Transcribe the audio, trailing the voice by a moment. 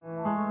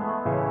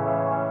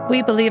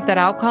We believe that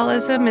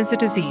alcoholism is a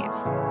disease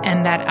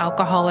and that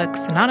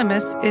Alcoholics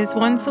Anonymous is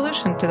one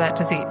solution to that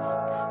disease.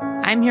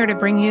 I'm here to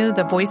bring you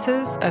the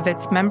voices of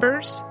its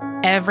members.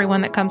 Everyone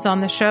that comes on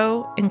the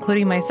show,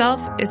 including myself,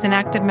 is an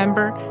active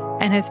member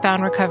and has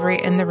found recovery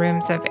in the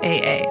rooms of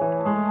AA.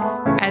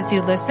 As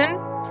you listen,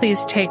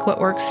 please take what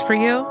works for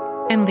you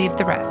and leave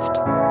the rest.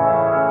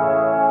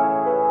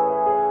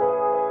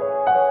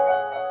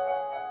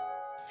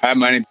 Hi,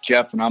 my name's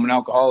Jeff, and I'm an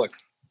alcoholic.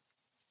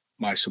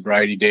 My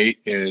sobriety date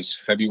is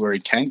February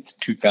 10th,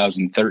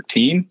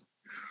 2013,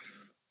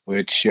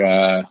 which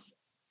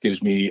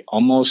gives me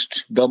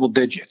almost double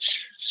digits.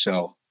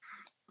 So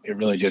it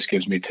really just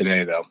gives me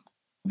today, though.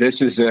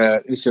 This is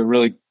a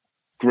really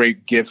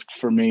great gift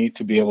for me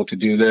to be able to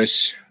do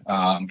this.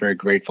 I'm very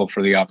grateful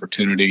for the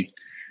opportunity.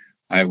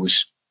 I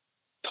was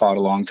taught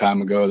a long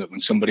time ago that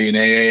when somebody in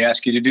AA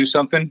asks you to do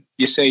something,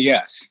 you say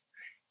yes.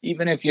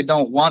 Even if you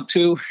don't want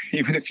to,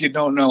 even if you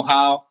don't know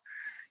how,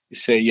 you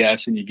say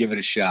yes and you give it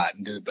a shot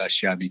and do the best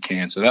job you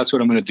can. So that's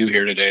what I'm going to do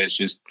here today, is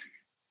just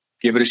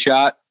give it a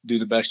shot, do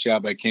the best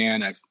job I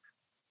can. I've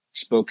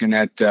spoken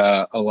at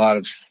a lot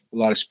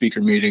of speaker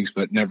meetings,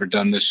 but never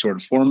done this sort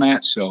of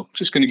format. So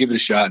just going to give it a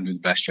shot and do the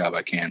best job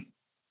I can.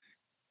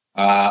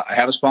 I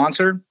have a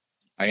sponsor.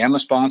 I am a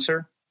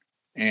sponsor,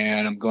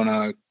 and I'm going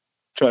to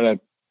try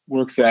to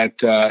work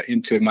that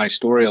into my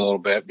story a little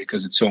bit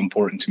because it's so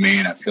important to me,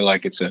 and I feel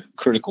like it's a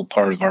critical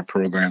part of our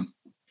program.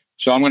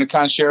 So I'm going to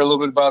kind of share a little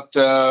bit about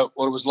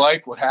what it was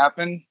like, what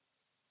happened,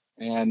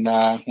 and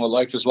what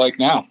life is like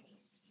now.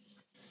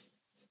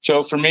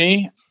 So for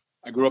me,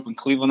 I grew up in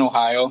Cleveland,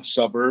 Ohio,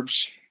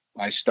 suburbs.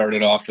 I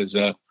started off as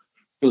a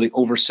really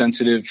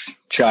oversensitive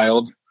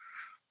child,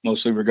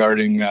 mostly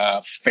regarding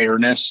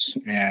fairness.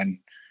 And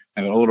I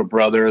have an older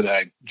brother that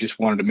I just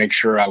wanted to make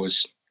sure I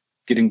was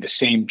getting the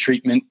same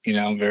treatment,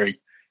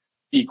 very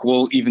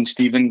equal, even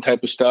Steven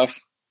type of stuff,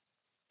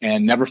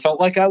 and never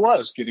felt like I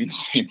was getting the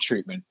same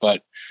treatment.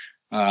 But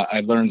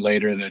I learned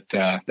later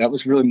that that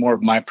was really more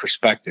of my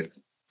perspective.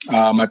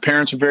 My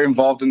parents were very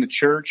involved in the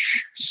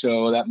church,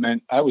 so that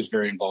meant I was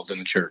very involved in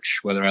the church,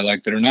 whether I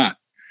liked it or not.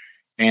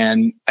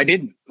 And I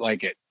didn't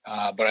like it,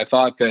 but I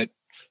thought that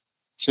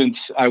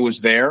since I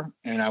was there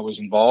and I was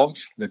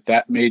involved,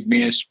 that made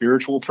me a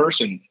spiritual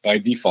person by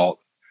default.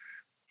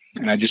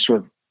 And I just sort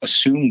of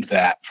assumed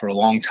that for a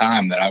long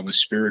time, that I was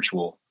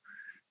spiritual,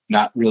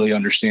 not really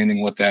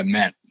understanding what that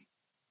meant.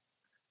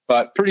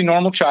 But pretty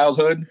normal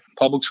childhood,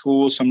 public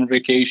school, summer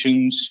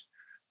vacations,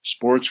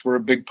 sports were a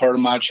big part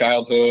of my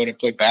childhood. I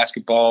played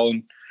basketball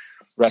and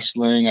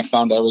wrestling. I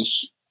found I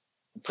was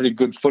a pretty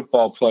good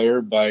football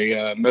player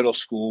by middle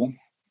school,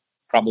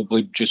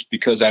 probably just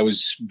because I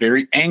was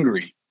very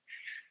angry.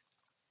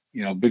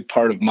 A big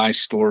part of my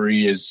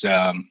story is,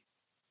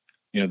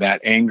 that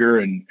anger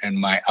and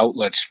my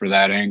outlets for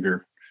that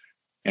anger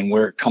and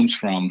where it comes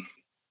from.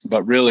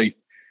 But really,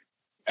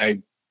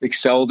 I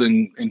excelled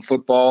in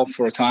football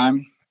for a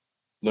time.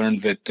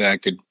 Learned that I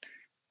could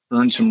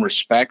earn some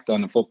respect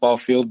on the football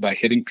field by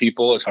hitting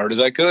people as hard as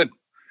I could.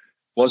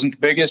 Wasn't the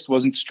biggest,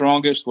 wasn't the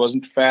strongest,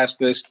 wasn't the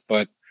fastest,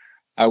 but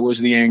I was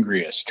the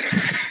angriest.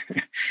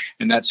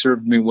 And that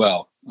served me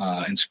well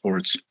in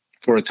sports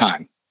for a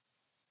time.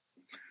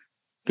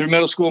 Through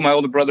middle school, my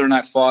older brother and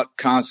I fought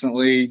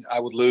constantly. I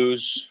would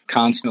lose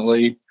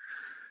constantly.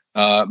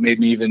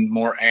 Made me even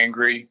more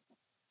angry.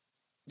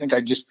 I think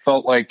I just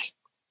felt like,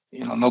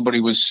 nobody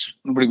was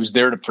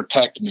there to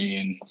protect me.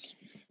 And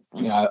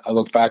I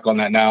look back on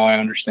that now. I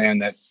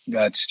understand that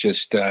that's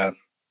just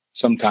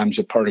sometimes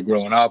a part of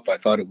growing up. I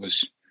thought it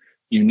was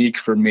unique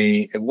for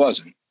me. It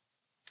wasn't.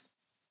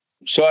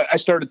 So I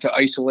started to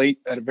isolate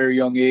at a very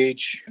young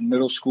age. In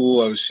middle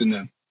school, I was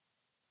in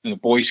the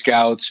Boy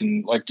Scouts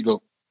and liked to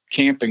go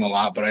camping a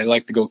lot, but I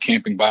liked to go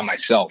camping by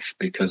myself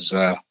because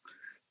I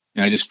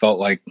just felt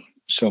like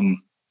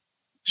some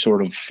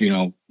sort of,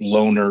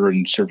 loner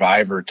and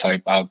survivor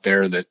type out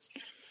there that,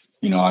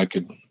 I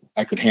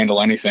could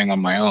handle anything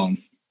on my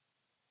own.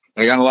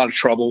 I got in a lot of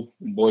trouble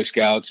in Boy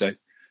Scouts. I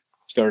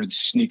started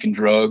sneaking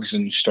drugs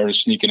and started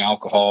sneaking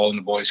alcohol in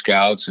the Boy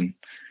Scouts, and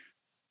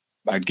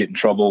I'd get in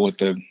trouble with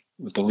the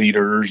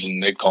leaders,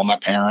 and they'd call my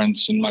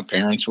parents, and my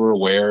parents were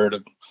aware at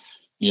a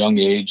young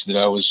age that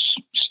I was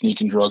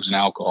sneaking drugs and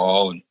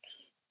alcohol. And,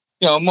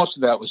 most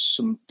of that was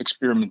some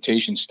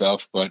experimentation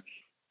stuff, but,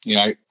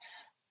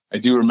 I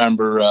do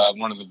remember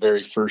one of the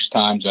very first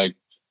times I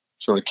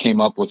sort of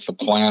came up with the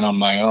plan on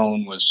my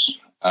own was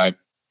I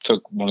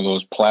took one of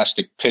those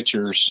plastic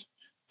pitchers,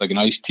 like an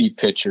iced tea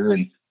pitcher,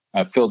 and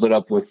I filled it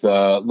up with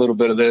a little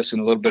bit of this and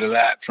a little bit of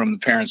that from the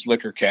parents'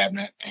 liquor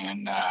cabinet,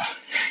 and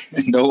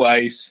no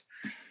ice,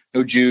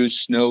 no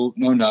juice, no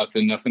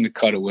nothing to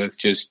cut it with.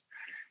 Just,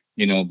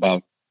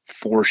 about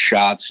 4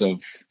 shots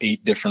of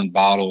 8 different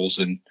bottles,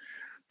 and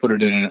put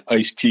it in an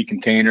iced tea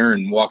container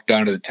and walked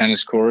down to the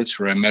tennis courts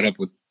where I met up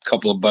with a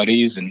couple of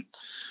buddies, and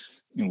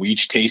we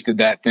each tasted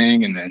that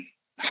thing in the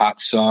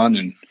hot sun,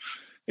 and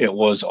it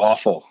was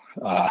awful.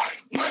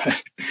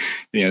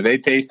 They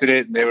tasted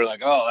it and they were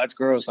like, "Oh, that's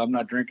gross. I'm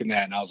not drinking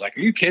that." And I was like,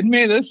 "Are you kidding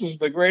me? This is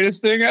the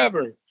greatest thing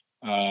ever."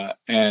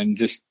 and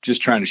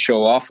just trying to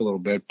show off a little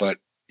bit. But,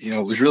 it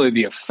was really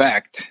the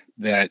effect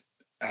that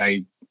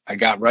I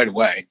got right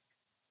away.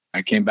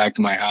 I came back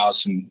to my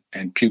house and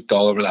puked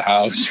all over the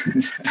house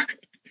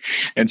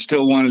and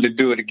still wanted to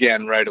do it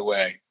again right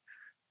away.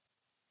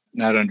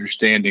 Not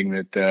understanding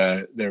that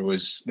there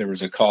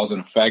was a cause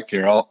and effect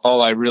here.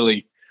 All I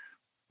really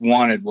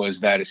wanted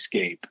was that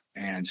escape.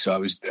 And so I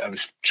was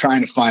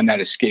trying to find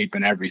that escape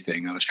in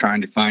everything. I was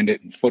trying to find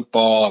it in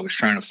football. I was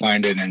trying to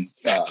find it in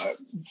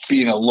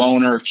being a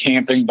loner,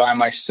 camping by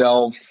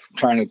myself,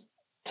 trying to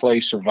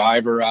play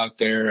survivor out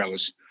there. I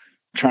was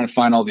trying to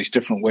find all these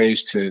different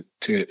ways to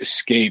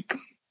escape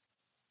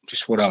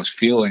just what I was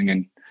feeling.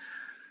 And,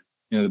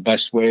 the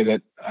best way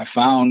that I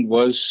found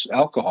was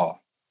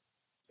alcohol.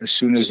 As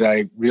soon as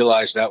I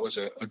realized that was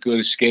a good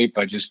escape,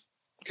 I just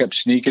kept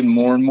sneaking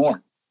more and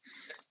more.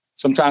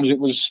 Sometimes it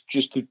was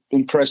just to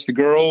impress the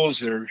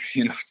girls or,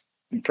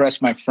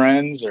 impress my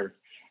friends or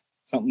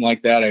something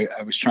like that.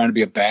 I was trying to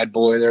be a bad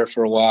boy there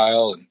for a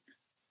while. And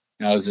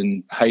I was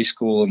in high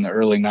school in the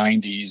early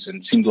 90s, and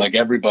it seemed like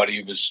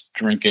everybody was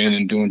drinking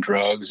and doing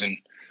drugs. And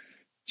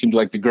it seemed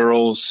like the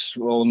girls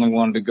only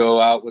wanted to go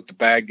out with the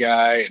bad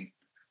guy. And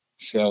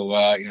so,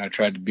 I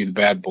tried to be the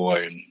bad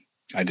boy. And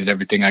I did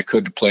everything I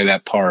could to play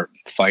that part,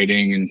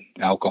 fighting and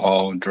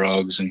alcohol and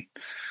drugs and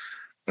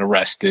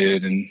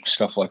arrested and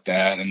stuff like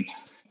that. And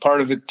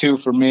part of it too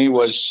for me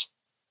was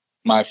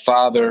my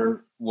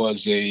father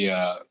was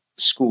a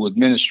school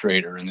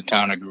administrator in the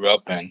town I grew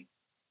up in.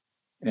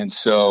 And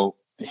so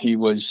he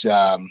was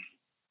kind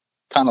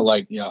of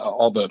like,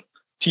 all the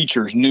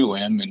teachers knew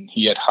him, and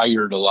he had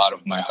hired a lot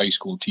of my high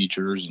school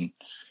teachers. And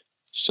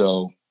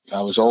so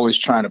I was always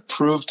trying to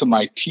prove to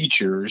my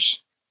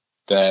teachers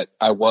that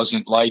I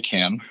wasn't like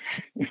him.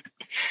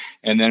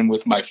 And then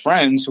with my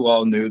friends who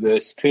all knew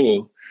this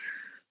too,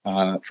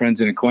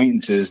 friends and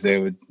acquaintances, they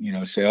would,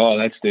 say, "Oh,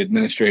 that's the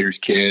administrator's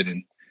kid."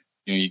 And,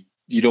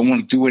 you don't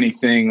want to do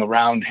anything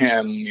around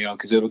him,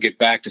 because it'll get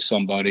back to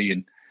somebody.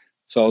 And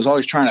so I was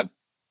always trying to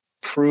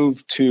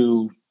prove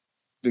to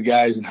the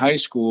guys in high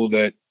school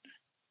that,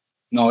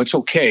 no, it's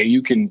okay.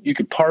 You can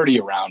party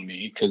around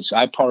me because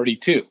I party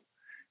too.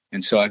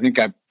 And so I think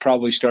I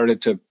probably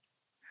started to,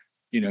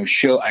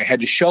 I had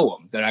to show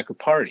them that I could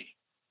party.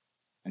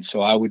 And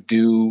so I would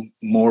do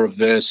more of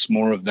this,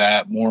 more of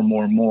that,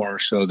 more,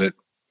 so that,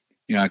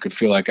 I could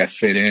feel like I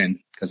fit in,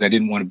 because I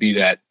didn't want to be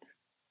that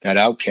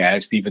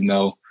outcast, even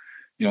though,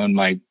 in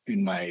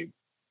my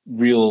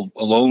real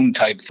alone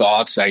type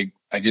thoughts, I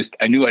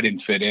knew I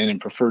didn't fit in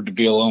and preferred to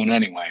be alone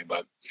anyway.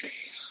 But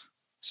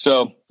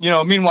so,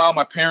 meanwhile,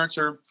 my parents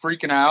are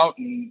freaking out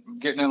and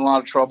getting in a lot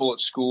of trouble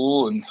at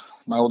school, and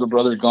my older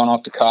brother had gone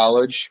off to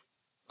college,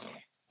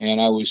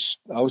 and I was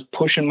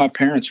pushing my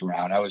parents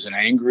around. I was an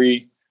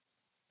angry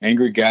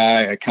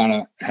guy. I kind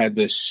of had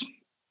this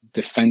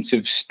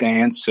defensive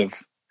stance of,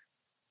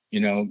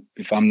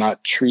 if I'm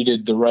not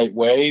treated the right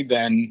way,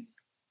 then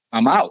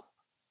I'm out.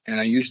 And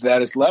I used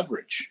that as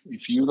leverage.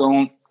 If you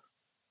don't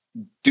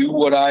do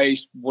what I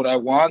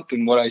want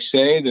and what I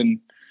say, then,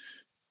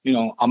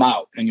 I'm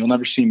out and you'll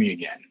never see me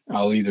again.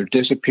 I'll either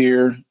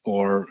disappear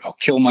or I'll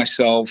kill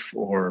myself,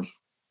 or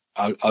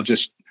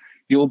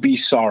you'll be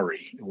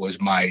sorry, was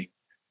my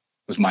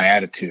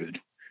attitude.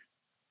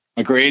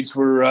 My grades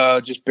were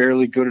just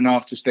barely good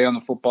enough to stay on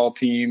the football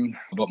team,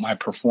 but my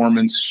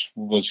performance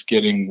was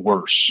getting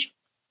worse,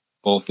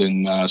 both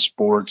in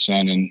sports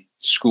and in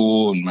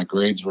school, and my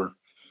grades were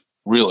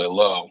really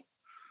low.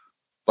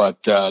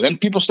 But then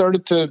people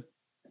started to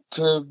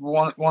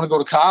want to go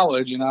to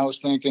college, and I was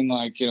thinking,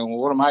 like, well,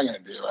 what am I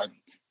going to do?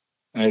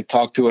 I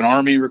talked to an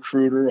Army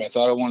recruiter. I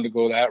thought I wanted to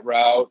go that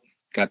route.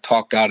 Got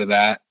talked out of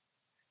that,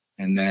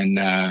 and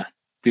then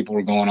people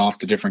were going off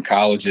to different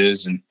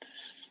colleges, and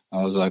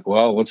I was like,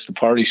 well, what's the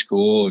party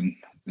school? And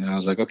I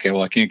was like, okay,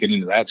 well, I can't get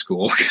into that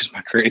school because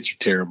my grades are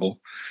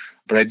terrible.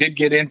 But I did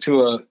get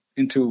into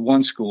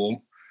one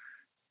school,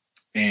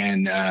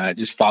 and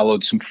just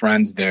followed some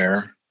friends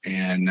there,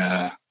 and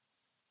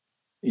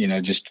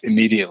just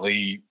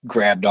immediately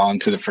grabbed on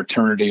to the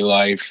fraternity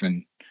life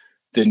and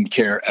didn't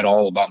care at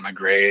all about my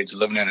grades,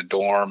 living in a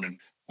dorm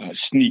and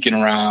sneaking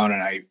around.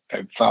 And I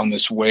found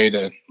this way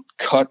to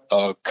cut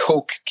a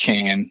Coke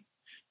can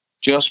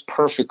just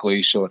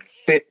perfectly so it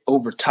fit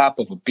over top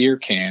of a beer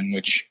can,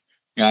 which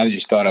I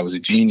just thought I was a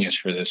genius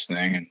for this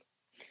thing. And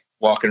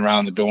walking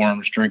around the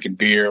dorms, drinking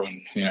beer,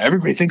 when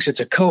everybody thinks it's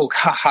a Coke,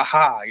 ha ha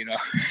ha,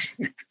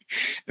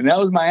 And that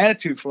was my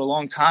attitude for a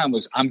long time,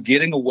 was I'm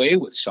getting away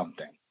with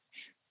something,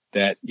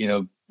 that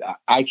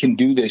I can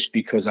do this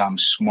because I'm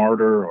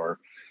smarter or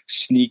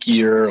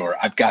sneakier, or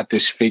I've got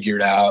this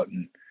figured out.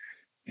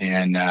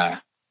 And I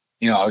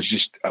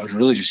was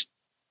really just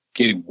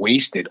getting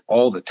wasted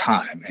all the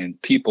time,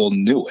 and people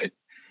knew it.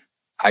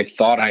 I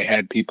thought I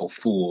had people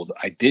fooled.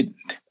 I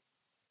didn't.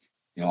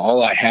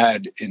 All I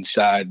had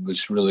inside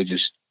was really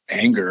just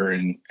anger,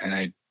 and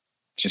I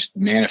just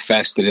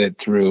manifested it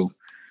through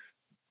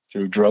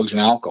drugs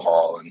and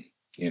alcohol. And,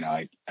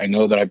 I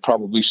know that I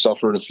probably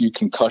suffered a few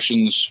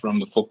concussions from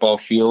the football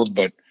field,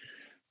 but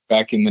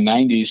back in the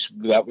 90s,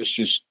 that was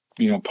just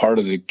part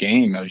of the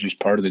game. That was just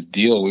part of the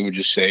deal. We would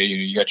just say,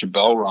 you got your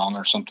bell rung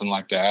or something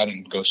like that,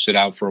 and go sit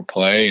out for a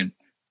play. And,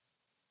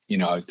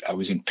 I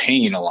was in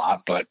pain a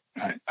lot, but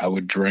I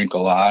would drink a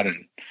lot,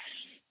 and,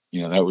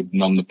 that would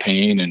numb the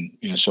pain.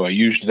 And, so I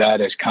used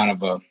that as kind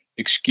of a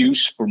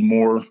excuse for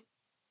more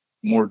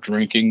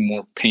drinking,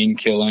 more pain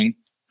killing.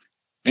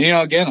 And,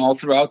 again, all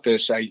throughout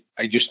this, I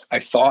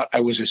thought I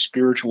was a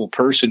spiritual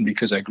person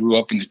because I grew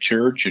up in the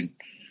church, and,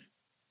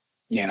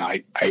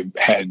 I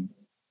had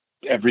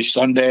every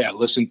Sunday I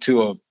listened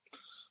to a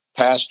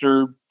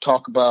pastor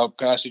talk about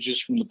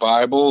passages from the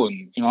Bible.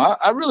 And,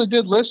 I really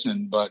did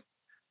listen, but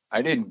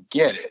I didn't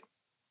get it,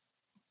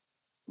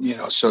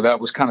 so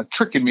that was kind of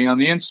tricking me on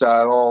the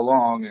inside all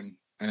along.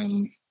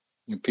 And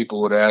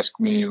people would ask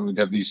me, we'd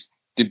have these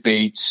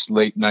debates,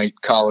 late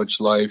night college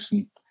life.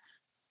 And,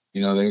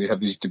 they'd have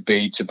these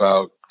debates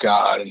about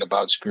God and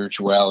about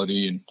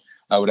spirituality. And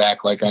I would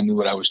act like I knew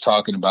what I was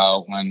talking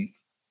about when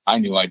I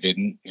knew I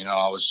didn't.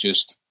 I was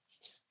just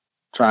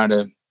trying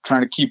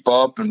to keep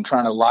up and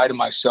trying to lie to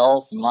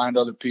myself and lie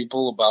to other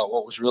people about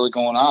what was really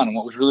going on. And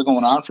what was really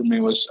going on for me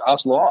was I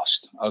was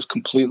lost. I was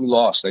completely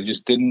lost. I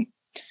just didn't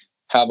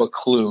have a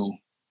clue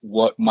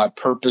what my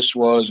purpose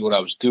was, what I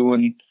was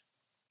doing,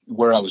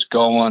 where I was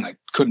going. I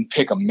couldn't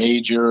pick a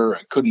major.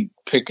 I couldn't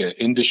pick an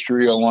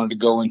industry I wanted to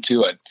go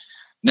into. I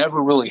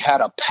never really had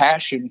a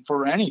passion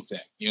for anything.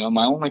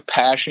 My only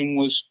passion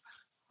was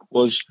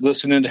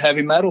listening to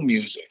heavy metal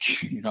music.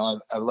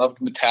 I loved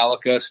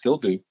Metallica, still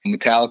do.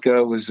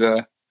 Metallica was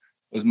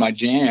my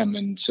jam.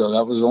 And so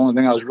that was the only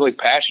thing I was really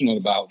passionate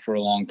about for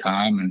a long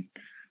time. And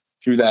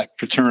through that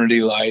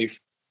fraternity life,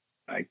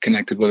 I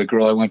connected with a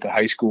girl I went to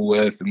high school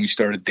with, and we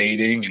started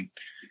dating.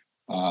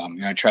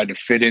 And I tried to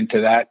fit into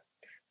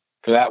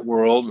that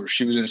world where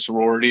she was in a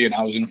sorority and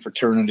I was in a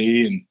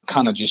fraternity, and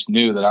kind of just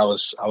knew that I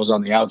was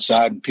on the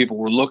outside, and people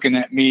were looking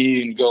at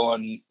me and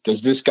going,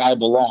 does this guy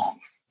belong?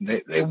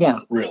 They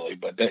weren't really,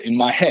 but in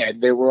my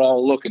head, they were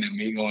all looking at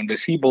me going,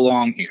 does he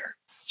belong here?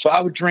 So I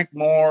would drink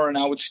more, and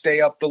I would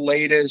stay up the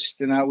latest,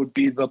 and I would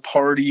be the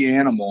party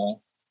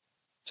animal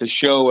to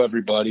show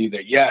everybody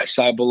that, yes,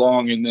 I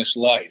belong in this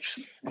life.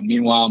 And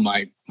meanwhile,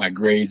 my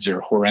grades are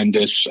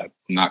horrendous. I'm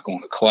not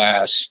going to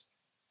class.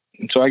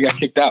 And so I got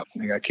kicked out.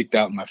 I got kicked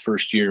out in my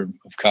first year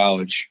of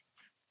college,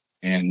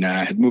 and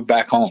I had moved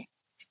back home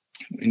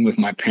in with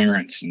my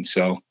parents. And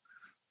so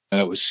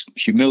it was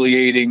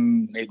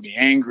humiliating, made me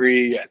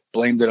angry. I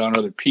blamed it on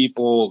other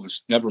people. It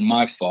was never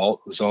my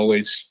fault. It was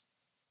always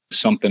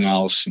something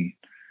else. And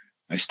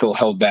I still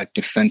held that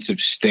defensive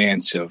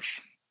stance of,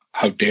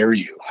 how dare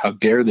you? How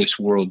dare this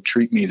world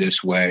treat me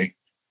this way?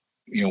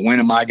 When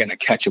am I going to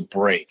catch a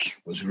break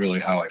was really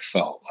how I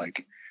felt.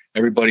 Like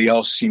everybody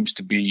else seems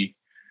to be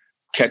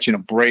catching a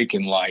break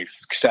in life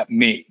except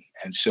me.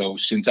 And so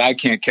since I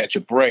can't catch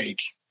a break,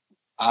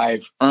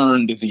 I've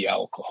earned the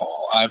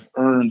alcohol. I've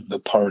earned the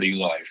party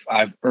life.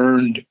 I've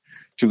earned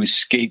to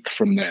escape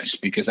from this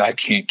because I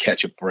can't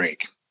catch a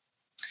break.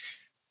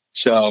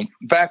 So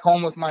back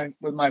home with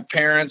my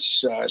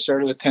parents, I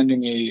started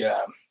attending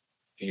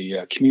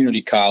a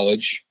community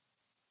college.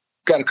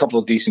 Got a couple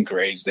of decent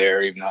grades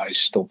there, even though I was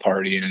still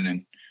partying,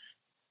 and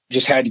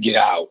just had to get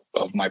out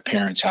of my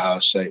parents'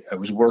 house. I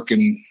was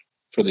working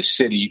for the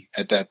city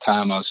at that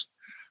time. I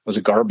was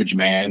a garbage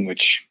man,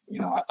 which,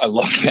 I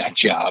loved that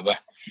job.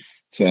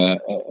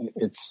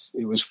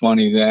 It was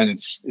funny then.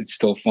 It's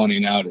still funny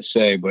now to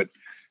say, but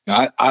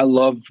I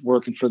loved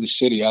working for the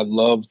city. I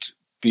loved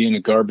being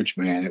a garbage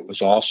man. It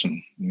was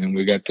awesome. And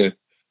we got to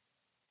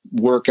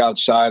work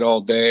outside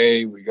all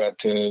day. We got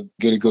to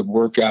get a good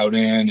workout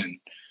in and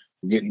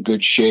get in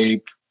good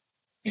shape.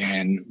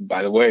 And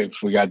by the way,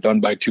 if we got done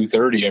by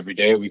 2:30 every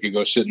day, we could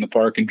go sit in the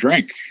park and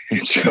drink.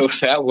 And so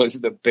that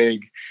was the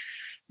big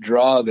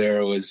draw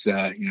there was,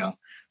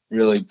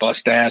 really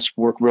bust ass,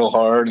 work real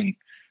hard, and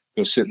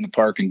go sit in the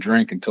park and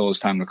drink until it was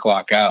time to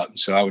clock out. And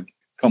so I would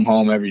come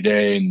home every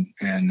day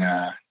and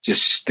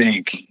just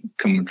stink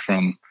coming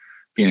from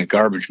being a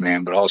garbage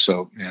man, but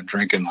also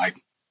drinking like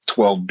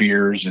 12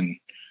 beers and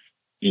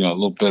a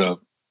little bit of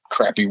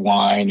crappy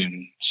wine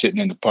and sitting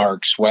in the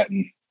park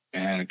sweating.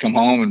 And I'd come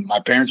home and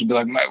my parents would be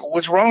like,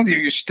 what's wrong with you?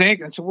 You stink.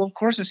 And I said, well, of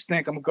course I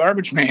stink. I'm a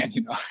garbage man,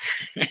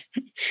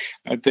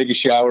 I'd take a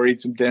shower,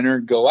 eat some dinner,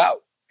 and go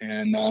out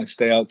and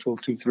stay out till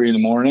 2, 3 in the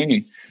morning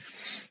and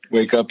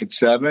wake up at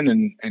 7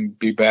 and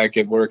be back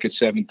at work at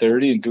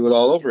 7:30 and do it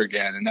all over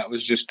again. And that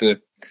was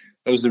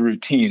the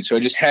routine. So I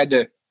just had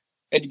to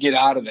get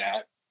out of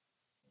that.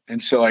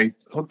 And so I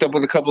hooked up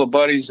with a couple of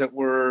buddies that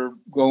were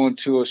going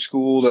to a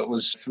school that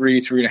was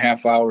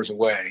 3.5 hours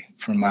away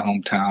from my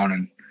hometown.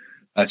 And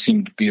that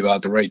seemed to be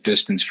about the right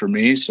distance for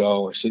me.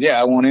 So I said, yeah,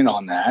 I want in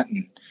on that.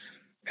 And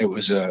it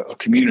was a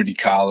community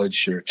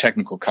college or a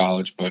technical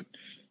college, but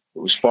it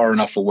was far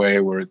enough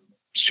away where it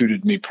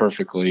suited me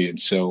perfectly. And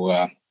so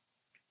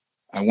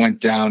I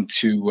went down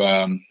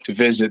to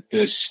visit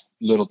this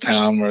little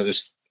town where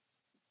this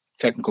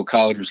technical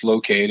college was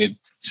located.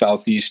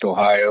 Southeast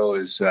Ohio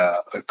is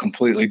a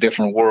completely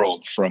different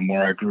world from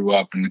where I grew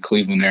up in the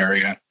Cleveland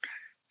area.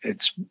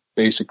 It's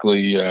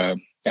basically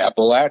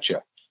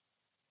Appalachia.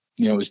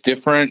 it was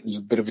different. It was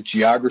a bit of a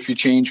geography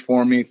change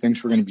for me.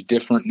 Things were going to be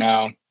different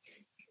now.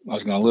 I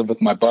was going to live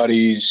with my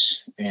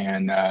buddies,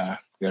 and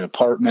we had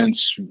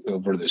apartments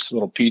over this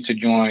little pizza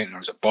joint. And there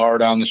was a bar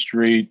down the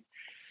street.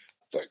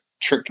 I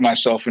tricked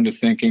myself into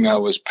thinking I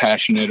was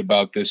passionate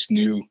about this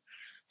new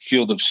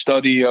field of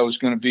study I was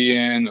going to be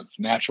in, of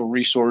natural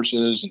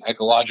resources and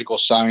ecological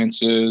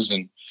sciences.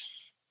 And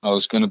I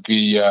was going to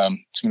be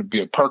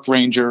a park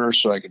ranger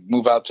so I could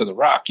move out to the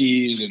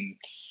Rockies and,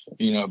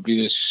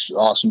 be this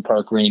awesome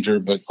park ranger,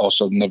 but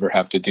also never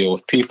have to deal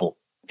with people.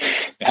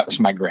 That was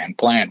my grand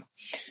plan.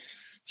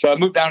 So I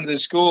moved down to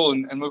this school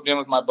and moved in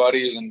with my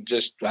buddies, and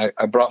just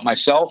I brought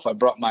myself, I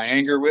brought my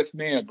anger with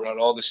me, I brought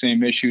all the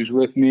same issues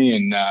with me,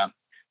 and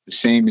the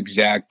same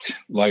exact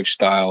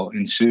lifestyle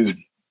ensued,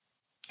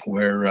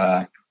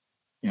 where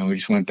we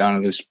just went down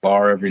to this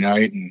bar every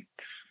night, and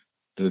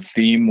the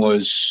theme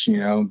was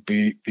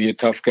be a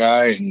tough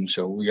guy, and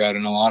so we got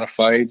in a lot of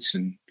fights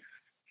and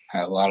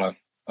had a lot of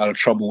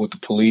trouble with the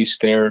police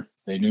there.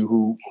 They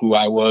knew who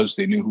I was,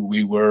 they knew who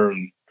we were,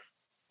 and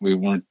we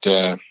weren't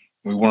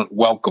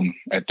welcome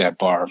at that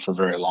bar for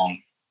very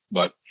long.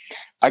 But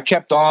I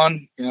kept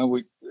on.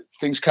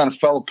 Things kind of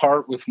fell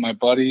apart with my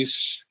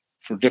buddies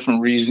for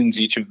different reasons.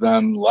 Each of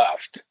them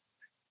left,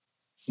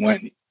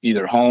 went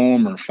either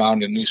home or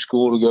found a new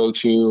school to go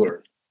to,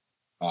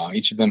 or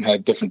each of them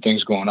had different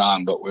things going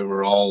on. But we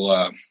were all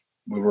a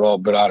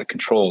bit out of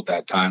control at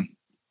that time.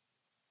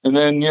 And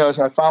then, as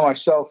I found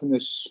myself in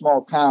this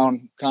small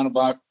town, kind of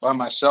by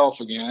myself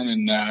again,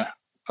 and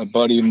a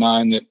buddy of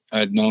mine that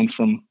I'd known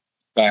from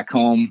back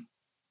home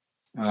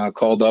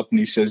called up, and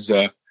he says,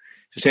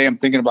 "Hey, I'm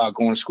thinking about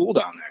going to school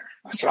down there."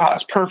 I said, "Oh,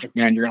 that's perfect,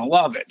 man. You're going to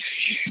love it.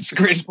 It's the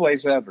greatest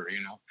place ever."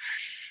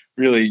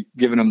 Really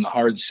giving him the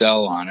hard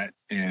sell on it.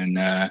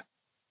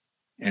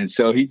 And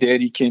so he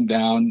did. He came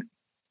down,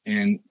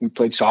 and we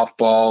played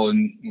softball,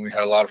 and we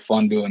had a lot of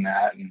fun doing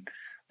that. And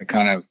I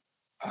kind of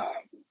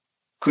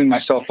cleaned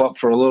myself up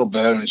for a little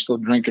bit, and I was still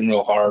drinking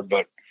real hard,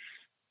 but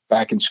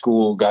back in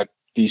school, got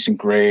decent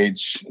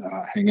grades,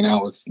 hanging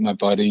out with my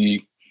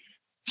buddy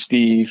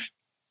Steve.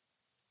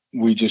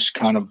 We just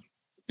kind of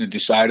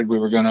decided we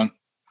were going to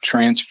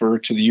transfer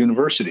to the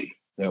university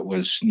that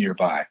was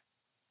nearby.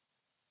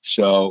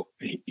 So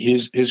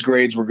his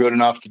grades were good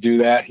enough to do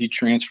that. He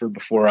transferred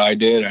before I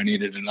did. I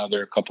needed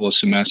another couple of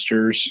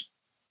semesters,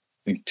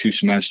 I think 2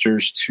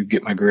 semesters, to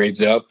get my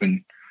grades up,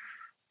 and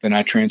then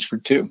I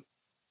transferred too.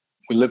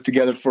 We lived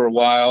together for a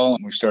while,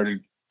 and we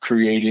started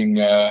creating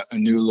a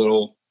new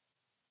little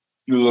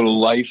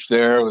life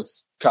there with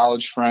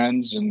college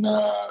friends, and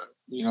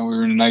we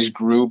were in a nice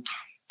group.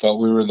 Thought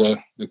we were the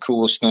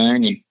coolest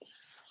thing, and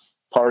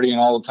partying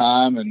all the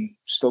time, and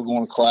still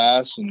going to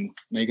class and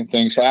making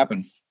things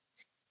happen.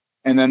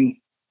 And then,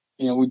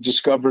 we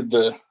discovered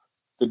the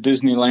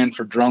Disneyland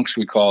for drunks,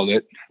 we called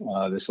it,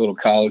 this little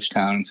college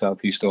town in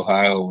Southeast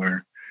Ohio,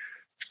 where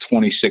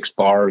 26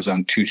 bars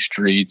on 2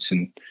 streets,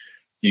 and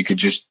you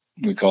could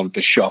we called it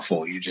the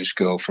shuffle. You just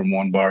go from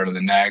one bar to the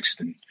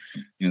next, and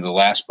the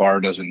last bar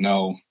doesn't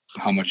know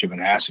how much of an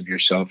ass of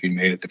yourself you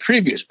made at the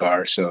previous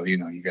bar. So, you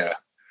got a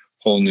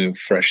whole new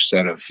fresh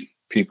set of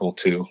people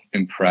to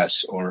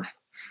impress or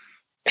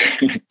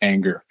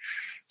anger.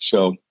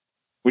 So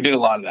we did a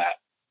lot of that.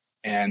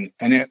 And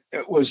it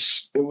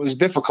was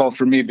difficult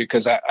for me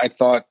because I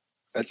thought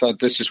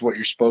this is what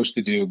you're supposed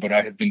to do, but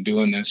I had been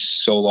doing this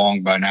so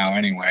long by now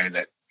anyway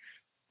that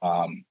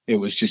it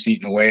was just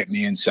eating away at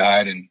me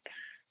inside.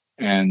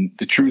 And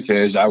the truth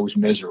is, I was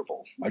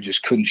miserable. I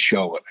just couldn't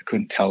show it. I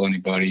couldn't tell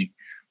anybody.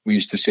 We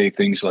used to say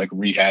things like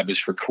rehab is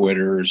for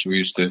quitters. We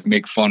used to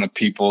make fun of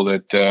people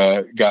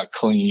that got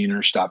clean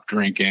or stopped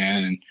drinking,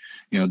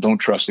 and don't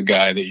trust a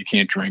guy that you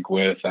can't drink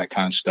with, that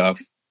kind of stuff.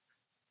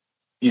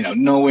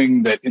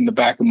 Knowing that in the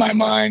back of my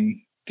mind,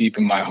 deep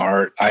in my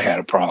heart, I had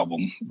a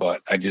problem,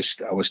 but I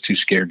was too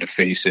scared to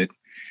face it.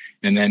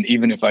 And then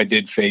even if I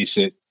did face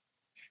it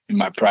in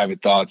my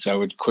private thoughts, I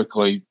would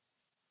quickly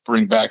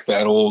bring back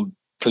that old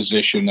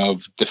position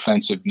of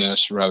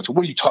defensiveness, where I was,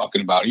 what are you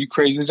talking about? Are you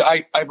crazy?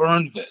 I've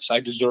earned this. I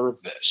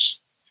deserve this,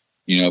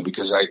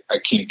 because I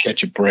can't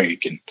catch a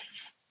break. And,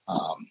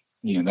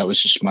 that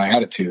was just my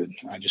attitude.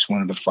 I just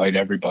wanted to fight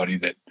everybody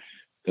that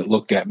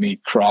looked at me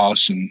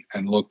cross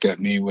and looked at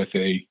me with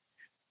any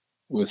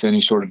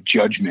sort of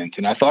judgment.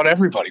 And I thought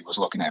everybody was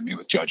looking at me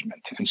with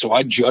judgment. And so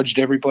I judged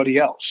everybody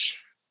else.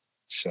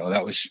 So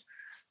that was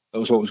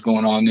what was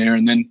going on there.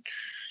 And then,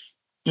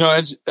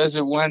 as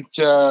it went,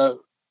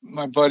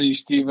 my buddy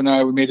Steve and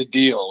I, we made a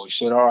deal. We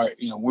said, all right,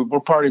 we're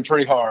partying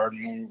pretty hard,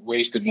 and we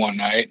wasted one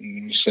night.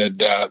 And we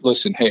said,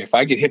 listen, hey, if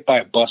I get hit by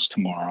a bus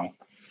tomorrow,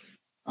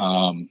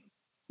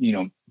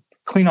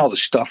 clean all the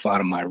stuff out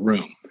of my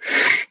room.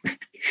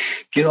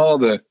 Get all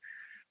the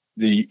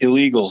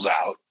illegals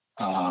out,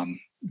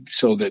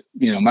 so that,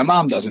 my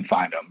mom doesn't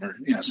find them,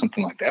 or,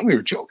 something like that. We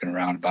were joking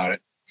around about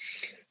it.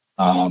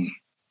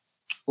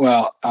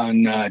 Well,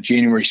 on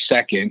January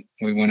 2nd,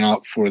 we went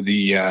out for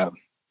the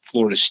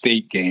Florida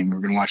State game. We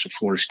were going to watch the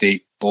Florida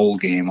State bowl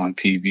game on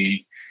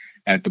TV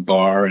at the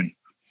bar, and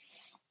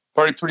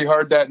partied pretty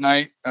hard that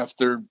night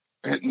after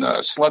hitting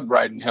a sled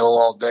riding hill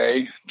all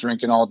day,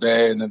 drinking all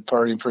day, and then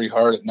partying pretty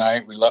hard at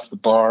night. We left the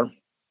bar,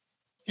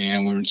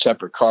 and we were in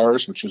separate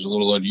cars, which was a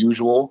little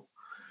unusual.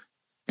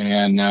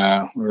 And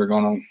we were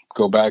going to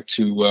go back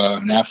to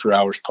an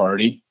after-hours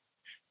party,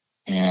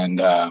 and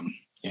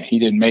he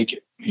didn't make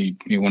it.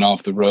 He went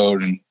off the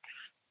road and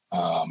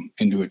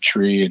into a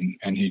tree,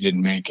 and he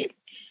didn't make it.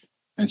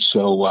 And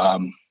so,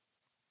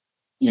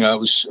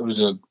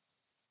 it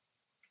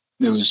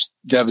was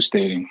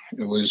devastating.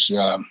 It was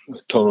a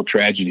total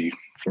tragedy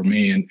for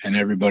me and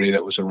everybody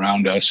that was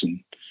around us.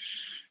 And,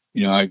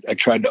 I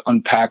tried to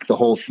unpack the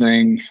whole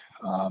thing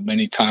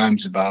many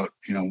times about,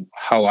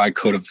 how I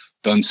could have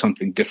done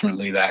something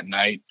differently that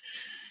night.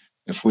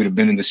 If we'd have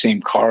been in the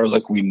same car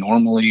like we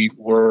normally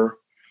were,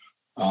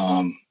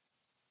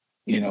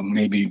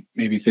 maybe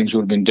things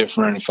would have been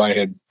different if I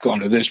had gone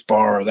to this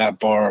bar or that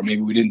bar, or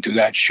maybe we didn't do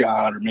that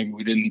shot, or maybe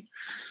we didn't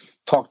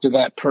talk to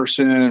that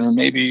person, or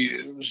maybe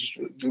it was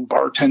the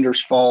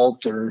bartender's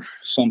fault or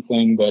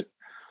something. But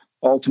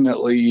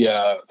ultimately,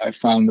 I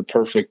found the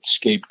perfect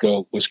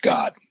scapegoat was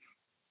God.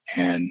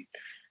 And,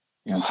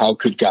 how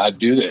could God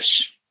do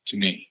this to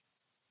me?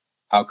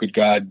 How could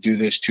God do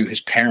this to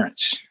his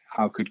parents?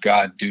 How could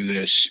God do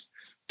this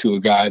to a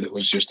guy that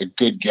was just a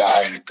good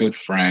guy and a good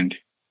friend?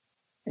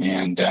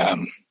 And,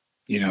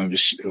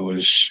 it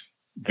was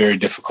very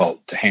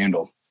difficult to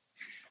handle.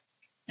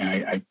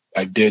 And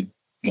I did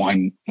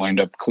wind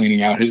up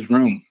cleaning out his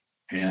room.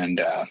 And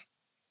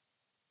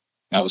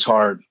that was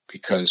hard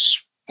because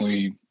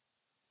we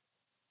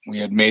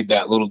had made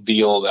that little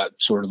deal, that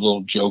sort of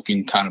little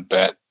joking kind of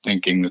bet,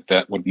 thinking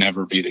that would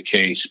never be the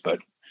case. But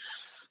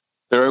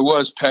there I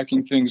was,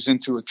 packing things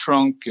into a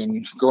trunk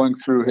and going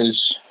through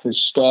his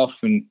stuff.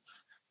 And,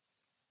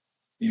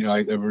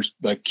 there was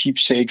like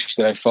keepsakes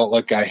that I felt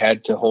like I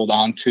had to hold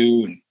on to.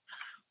 And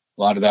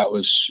a lot of that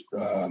was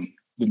the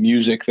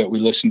music that we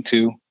listened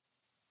to,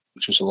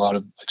 which was a lot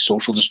of like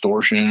Social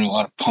Distortion and a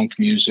lot of punk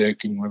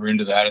music. And we were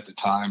into that at the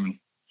time.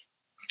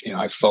 And,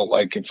 I felt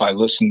like if I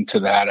listened to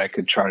that, I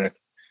could try to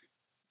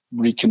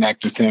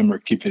reconnect with him or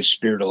keep his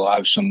spirit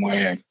alive some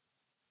way.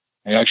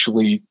 I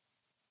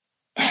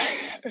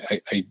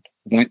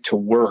went to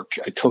work.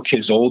 I took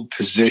his old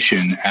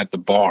position at the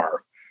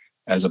bar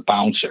as a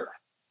bouncer.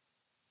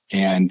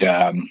 And,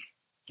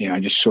 I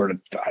just sort of,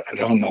 I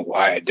don't know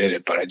why I did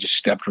it, but I just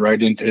stepped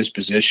right into his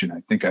position.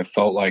 I think I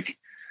felt like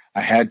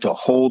I had to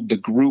hold the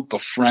group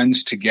of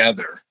friends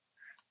together,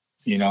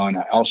 and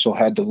I also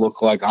had to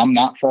look like I'm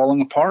not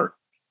falling apart.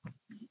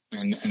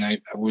 And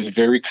I was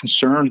very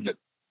concerned that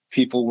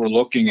people were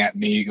looking at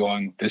me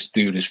going, this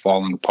dude is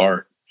falling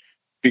apart,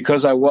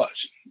 because I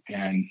was.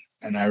 And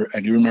I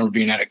do remember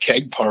being at a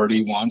keg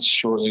party once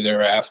shortly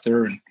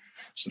thereafter. And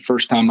it's the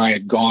first time I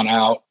had gone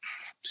out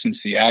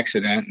since the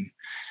accident. And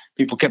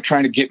people kept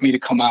trying to get me to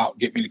come out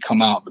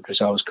because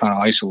I was kind of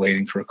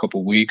isolating for a couple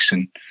of weeks.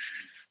 And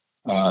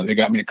they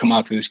got me to come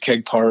out to this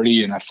keg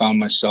party. And I found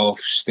myself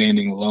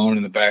standing alone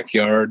in the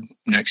backyard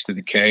next to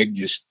the keg,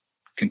 just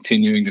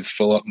continuing to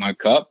fill up my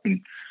cup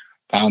and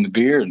pound the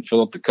beer and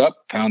fill up the cup,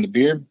 pound the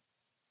beer.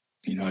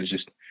 I was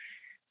just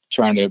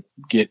trying to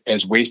get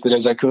as wasted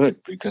as I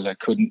could because I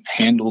couldn't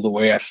handle the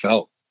way I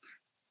felt.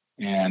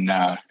 And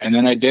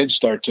then I did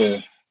start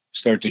to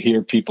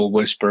hear people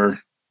whisper,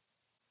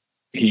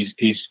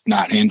 he's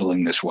not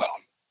handling this well.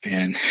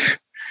 And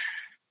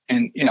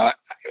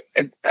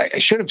I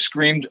should have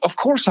screamed, of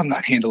course I'm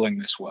not handling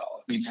this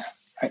well. I mean,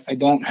 I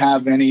don't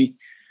have any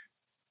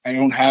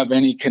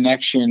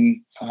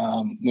connection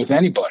with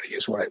anybody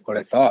is what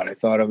I thought. I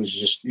thought I was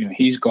just,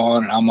 he's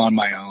gone and I'm on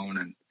my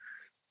own.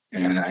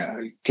 And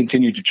I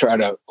continued to try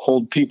to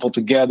hold people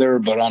together,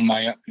 but in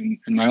my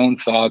own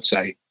thoughts,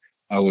 I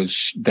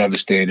was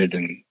devastated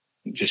and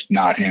just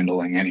not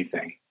handling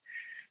anything.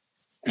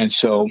 And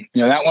so,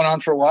 that went on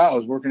for a while. I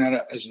was working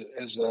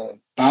as a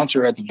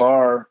bouncer at the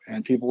bar,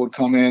 and people would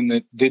come in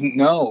that didn't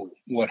know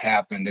what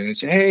happened. And they'd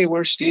say, hey,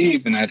 where's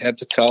Steve? And I'd have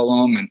to tell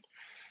them. And,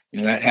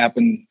 that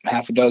happened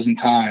half a dozen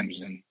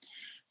times. And,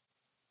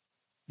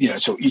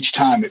 so each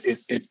time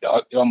it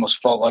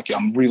almost felt like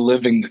I'm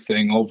reliving the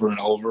thing over and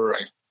over.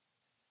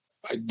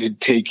 I did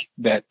take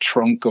that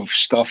trunk of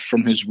stuff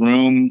from his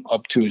room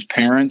up to his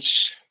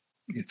parents,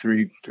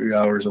 3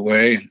 hours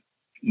away.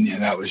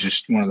 And that was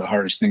just one of the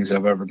hardest things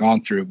I've ever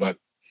gone through. But,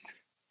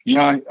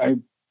 I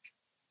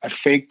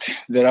faked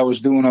that I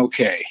was doing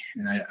okay,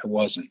 and I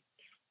wasn't.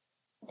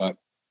 But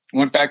I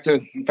went back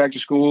to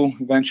school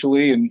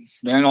eventually. And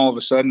then all of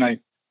a sudden I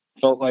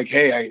felt like,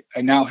 hey,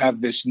 I now have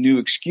this new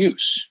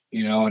excuse,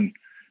 and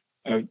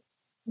I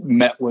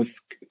met with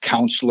a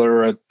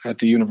counselor at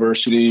the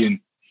university, and,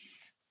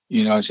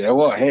 I said,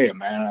 well, hey,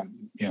 man,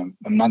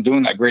 I'm not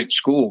doing that great in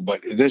school,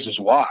 but this is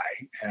why,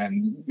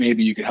 and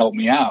maybe you could help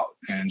me out.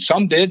 And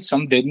some did,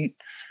 some didn't.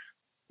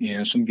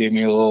 Some gave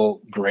me a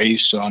little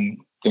grace on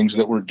things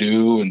that were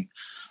due and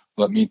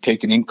let me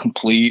take an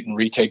incomplete and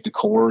retake the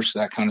course,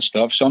 that kind of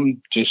stuff.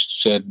 Some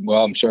just said,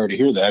 well, I'm sorry to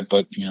hear that,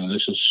 but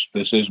this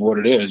is what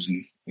it is,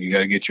 and you got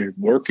to get your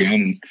work in,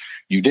 and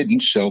you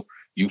didn't, so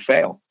you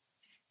fail.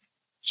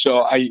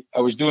 So I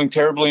was doing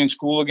terribly in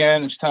school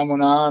again as time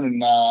went on.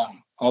 And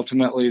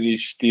ultimately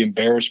the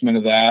embarrassment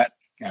of that,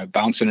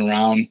 bouncing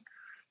around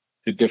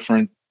to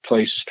different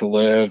places to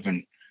live.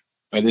 And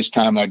by this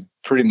time, I'd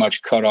pretty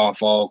much cut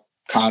off all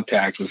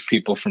contact with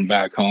people from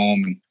back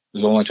home and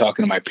was only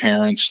talking to my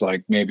parents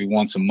like maybe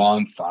once a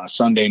month. On a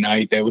Sunday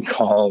night, they would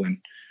call and,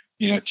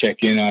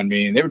 check in on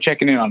me. And they were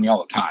checking in on me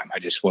all the time. I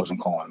just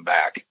wasn't calling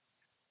back.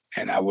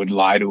 And I would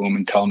lie to them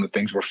and tell them that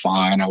things were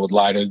fine. I would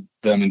lie to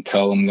them and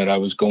tell them that I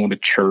was going to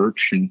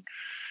church. And,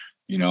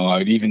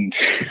 I'd even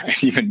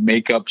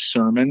make up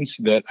sermons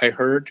that I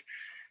heard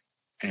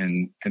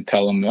and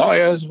tell them, oh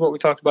yeah, this is what we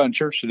talked about in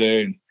church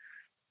today. And,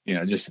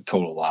 just a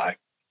total lie.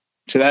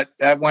 So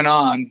that went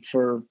on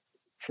for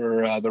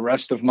the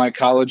rest of my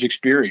college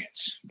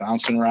experience,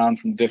 bouncing around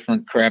from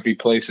different crappy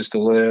places to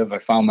live. I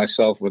found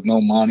myself with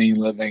no money,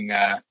 living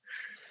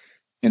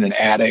in an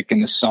attic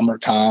in the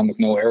summertime with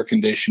no air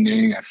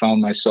conditioning. I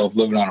found myself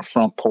living on a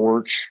front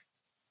porch,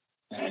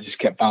 and I just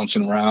kept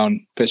bouncing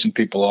around, pissing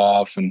people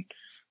off and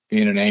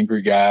being an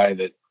angry guy,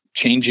 that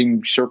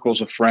changing circles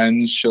of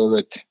friends so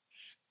that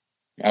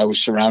I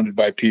was surrounded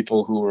by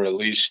people who were at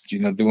least,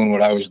 doing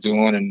what I was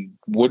doing and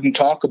wouldn't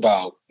talk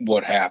about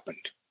what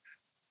happened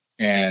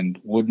and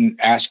wouldn't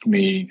ask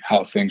me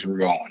how things were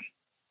going.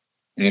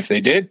 And if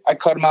they did, I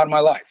cut them out of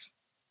my life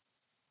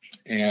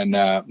and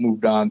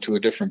moved on to a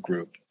different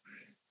group.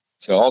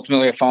 So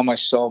ultimately, I found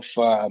myself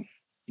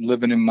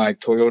living in my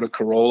Toyota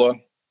Corolla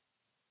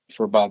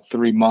for about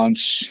 3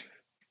 months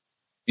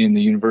in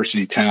the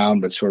university town,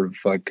 but sort of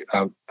like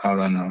out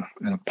in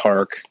a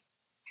park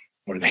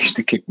where they used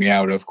to kick me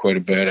out of quite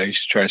a bit. I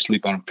used to try to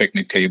sleep on a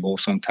picnic table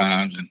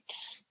sometimes, and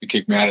they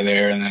kicked me out of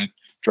there, and then I'd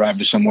drive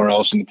to somewhere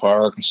else in the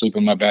park and sleep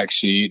in my back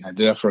seat. I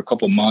did that for a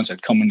couple of months.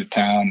 I'd come into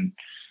town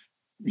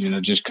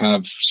and, just kind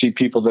of see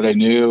people that I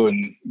knew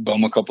and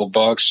bum a couple of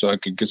bucks so I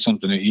could get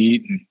something to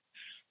eat and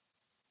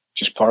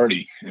just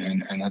party.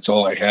 And that's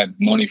all I had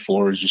money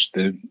for, is just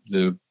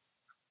the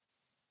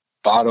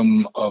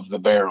bottom of the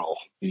barrel,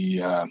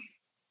 the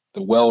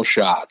well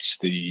shots,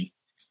 the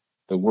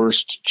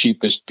worst,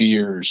 cheapest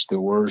beers, the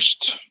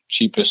worst,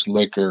 cheapest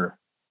liquor.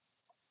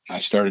 I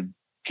started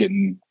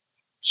getting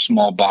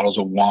small bottles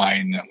of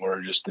wine that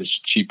were just as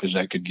cheap as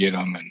I could get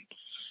them.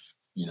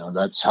 And,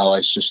 that's how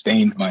I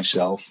sustained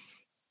myself.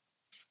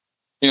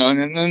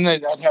 And then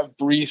I'd have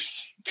brief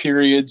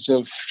periods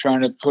of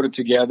trying to put it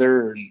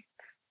together and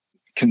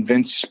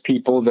convince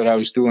people that I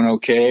was doing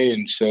okay.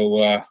 And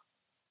so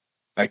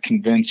I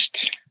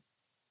convinced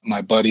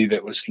my buddy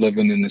that was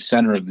living in the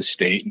center of the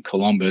state in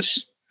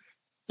Columbus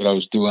that I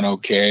was doing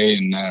okay.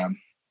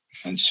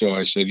 And so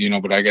I said,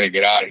 but I got to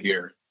get out of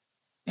here.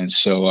 And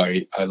so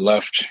I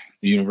left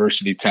the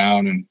university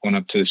town and went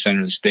up to the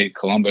center of the state,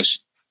 Columbus,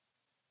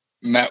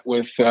 met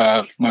with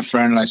my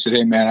friend, and I said,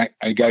 hey man,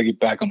 I got to get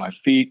back on my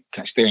feet.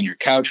 Can I stay on your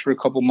couch for a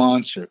couple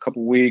months or a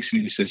couple weeks?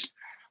 And he says,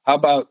 how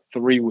about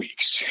 3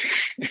 weeks?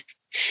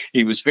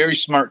 He was very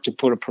smart to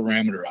put a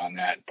parameter on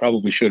that.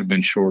 Probably should have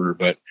been shorter,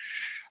 but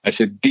I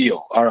said,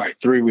 deal. All right,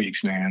 3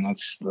 weeks, man.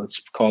 Let's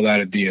call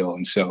that a deal.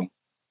 And so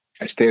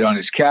I stayed on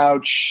his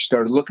couch,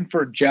 started looking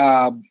for a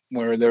job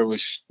where there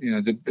was,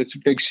 it's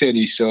a big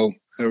city, so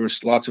there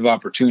was lots of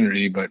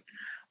opportunity, but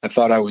I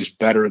thought I was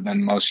better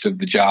than most of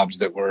the jobs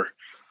that were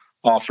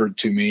offered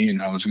to me. And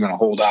I was going to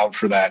hold out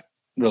for that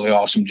really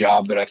awesome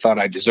job that I thought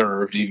I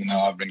deserved, even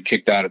though I've been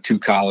kicked out of 2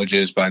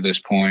 colleges by this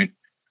point.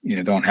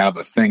 Don't have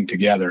a thing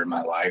together in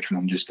my life, and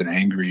I'm just an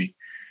angry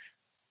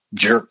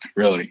jerk,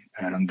 really.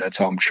 And that's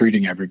how I'm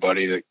treating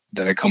everybody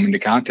that I come into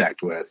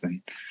contact with.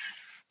 And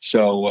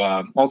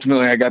so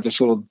ultimately, I got this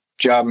little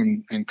job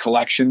in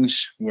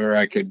collections where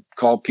I could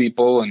call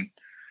people and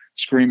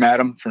scream at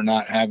them for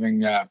not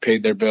having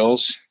paid their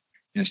bills,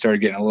 and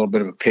started getting a little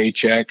bit of a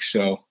paycheck.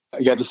 So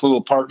I got this little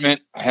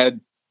apartment. I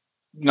had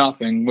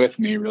nothing with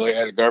me, really. I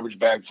had a garbage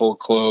bag full of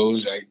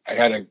clothes. I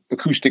had an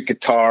acoustic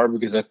guitar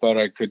because I thought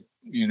I could,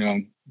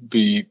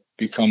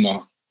 become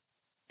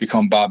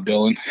Bob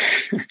Dylan.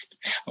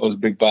 I was a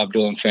big Bob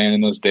Dylan fan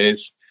in those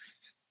days.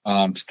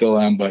 Still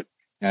am, but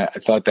I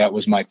thought that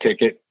was my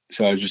ticket.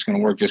 So I was just going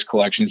to work this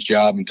collections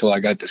job until I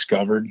got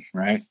discovered,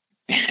 right?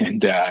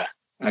 And I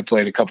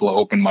played a couple of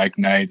open mic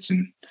nights,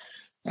 and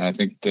I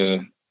think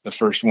the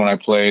first one I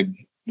played,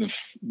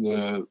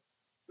 the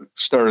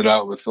started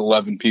out with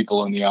 11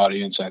 people in the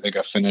audience. I think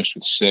I finished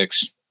with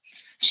 6.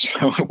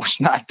 So it was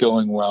not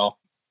going well,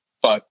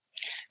 but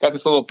got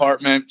this little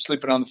apartment,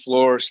 sleeping on the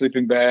floor,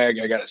 sleeping bag.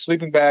 I got a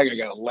sleeping bag. I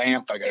got a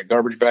lamp. I got a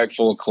garbage bag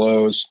full of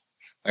clothes.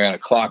 I got a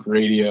clock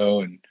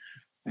radio, and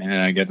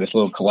I got this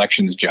little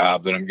collections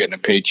job that I'm getting a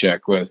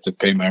paycheck with to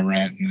pay my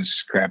rent in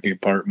this crappy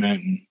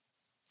apartment.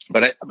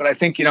 But I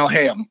think,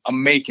 hey,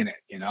 I'm making it,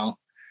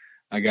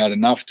 I got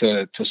enough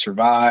to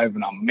survive,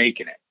 and I'm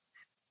making it.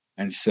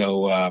 And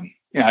so,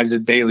 I was a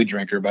daily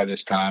drinker by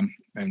this time,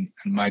 and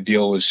my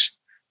deal was,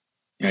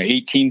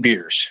 18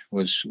 beers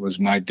was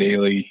my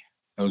daily.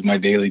 That was my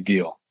daily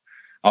deal.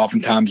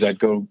 Oftentimes I'd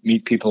go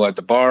meet people at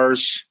the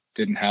bars,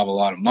 didn't have a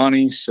lot of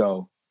money.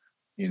 So,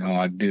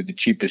 I'd do the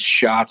cheapest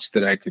shots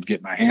that I could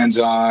get my hands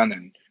on,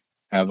 and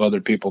have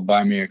other people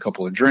buy me a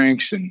couple of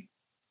drinks, and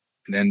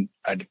then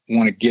I'd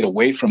want to get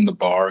away from the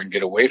bar and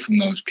get away from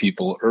those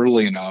people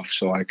early enough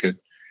so I could,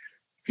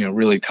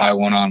 really tie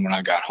one on when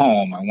I got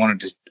home. I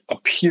wanted to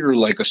appear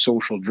like a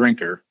social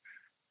drinker.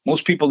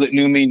 Most people that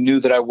knew me knew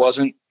that I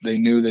wasn't. They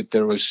knew that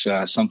there was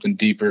something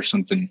deeper,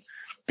 something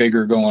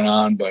bigger going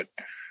on, but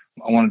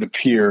I wanted to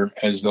appear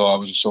as though I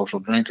was a social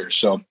drinker.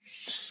 So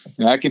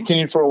I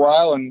continued for a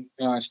while, and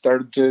I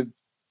started to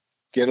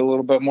get a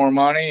little bit more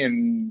money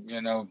and,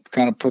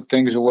 kind of put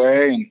things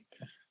away.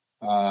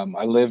 And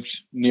I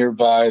lived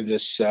nearby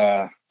this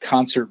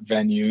concert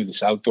venue,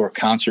 this outdoor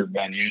concert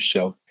venue.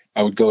 So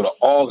I would go to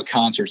all the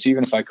concerts,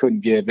 even if I couldn't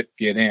get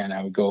in.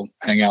 I would go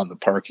hang out in the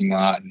parking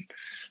lot and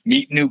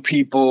meet new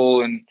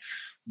people and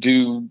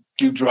do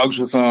drugs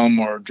with them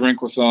or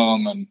drink with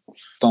them and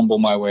stumble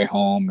my way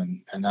home.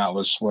 And that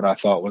was what I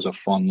thought was a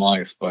fun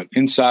life. But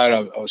inside,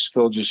 I was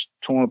still just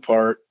torn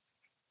apart.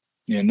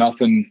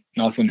 Nothing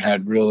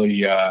had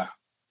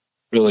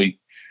really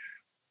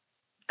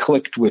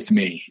clicked with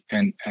me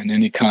and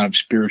any kind of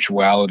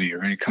spirituality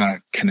or any kind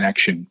of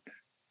connection,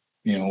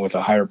 with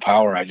a higher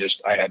power. I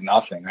had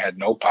nothing. I had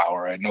no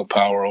power. I had no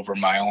power over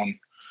my own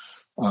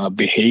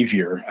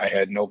behavior. I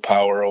had no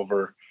power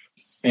over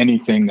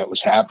anything that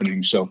was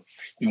happening. So,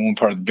 one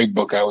part of the big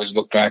book I always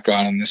look back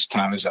on in this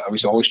time is I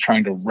was always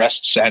trying to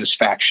wrest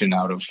satisfaction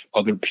out of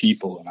other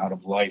people and out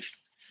of life,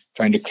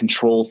 trying to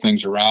control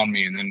things around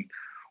me. And then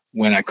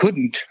when I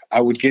couldn't,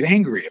 I would get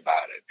angry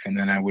about it. And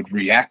then I would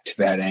react to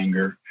that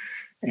anger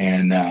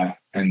and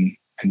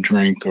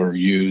drink or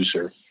use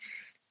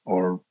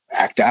or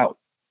act out.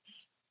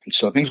 And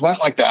so things went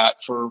like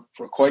that for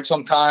quite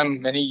some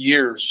time, many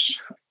years.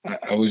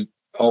 I was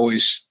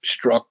always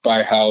struck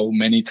by how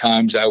many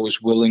times I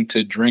was willing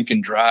to drink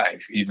and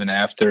drive, even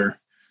after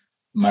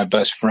my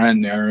best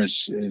friend there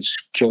is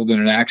killed in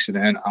an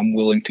accident. I'm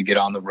willing to get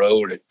on the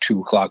road at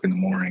 2:00 in the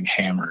morning,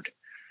 hammered,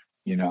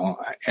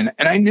 and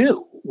I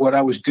knew what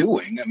I was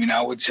doing. I mean,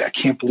 I would say, I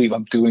can't believe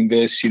I'm doing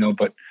this,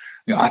 but,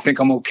 I think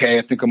I'm okay.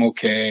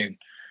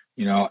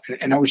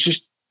 And I was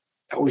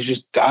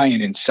just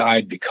dying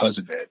inside because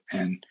of it.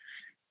 And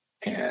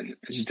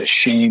just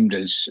ashamed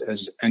as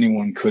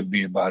anyone could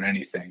be about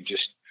anything.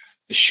 Just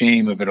the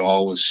shame of it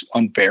all was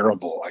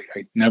unbearable.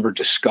 I never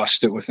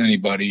discussed it with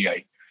anybody.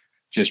 I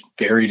just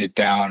buried it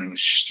down and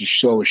was just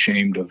so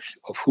ashamed of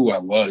who I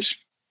was.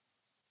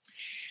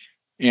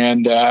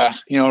 And,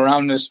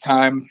 around this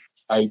time,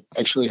 I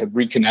actually had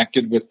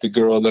reconnected with the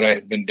girl that I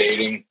had been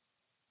dating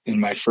in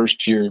my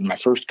first year, in my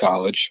first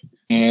college.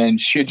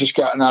 And she had just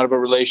gotten out of a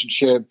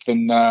relationship.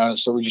 And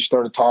so we just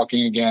started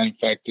talking again. In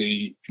fact,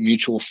 a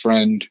mutual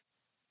friend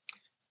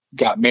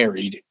got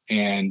married,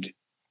 and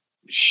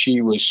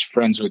she was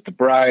friends with the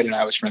bride and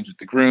I was friends with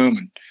the groom.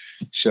 And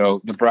so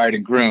the bride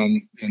and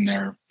groom, in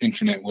their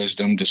infinite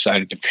wisdom,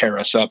 decided to pair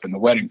us up in the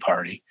wedding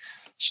party.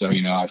 So,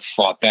 I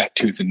fought that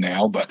tooth and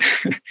nail, but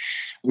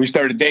we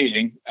started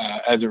dating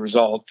as a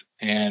result,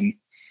 and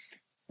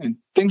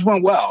things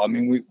went well. I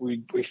mean,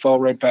 we fell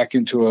right back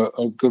into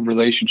a good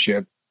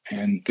relationship,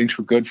 and things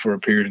were good for a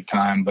period of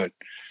time. But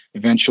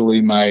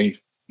eventually my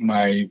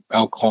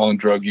alcohol and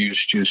drug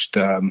use just,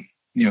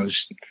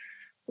 was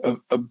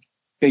a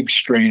big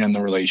strain on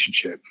the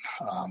relationship.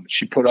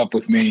 She put up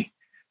with me.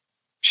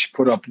 She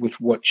put up with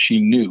what she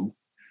knew,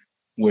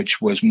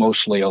 which was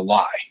mostly a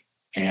lie.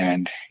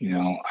 And,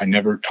 I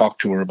never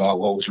talked to her about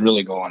what was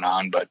really going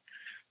on, but,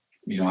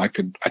 I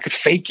could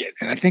fake it.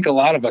 And I think a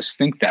lot of us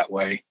think that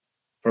way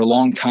for a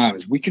long time,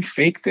 is we can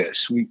fake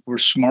this. We're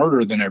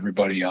smarter than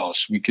everybody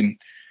else.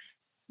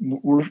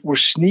 We're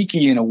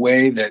sneaky in a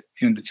way that,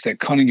 it's that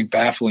cunning and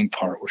baffling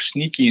part. We're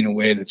sneaky in a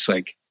way that's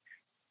like,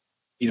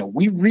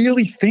 we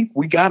really think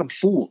we got them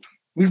fooled.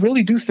 We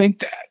really do think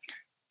that,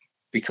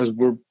 because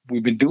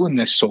we've been doing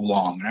this so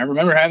long. And I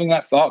remember having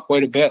that thought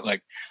quite a bit,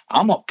 like,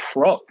 I'm a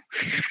pro.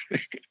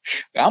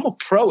 I'm a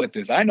pro at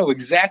this. I know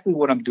exactly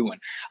what I'm doing.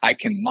 I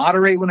can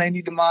moderate when I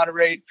need to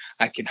moderate.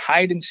 I can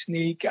hide and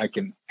sneak. I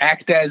can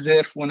act as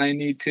if when I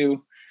need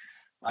to.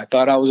 I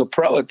thought I was a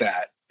pro at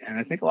that. And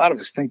I think a lot of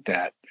us think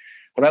that.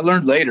 What I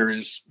learned later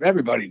is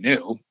everybody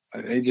knew.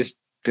 They just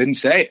didn't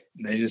say it.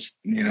 They just,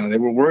 they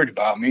were worried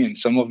about me, and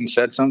some of them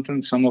said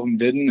something, some of them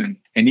didn't.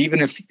 And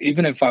even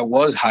if I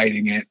was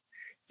hiding it,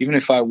 even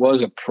if I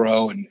was a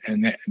pro and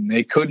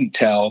they couldn't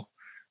tell,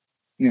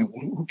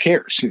 who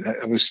cares?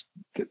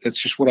 That's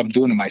just what I'm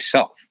doing to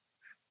myself.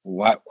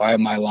 Why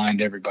am I lying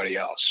to everybody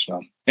else?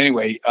 So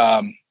anyway,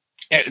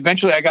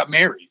 eventually I got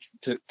married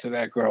to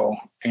that girl,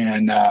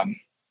 and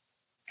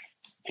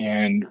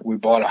we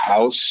bought a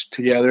house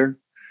together.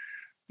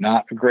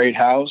 Not a great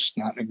house,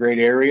 not in a great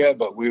area,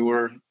 but we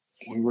were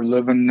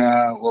living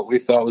what we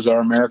thought was our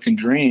American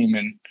dream.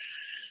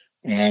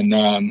 And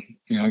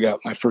I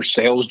got my first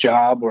sales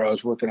job where I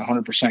was working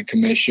 100%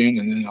 commission.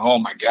 And then, oh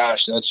my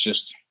gosh, that's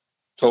just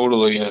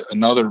totally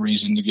another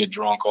reason to get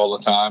drunk all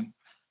the time,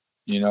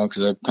 because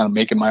I'm kind of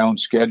making my own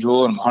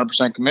schedule and I'm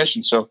 100%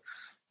 commission. So,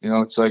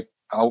 it's like,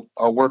 I'll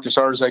work as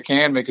hard as I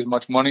can, make as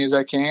much money as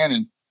I can.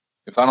 And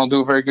if I don't do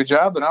a very good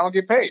job, then I don't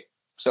get paid.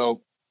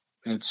 So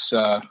it's,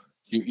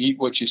 You eat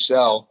what you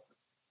sell.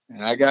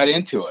 And I got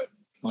into it.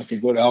 Like a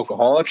good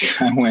alcoholic,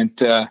 I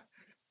went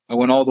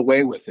all the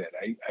way with it.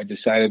 I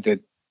decided to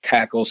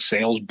tackle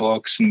sales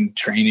books and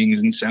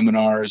trainings and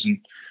seminars and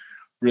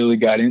really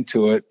got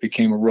into it,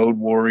 became a road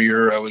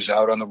warrior. I was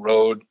out on the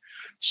road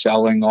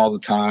selling all the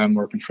time,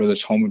 working for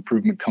this home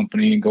improvement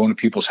company and going to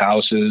people's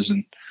houses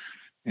and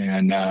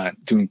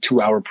doing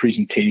 2-hour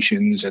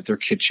presentations at their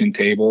kitchen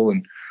table.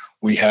 And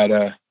we had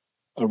a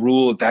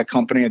rule at that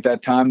company at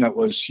that time that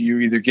was you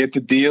either get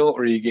the deal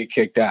or you get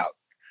kicked out.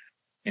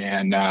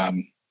 And,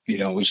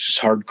 it was just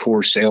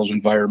hardcore sales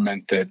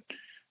environment that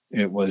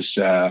it was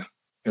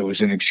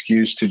an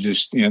excuse to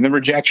just, the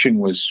rejection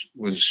was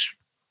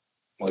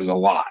a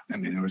lot. I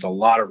mean, there was a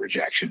lot of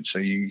rejection. So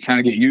you kind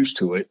of get used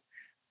to it.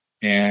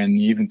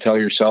 And you even tell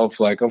yourself,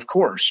 like, of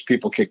course,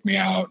 people kick me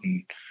out.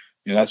 And,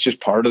 that's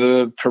just part of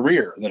the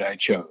career that I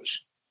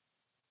chose.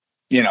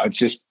 It's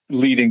just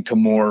leading to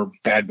more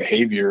bad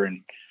behavior.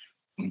 And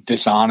I'm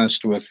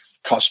dishonest with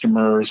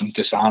customers. I'm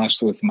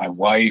dishonest with my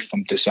wife.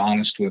 I'm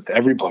dishonest with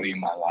everybody in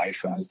my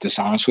life. I was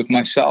dishonest with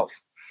myself.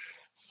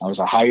 I was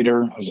a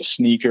hider. I was a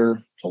sneaker.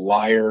 I was a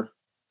liar.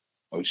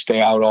 I would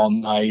stay out all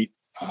night.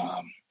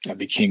 I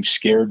became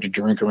scared to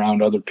drink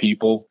around other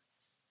people.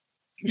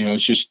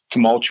 It's just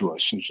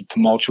tumultuous. It was a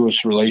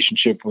tumultuous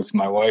relationship with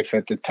my wife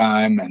at the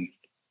time, and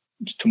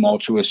it's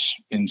tumultuous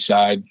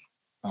inside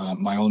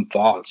my own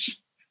thoughts.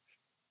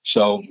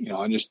 So,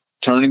 just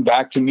turning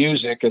back to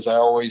music, as I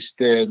always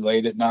did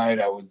late at night,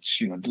 I would,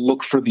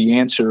 look for the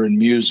answer in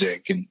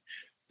music, and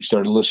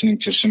started listening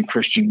to some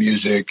Christian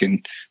music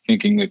and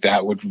thinking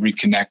that would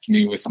reconnect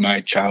me with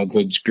my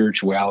childhood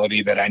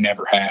spirituality that I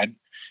never had.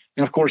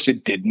 And of course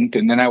it didn't.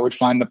 And then I would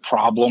find the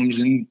problems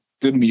in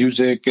the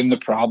music and the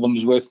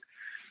problems with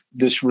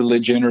this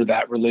religion or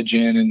that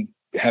religion, and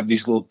have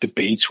these little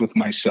debates with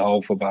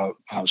myself about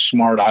how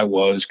smart I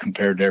was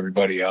compared to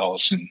everybody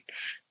else. And,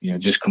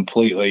 just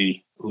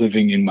completely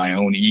living in my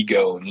own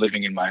ego and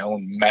living in my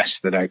own mess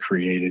that I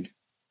created.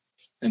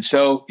 And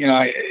so,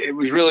 it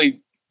was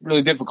really,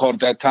 really difficult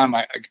at that time.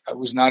 I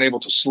was not able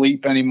to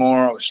sleep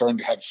anymore. I was starting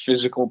to have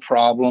physical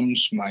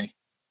problems. My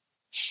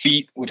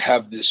feet would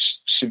have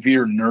this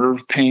severe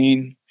nerve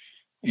pain,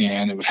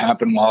 and it would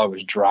happen while I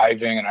was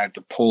driving, and I had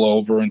to pull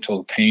over until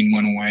the pain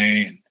went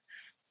away.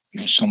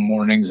 And some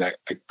mornings I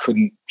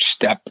couldn't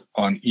step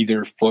on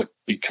either foot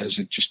because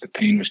the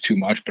pain was too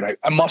much, but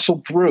I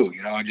muscled through.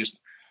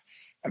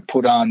 I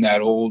put on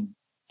that old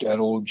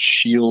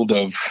shield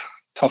of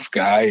tough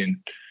guy and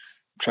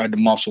tried to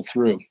muscle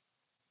through.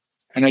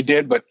 And I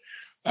did, but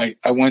I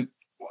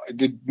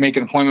did make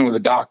an appointment with a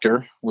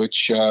doctor,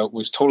 which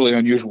was totally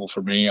unusual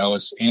for me. I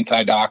was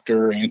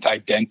anti-doctor,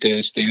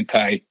 anti-dentist,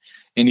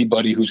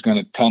 anybody who's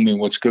going to tell me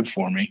what's good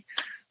for me,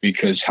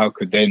 because how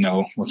could they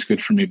know what's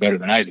good for me better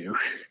than I do?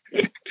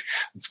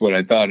 That's what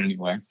I thought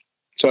anyway.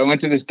 So I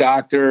went to this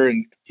doctor,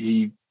 and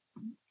he,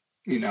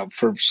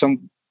 for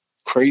some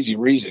crazy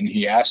reason,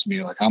 he asked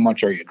me, like, how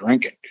much are you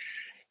drinking?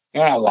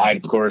 And I lied,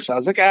 of course. I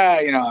was like,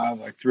 I have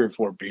like 3 or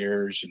 4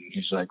 beers. And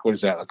he's like, what is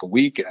that, like a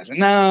week? And I said,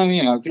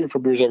 no, 3 or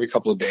 4 beers every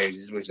couple of days.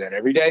 He said, was that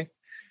every day?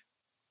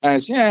 And I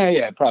said,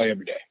 yeah, probably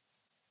every day.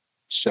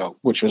 So,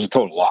 which was a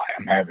total lie.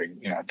 I'm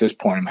having, at this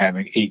point, I'm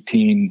having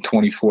 18,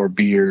 24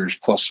 beers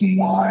plus some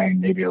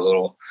wine, maybe a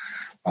little.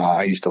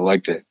 I used to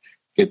like to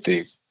get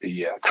the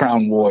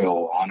Crown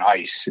Royal on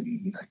ice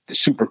and the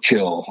Super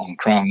Chill on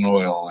Crown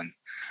Royal. And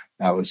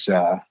that was,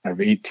 I have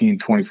 18,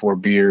 24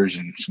 beers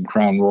and some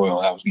Crown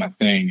Royal. That was my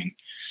thing.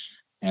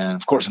 And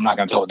of course, I'm not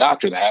going to tell the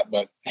doctor that,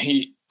 but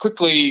he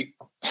quickly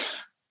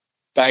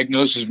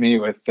diagnoses me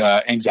with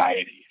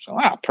anxiety. So,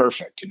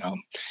 perfect.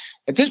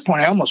 At this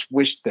point, I almost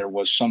wished there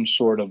was some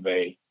sort of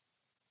a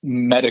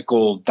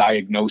medical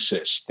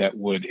diagnosis that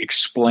would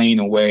explain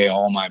away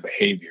all my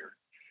behavior,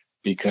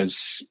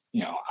 because,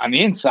 on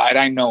the inside,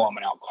 I know I'm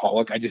an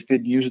alcoholic. I just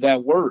didn't use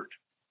that word.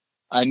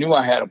 I knew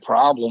I had a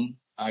problem.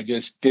 I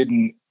just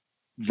didn't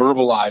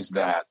verbalize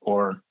that,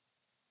 or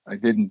I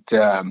didn't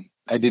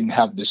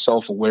have the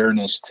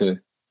self-awareness to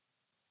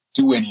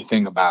do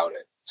anything about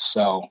it.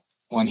 So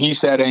when he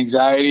said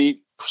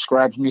anxiety,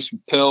 prescribed me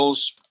some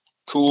pills,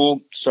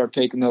 cool, start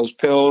taking those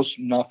pills,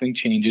 nothing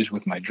changes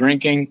with my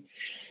drinking.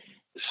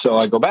 So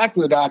I go back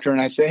to the doctor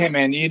and I say, hey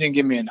man, you didn't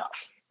give me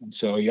enough. And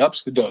so he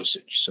ups the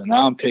dosage. So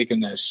now I'm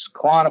taking this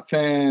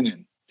Klonopin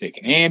and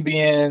taking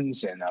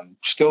Ambiens, and I'm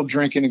still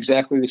drinking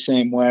exactly the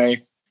same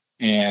way.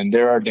 And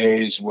there are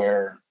days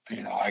where,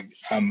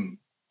 I'm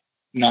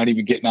not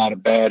even getting out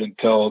of bed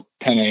until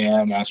 10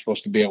 a.m. I'm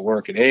supposed to be at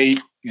work at 8.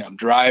 I'm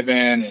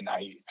driving, and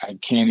I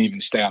can't even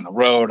stay on the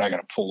road. I got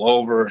to pull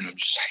over, and I'm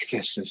just like,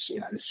 this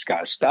has got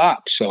to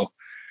stop. So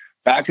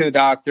back to the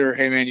doctor.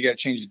 Hey man, you got to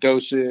change the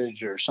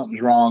dosage, or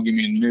something's wrong. Give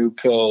me a new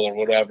pill or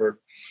whatever.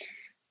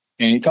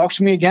 And he talks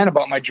to me again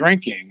about my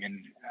drinking,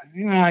 and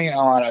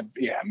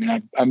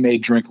I may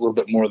drink a little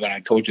bit more than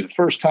I told you the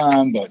first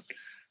time, but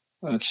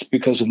that's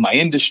because of my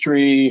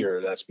industry,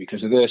 or that's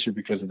because of this or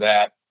because of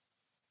that.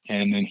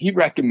 And then he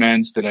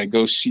recommends that I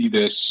go see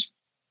this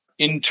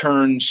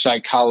intern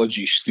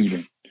psychology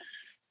student.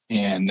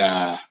 And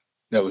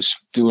that was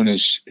doing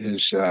his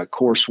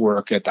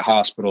coursework at the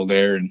hospital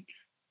there. And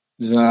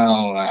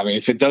no, I mean,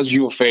 if it does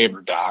you a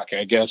favor, Doc,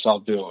 I guess I'll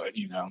do it,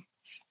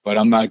 but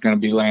I'm not going to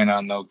be laying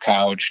on no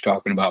couch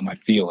talking about my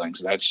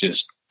feelings. That's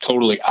just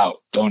totally out.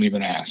 Don't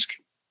even ask.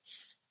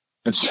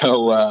 And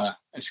so I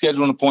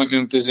schedule an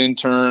appointment with this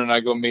intern, and I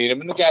go meet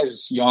him. And the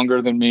guy's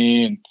younger than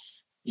me, and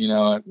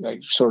I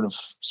sort of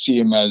see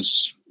him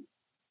as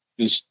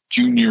this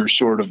junior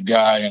sort of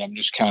guy, and I'm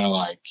just kind of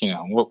like,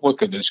 what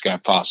could this guy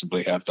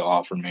possibly have to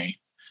offer me?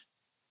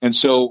 And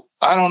so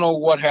I don't know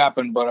what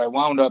happened, but I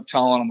wound up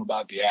telling him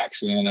about the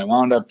accident. I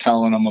wound up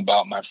telling him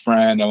about my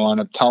friend. I wound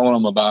up telling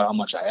him about how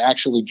much I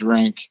actually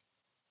drink.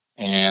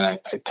 And I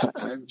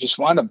just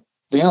wound up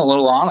being a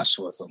little honest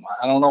with him.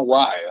 I don't know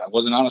why. I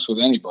wasn't honest with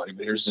anybody,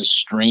 but here's this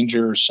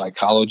stranger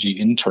psychology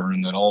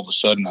intern that all of a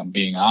sudden I'm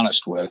being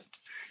honest with.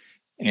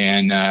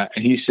 And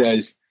he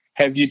says,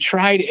 "Have you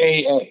tried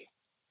AA?"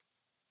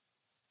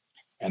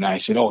 And I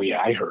said, "Oh,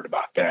 yeah, I heard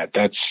about that.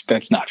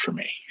 That's not for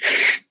me."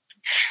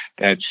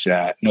 That's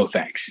no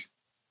thanks.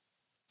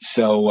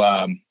 So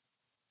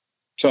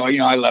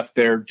I left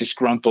there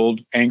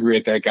disgruntled, angry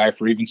at that guy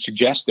for even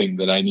suggesting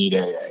that I need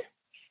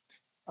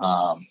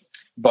AA.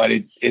 But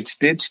it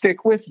did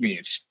stick with me.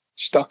 It's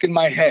stuck in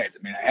my head.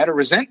 I mean, I had a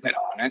resentment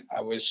on it.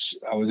 I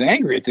was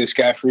angry at this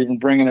guy for even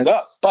bringing it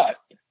up, but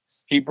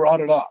he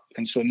brought it up.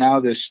 And so now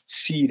this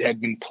seed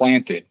had been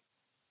planted.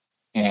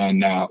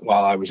 And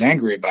while I was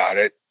angry about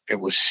it, it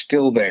was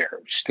still there,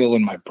 it was still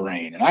in my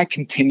brain. And I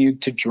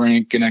continued to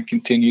drink, and I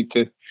continued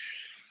to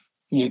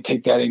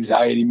take that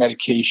anxiety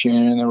medication,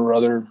 and there were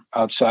other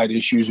outside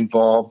issues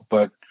involved.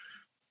 But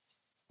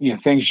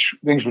things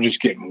were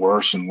just getting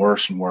worse and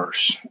worse and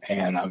worse,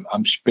 and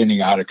I'm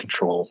spinning out of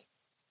control.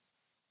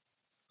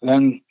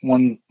 Then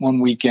one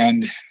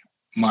weekend,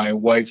 my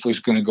wife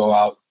was going to go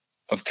out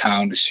of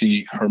town to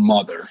see her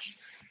mother,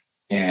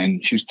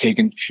 and she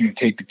would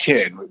take the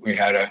kid. We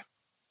had a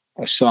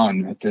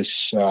son at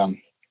this.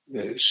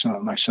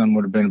 My son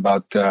would have been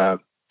about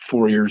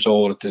 4 years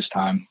old at this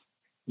time.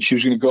 She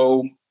was going to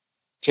go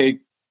take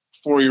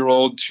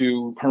 4-year-old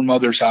to her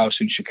mother's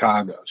house in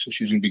Chicago. So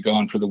she was going to be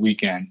gone for the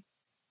weekend.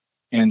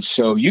 And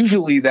so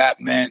usually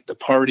that meant the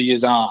party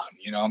is on.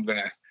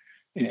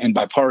 And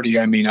by party,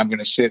 I mean I'm going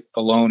to sit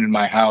alone in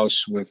my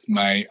house with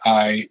my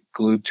eye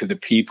glued to the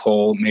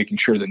peephole, making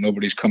sure that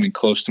nobody's coming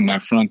close to my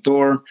front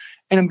door.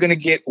 And I'm going to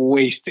get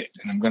wasted,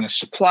 and I'm going to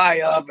supply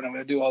up, and I'm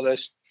going to do all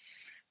this.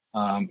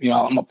 I'm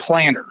a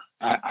planner.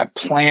 I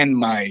plan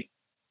my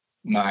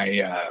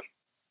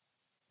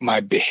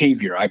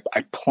behavior. I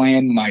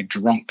plan my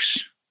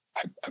drunks.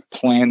 I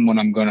plan when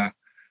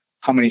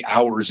how many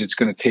hours it's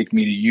going to take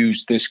me to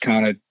use this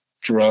kind of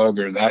drug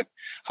or that,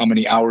 how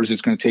many hours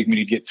it's going to take me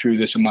to get through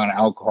this amount of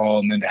alcohol,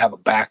 and then to have a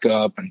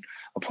backup and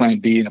a plan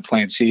B and a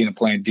plan C and a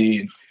plan D,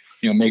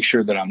 and, make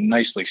sure that I'm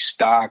nicely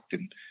stocked.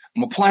 And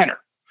I'm a planner.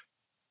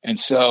 And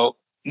so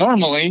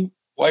normally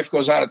wife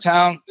goes out of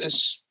town.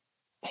 This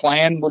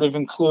plan would have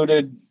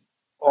included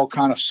all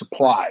kind of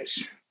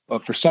supplies,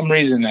 but for some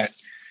reason that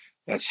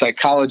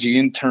psychology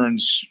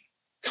intern's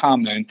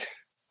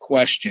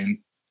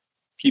question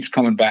keeps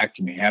coming back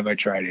to me. Have I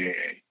tried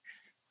AA?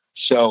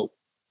 So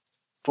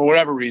for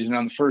whatever reason,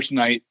 on the first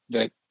night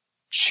that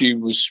she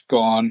was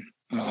gone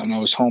and I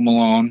was home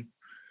alone,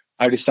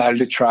 I decided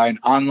to try an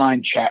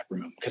online chat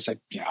room because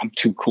I'm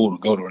too cool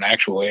to go to an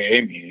actual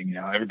AA meeting.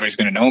 Everybody's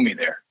going to know me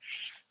there.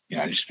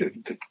 Just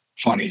the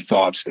funny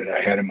thoughts that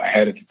I had in my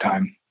head at the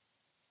time.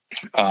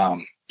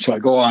 So I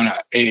go on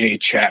a AA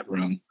chat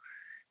room,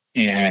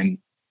 and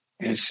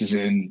this is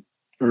in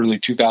early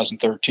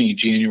 2013,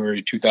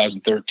 January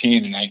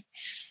 2013. And I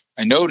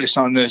notice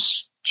on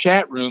this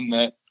chat room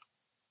that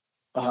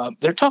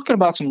they're talking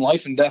about some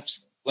life and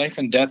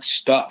death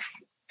stuff.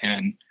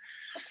 And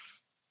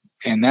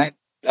that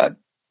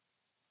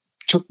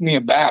took me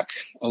aback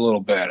a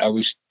little bit. I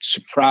was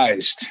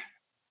surprised,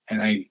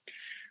 and I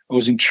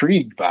was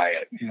intrigued by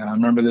it. I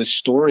remember this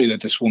story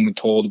that this woman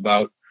told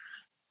about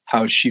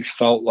how she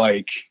felt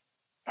like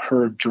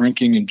her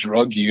drinking and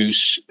drug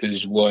use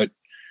is what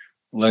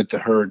led to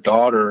her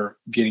daughter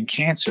getting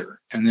cancer.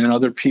 And then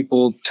other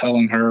people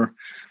telling her,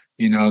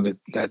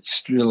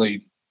 that's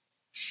really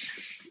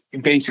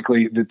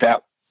basically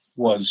that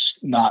was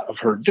not of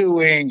her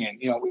doing. And,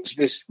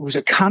 it was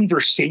a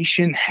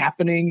conversation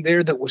happening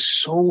there that was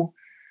so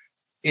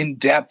in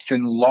depth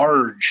and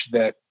large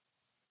that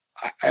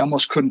I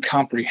almost couldn't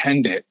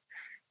comprehend it.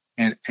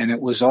 And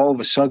it was all of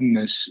a sudden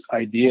this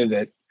idea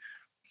that,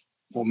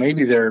 well,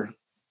 maybe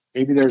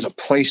there's a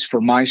place for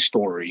my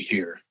story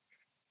here.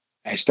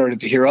 I started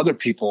to hear other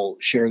people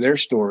share their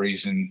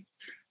stories, and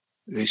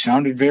they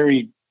sounded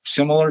very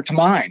similar to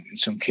mine in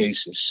some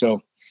cases.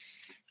 So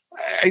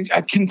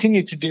I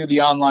continued to do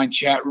the online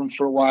chat room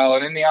for a while.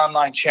 And in the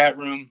online chat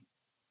room,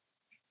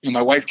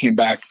 my wife came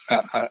back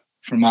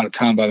from out of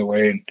town, by the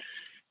way, and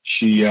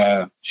she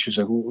was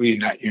like, well,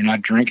 you're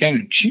not drinking?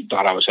 And she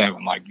thought I was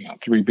having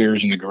 3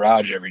 beers in the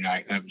garage every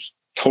night. That was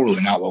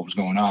totally not what was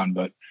going on.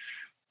 But,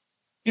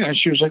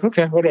 she was like,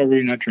 okay, whatever,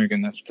 you're not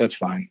drinking. That's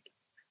fine.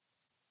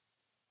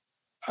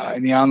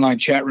 in the online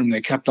chat room,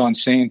 they kept on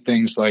saying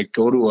things like,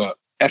 go to a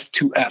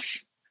F2F.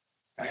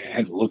 I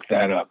had to look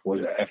that up. What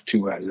is a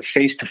F2F? A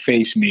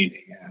face-to-face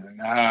meeting.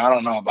 And I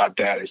don't know about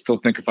that. I still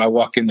think if I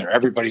walk in there,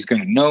 everybody's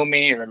going to know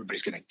me or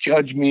everybody's going to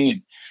judge me.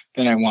 And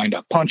then I wind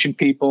up punching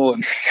people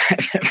and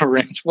that never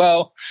ends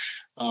well.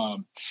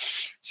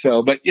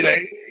 But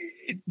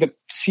the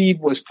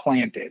seed was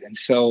planted. And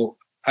so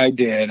I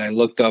did. I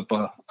looked up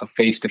a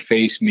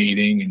face-to-face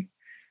meeting, and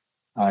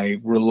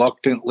I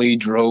reluctantly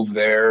drove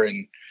there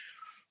in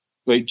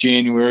late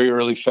January,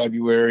 early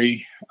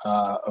February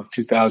of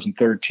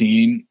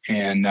 2013.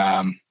 And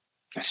I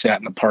sat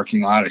in the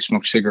parking lot. I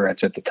smoked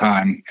cigarettes at the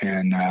time.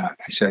 And I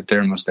sat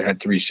there and must have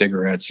had 3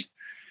 cigarettes.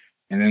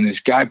 And then this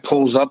guy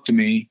pulls up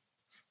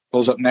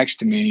next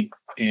to me,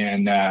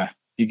 and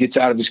he gets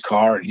out of his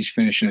car, and he's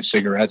finishing a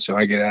cigarette. So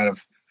I get out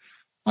of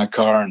my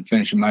car and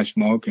finishing my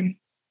smoke. And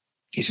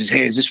he says,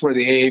 "Hey, is this where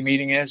the AA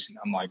meeting is?" And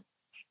I'm like,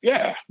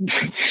 "Yeah."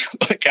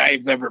 Like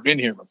I've never been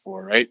here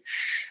before, right?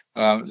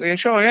 I was like,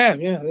 "Sure, yeah,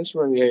 that's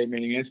where the AA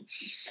meeting is."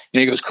 And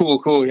he goes,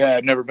 Cool. Yeah,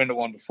 I've never been to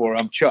one before.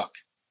 I'm Chuck.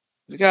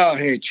 I was like, "Oh,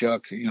 hey,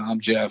 Chuck.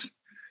 I'm Jeff."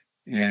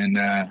 And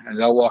as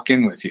I'll walk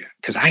in with you,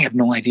 because I have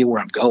no idea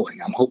where I'm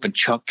going. I'm hoping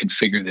Chuck can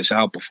figure this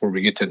out before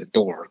we get to the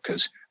door,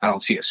 because I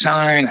don't see a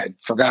sign. I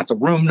forgot the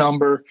room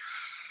number.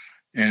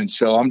 And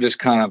so I'm just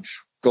kind of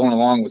going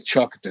along with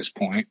Chuck at this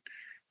point.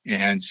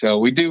 And so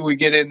we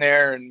get in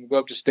there and we go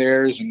up the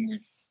stairs, and we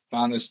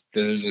found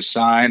there's a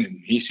sign, and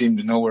he seemed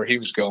to know where he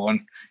was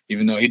going,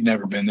 even though he'd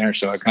never been there.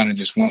 So I kind of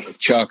just went with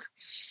Chuck.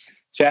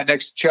 Sat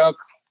next to Chuck.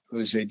 It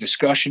was a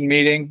discussion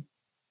meeting.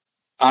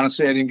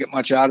 Honestly, I didn't get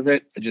much out of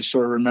it. I just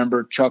sort of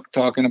remember Chuck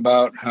talking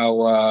about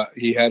how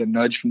he had a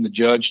nudge from the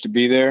judge to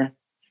be there.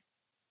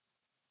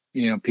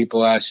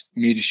 People asked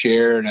me to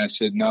share, and I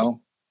said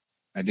no.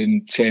 I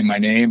didn't say my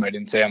name. I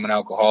didn't say I'm an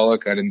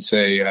alcoholic. I didn't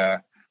say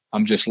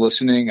I'm just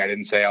listening. I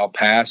didn't say I'll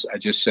pass. I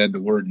just said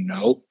the word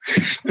no.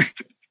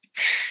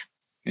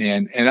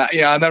 and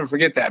I'll never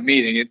forget that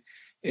meeting.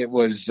 It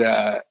was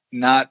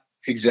not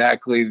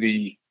exactly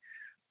the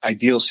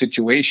ideal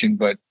situation,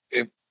 but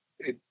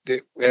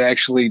it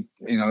actually,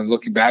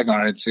 looking back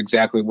on it, it's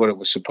exactly what it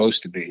was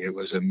supposed to be. It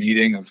was a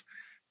meeting of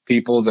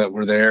people that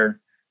were there,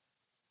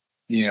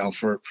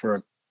 for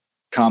a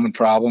common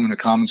problem and a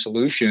common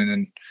solution.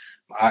 And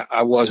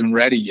I wasn't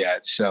ready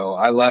yet. So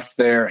I left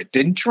there. I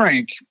didn't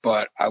drink,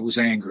 but I was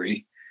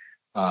angry.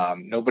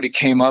 Nobody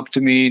came up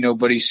to me.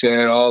 Nobody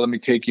said, "Oh, let me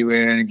take you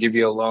in and give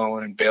you a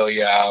loan and bail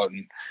you out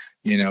and,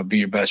 be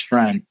your best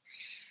friend,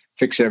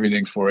 fix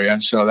everything for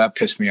you." So that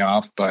pissed me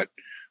off. But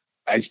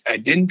I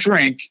didn't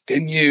drink,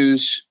 didn't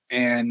use,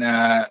 and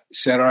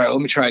said, "All right,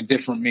 let me try a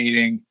different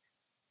meeting."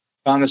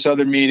 Found this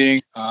other meeting.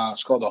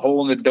 It's called The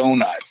Hole in the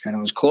Donut, and it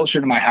was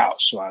closer to my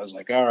house. So I was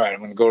like, all right, I'm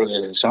going to go to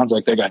there. It sounds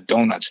like they got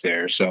donuts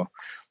there. So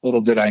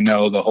little did I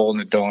know The Hole in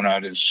the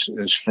Donut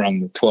is from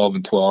the 12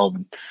 and 12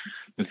 and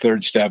the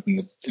third step in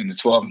the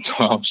 12 and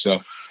 12.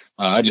 So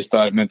I just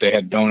thought it meant they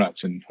had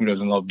donuts, and who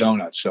doesn't love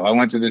donuts? So I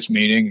went to this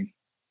meeting.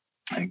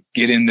 I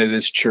get into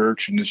this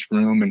church in this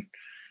room, and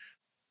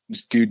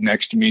this dude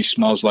next to me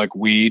smells like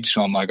weed.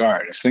 So I'm like, all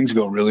right, if things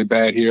go really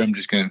bad here, I'm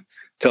just going to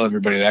tell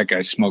everybody that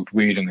guy smoked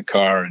weed in the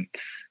car, and,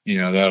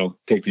 that'll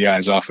take the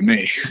eyes off of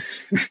me.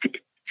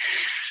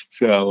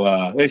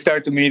 So they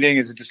start the meeting.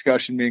 It's a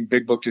discussion meeting,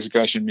 big book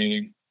discussion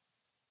meeting.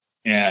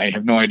 And I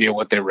have no idea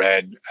what they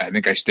read. I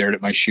think I stared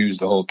at my shoes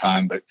the whole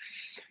time. But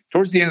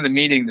towards the end of the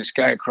meeting, this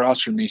guy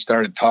across from me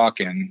started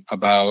talking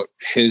about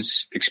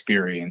his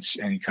experience,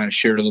 and he kind of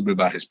shared a little bit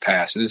about his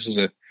past.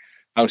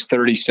 I was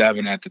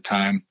 37 at the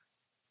time,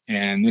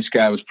 and this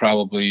guy was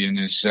probably in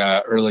his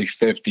early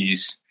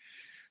 50s.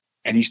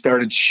 And he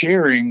started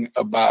sharing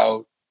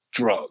about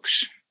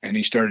drugs, and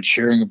he started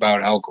sharing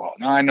about alcohol.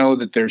 Now, I know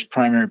that there's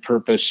primary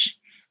purpose,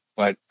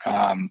 but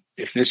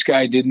if this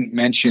guy didn't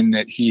mention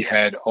that he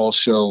had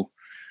also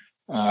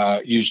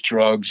used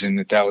drugs and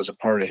that was a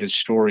part of his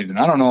story, then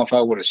I don't know if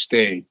I would have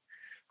stayed.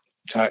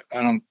 So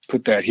I don't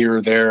put that here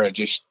or there.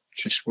 Just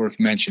worth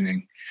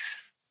mentioning,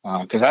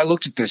 because I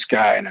looked at this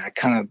guy, and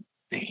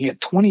he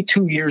had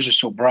 22 years of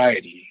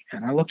sobriety.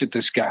 And I looked at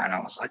this guy, and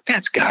I was like,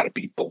 that's got to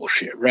be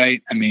bullshit,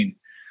 right? I mean,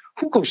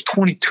 who goes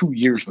 22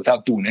 years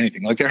without doing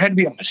anything? Like, there had to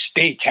be a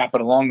mistake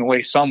happen along the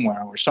way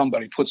somewhere, where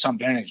somebody put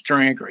something in his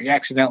drink, or he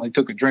accidentally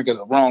took a drink of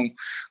the wrong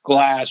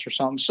glass or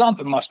something.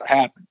 Something must have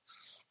happened,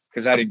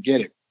 because I didn't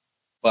get it.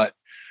 But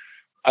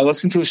I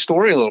listened to his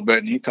story a little bit,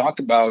 and he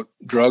talked about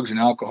drugs and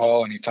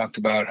alcohol, and he talked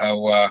about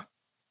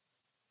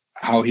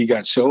how he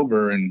got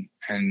sober. And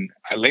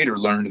I later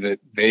learned that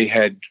they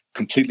had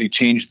completely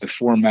changed the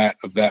format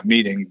of that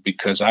meeting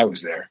because I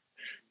was there.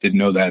 Didn't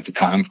know that at the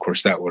time. Of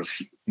course, that would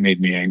have made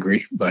me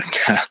angry.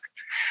 But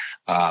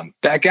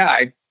that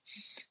guy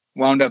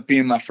wound up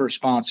being my first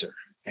sponsor.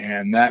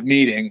 And that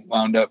meeting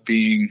wound up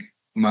being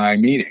my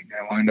meeting.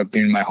 I wound up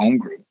being my home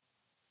group.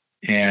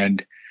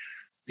 And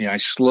I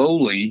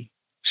slowly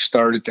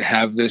started to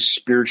have this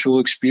spiritual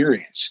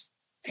experience.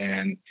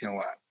 And,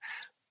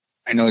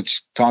 I know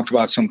it's talked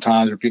about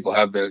sometimes where people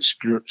have the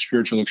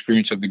spiritual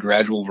experience of the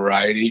gradual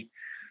variety.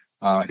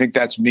 I think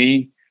that's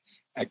me.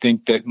 I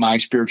think that my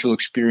spiritual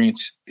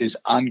experience is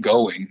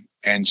ongoing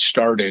and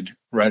started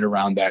right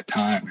around that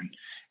time.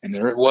 And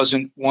there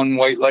wasn't one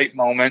white light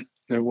moment.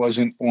 There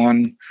wasn't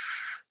one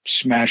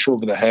smash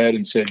over the head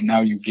and said, now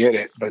you get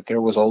it. But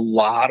there was a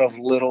lot of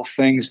little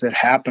things that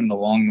happened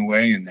along the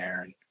way in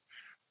there. And,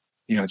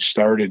 it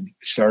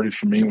started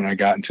for me when I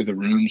got into the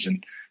rooms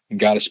and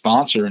got a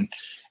sponsor.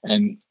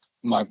 And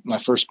my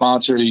first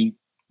sponsor, we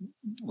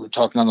were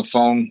talking on the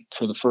phone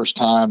for the first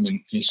time.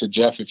 And he said,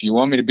 Jeff, if you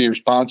want me to be your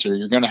sponsor,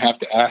 you're going to have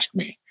to ask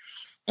me.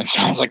 And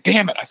so I was like,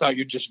 damn it, I thought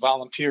you'd just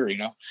volunteer,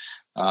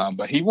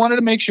 But he wanted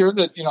to make sure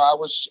that,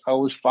 I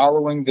was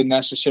following the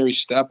necessary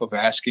step of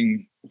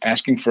asking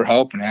for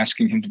help and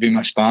asking him to be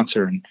my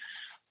sponsor. And,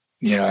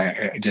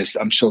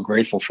 I'm so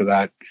grateful for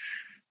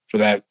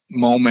that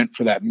moment,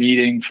 for that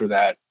meeting, for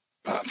that,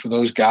 for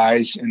those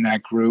guys in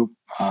that group.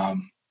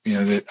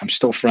 That I'm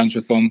still friends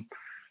with them,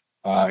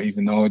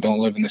 even though I don't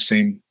live in the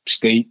same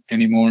state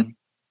anymore.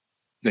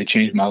 They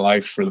changed my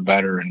life for the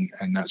better.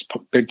 And that's a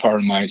big part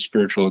of my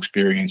spiritual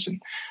experience.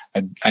 And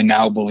I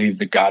now believe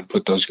that God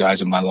put those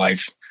guys in my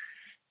life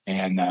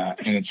and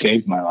it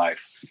saved my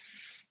life.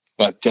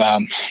 But,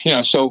 part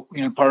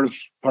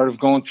of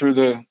going through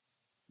the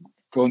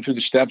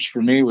steps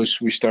for me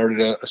was we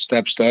started a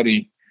step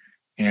study,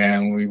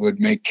 and we would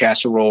make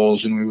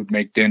casseroles and we would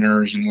make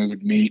dinners and we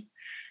would meet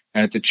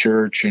at the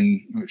church.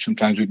 And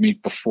sometimes we'd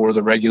meet before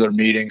the regular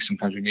meeting.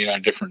 Sometimes we'd meet on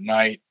a different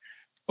night.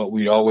 But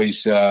we'd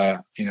always,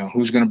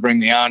 who's going to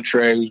bring the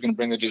entree, who's going to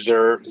bring the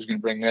dessert, who's going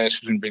to bring this,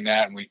 who's going to bring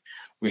that. And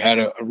we had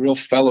a real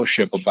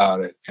fellowship about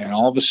it. And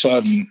all of a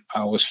sudden,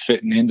 I was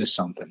fitting into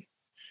something.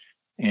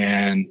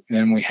 And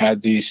then we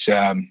had these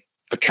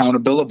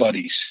accountability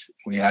buddies.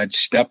 We had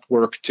step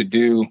work to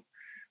do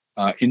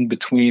in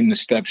between the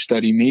step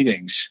study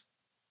meetings.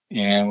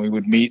 And we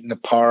would meet in the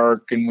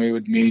park, and we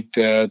would meet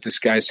at this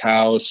guy's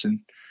house. And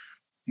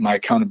my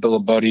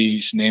accountability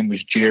buddy's name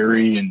was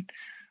Jerry, and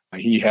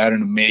he had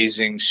an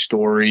amazing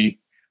story,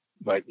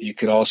 but you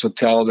could also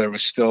tell there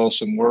was still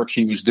some work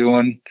he was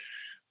doing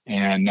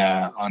and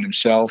on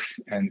himself,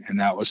 and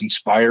that was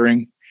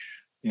inspiring.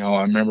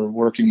 I remember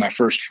working my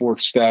first fourth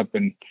step,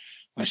 and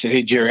I said,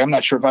 "Hey, Jerry, I'm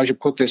not sure if I should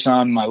put this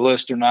on my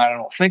list or not. I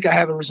don't think I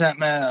have a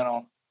resentment. I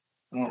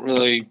don't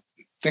really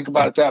think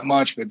about it that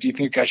much, but do you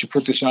think I should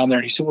put this on there?"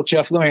 And he said, "Well,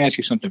 Jeff, let me ask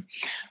you something.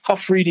 How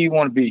free do you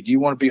want to be? Do you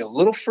want to be a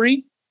little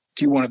free?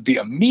 Do you want to be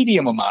a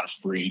medium amount of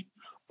free?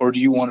 Or do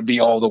you want to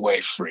be all the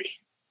way free?"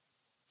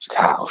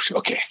 Oh,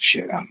 okay,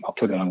 shit, I'll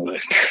put it on the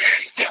list.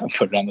 So I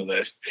put it on the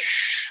list.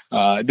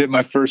 I did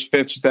my first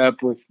fifth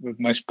step with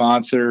my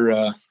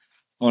sponsor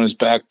on his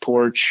back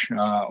porch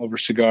over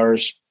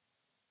cigars.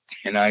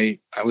 And I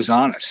was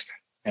honest.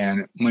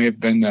 And it may have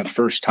been that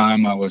first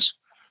time I was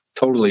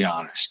totally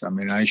honest. I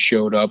mean, I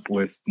showed up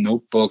with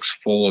notebooks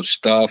full of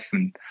stuff,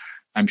 and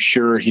I'm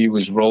sure he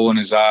was rolling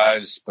his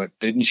eyes, but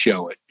didn't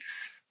show it.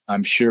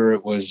 I'm sure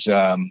it was...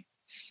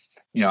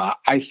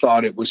 I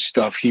thought it was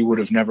stuff he would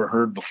have never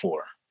heard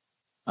before.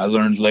 I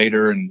learned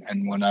later,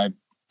 and when I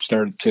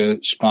started to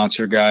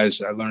sponsor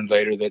guys, I learned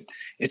later that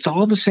it's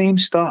all the same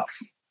stuff.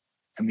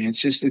 I mean,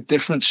 it's just a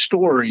different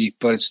story,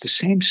 but it's the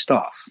same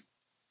stuff.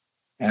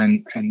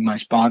 And my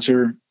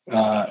sponsor,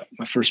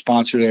 my first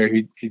sponsor there,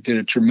 he did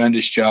a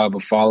tremendous job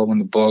of following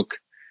the book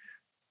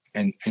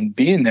and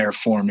being there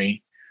for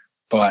me,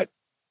 but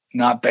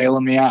not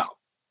bailing me out.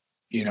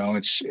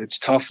 It's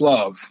tough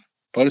love,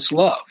 but it's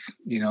love,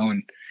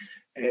 and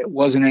it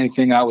wasn't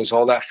anything I was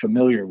all that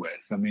familiar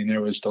with. I mean,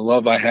 there was the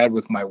love I had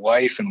with my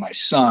wife and my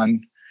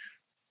son,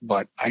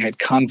 but I had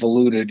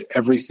convoluted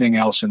everything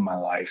else in my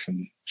life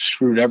and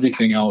screwed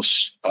everything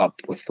else up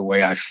with the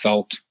way I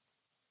felt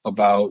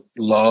about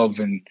love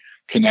and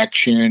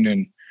connection.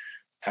 And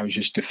I was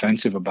just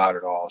defensive about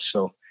it all.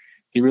 So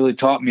he really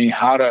taught me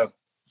how to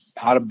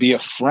be a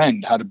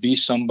friend, how to be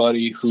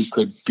somebody who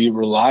could be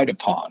relied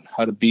upon,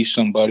 how to be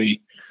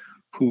somebody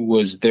who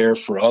was there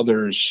for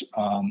others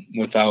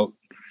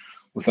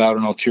without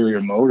an ulterior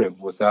motive,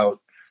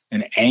 without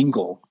an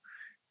angle.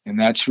 And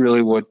that's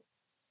really what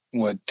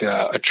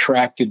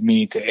attracted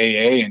me to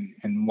AA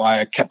and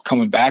why I kept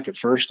coming back at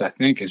first, I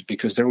think, is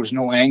because there was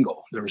no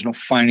angle. There was no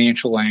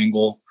financial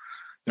angle.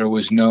 There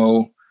was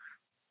nothing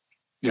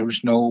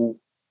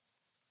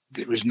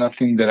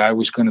that I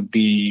was going to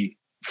be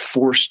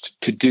forced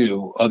to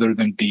do other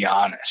than be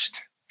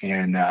honest.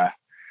 And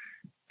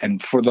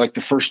for like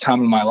the first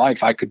time in my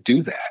life, I could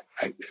do that.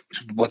 It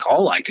was like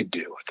all I could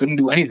do. I couldn't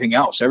do anything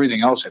else.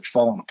 Everything else had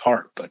fallen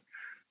apart. But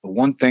the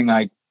one thing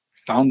I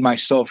found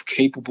myself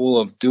capable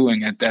of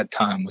doing at that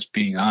time was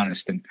being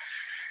honest. And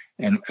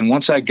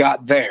once I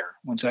got there,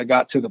 once I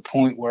got to the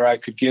point where I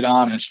could get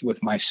honest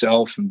with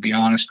myself and be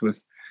honest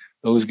with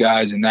those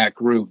guys in that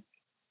group,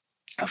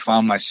 I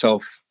found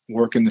myself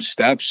working the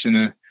steps in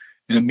a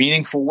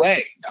meaningful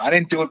way. I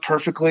didn't do it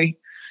perfectly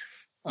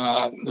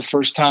the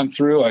first time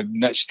through. I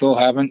still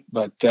haven't,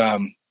 but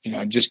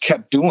I just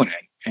kept doing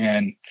it,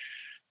 and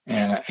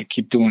I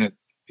keep doing it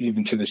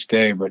even to this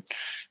day. But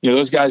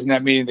those guys in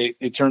that meeting,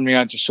 they turned me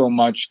on to so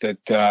much that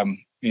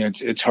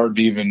it's hard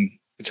to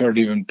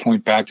even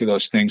point back to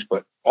those things.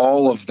 But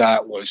all of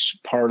that was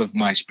part of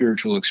my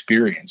spiritual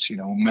experience.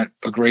 Met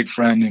a great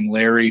friend named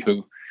Larry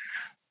who,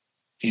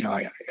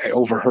 I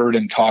overheard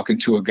him talking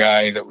to a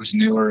guy that was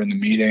newer in the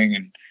meeting,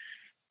 and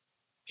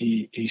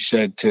he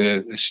said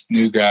to this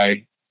new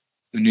guy,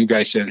 the new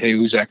guy said, "Hey,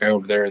 who's that guy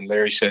over there?" And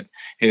Larry said,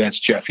 "Hey, that's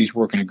Jeff. He's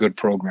working a good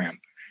program."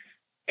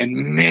 And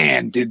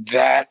man, did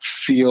that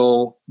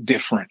feel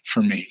different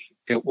for me.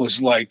 It was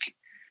like,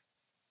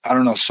 I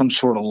don't know, some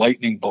sort of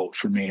lightning bolt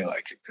for me.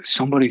 Like,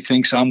 somebody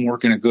thinks I'm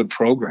working a good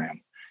program.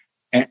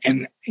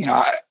 And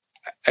I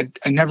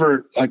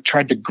never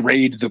tried to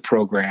grade the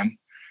program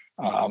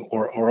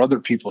or other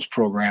people's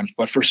programs,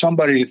 but for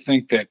somebody to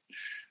think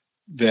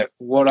that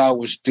what I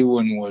was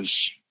doing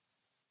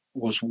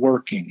was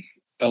working,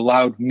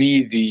 allowed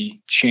me the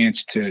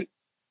chance to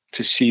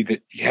see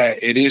that, yeah,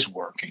 it is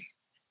working.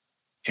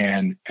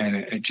 And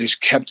it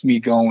just kept me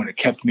going. It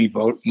kept me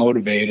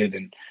motivated.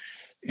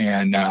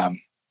 And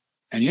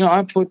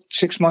I put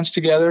 6 months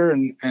together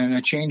and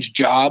I changed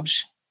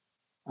jobs.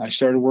 I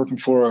started working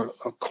for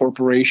a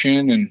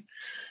corporation and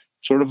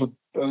sort of a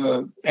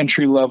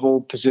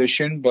entry-level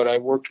position, but I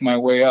worked my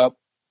way up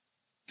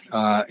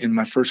in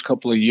my first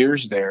couple of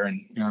years there.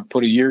 And I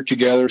put a year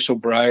together,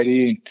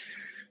 sobriety. And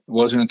it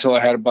wasn't until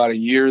I had about a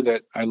year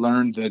that I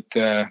learned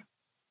that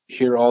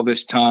here all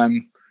this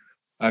time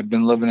I've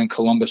been living in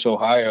Columbus,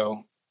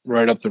 Ohio,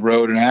 right up the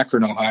road in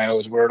Akron, Ohio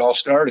is where it all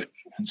started.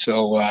 And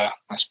so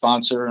my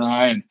sponsor and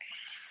I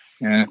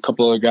and a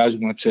couple other guys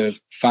went to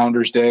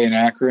Founders Day in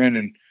Akron,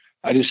 and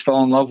I just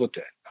fell in love with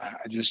it.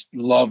 I just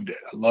loved it.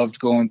 I loved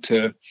going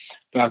to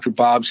Dr.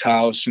 Bob's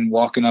house and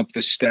walking up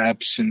the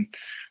steps, and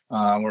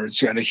where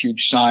it's got a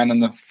huge sign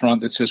on the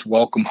front that says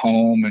 "Welcome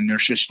Home," and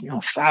there's just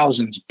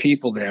thousands of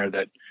people there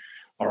that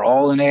are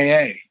all in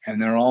AA,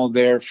 and they're all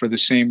there for the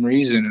same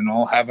reason and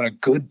all having a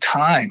good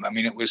time. I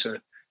mean,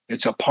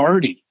 it's a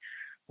party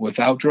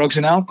without drugs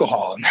and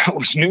alcohol, and that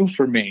was new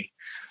for me.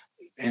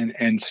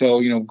 And so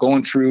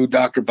going through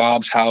Dr.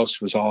 Bob's house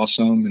was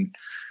awesome, and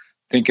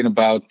thinking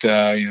about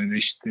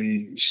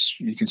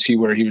you can see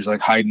where he was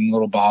hiding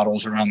little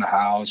bottles around the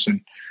house,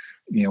 and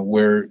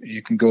where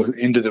you can go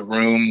into the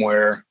room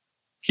where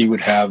he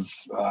would have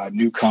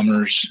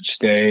newcomers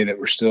stay that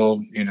were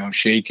still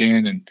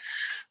shaken, and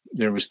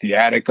there was the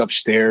attic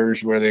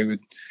upstairs where they would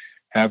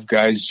have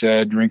guys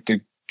drink the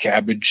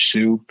cabbage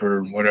soup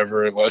or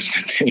whatever it was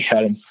that they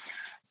had him,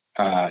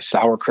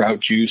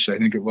 sauerkraut juice, I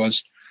think it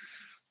was.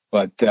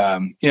 But,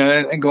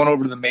 and going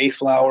over to the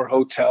Mayflower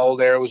Hotel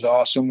there was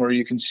awesome, where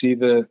you can see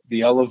the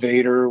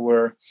elevator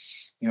where,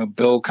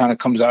 Bill kind of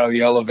comes out of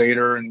the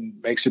elevator and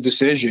makes a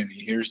decision.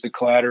 He hears the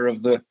clatter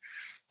of the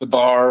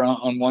bar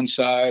on one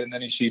side, and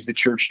then he sees the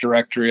church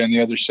directory on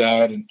the other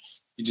side, and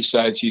he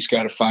decides he's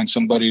got to find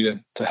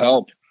somebody to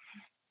help.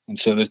 And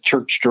so the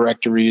church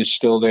directory is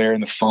still there,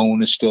 and the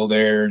phone is still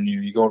there, and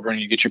you go over and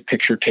you get your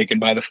picture taken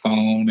by the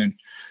phone, and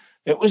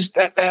it was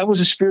that was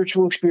a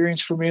spiritual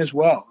experience for me as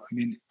well. I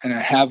mean, and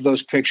I have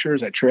those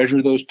pictures. I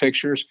treasure those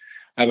pictures.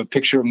 I have a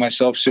picture of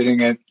myself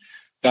sitting at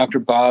Dr.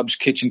 Bob's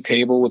kitchen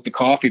table with the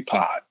coffee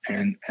pot,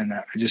 and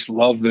I just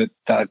love that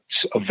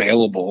that's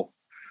available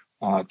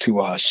to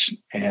us,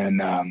 and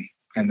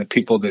the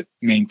people that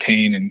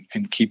maintain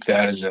and keep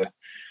that as a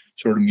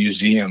sort of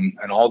museum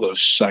and all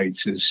those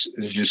sites is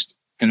just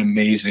an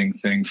amazing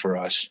thing for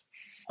us.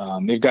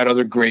 They've got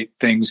other great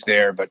things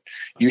there, but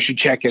you should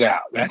check it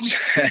out.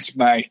 That's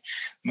my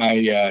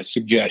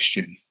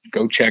suggestion.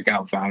 Go check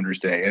out Founders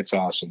Day. It's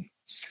awesome.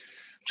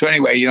 So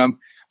anyway, I'm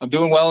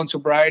doing well in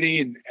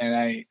sobriety,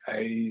 and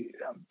I'm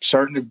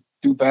starting to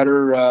do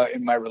better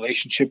in my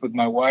relationship with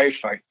my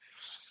wife. I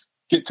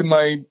get to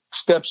my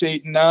steps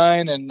 8 and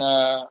 9, and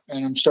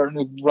I'm starting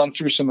to run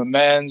through some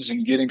amends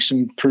and getting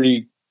some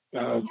pretty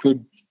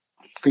good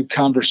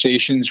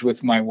conversations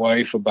with my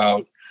wife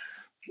about,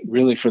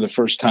 really for the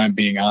first time,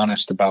 being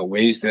honest about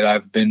ways that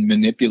I've been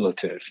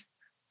manipulative.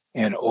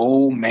 And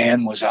oh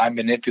man, was I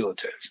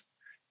manipulative.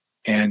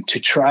 And to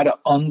try to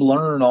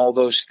unlearn all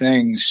those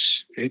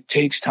things, it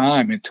takes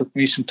time. It took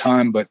me some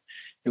time, but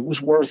it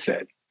was worth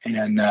it.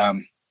 And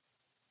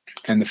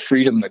the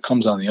freedom that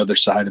comes on the other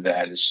side of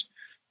that is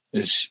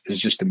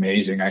just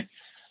amazing. I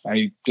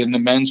did an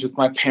amends with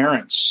my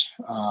parents.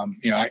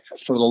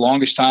 For the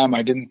longest time,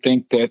 I didn't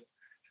think that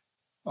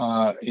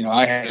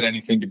I had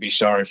anything to be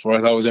sorry for.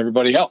 I thought it was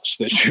everybody else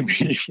that should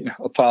be,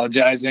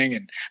 apologizing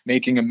and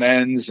making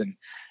amends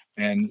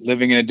and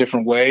living in a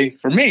different way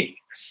for me.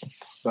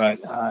 But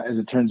as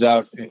it turns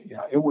out,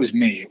 it was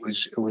me.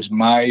 It was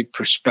my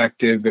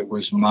perspective. It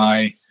was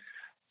my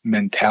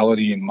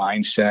mentality and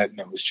mindset, and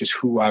it was just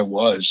who I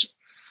was.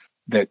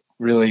 That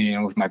really,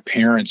 with my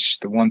parents,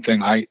 the one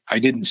thing I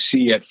didn't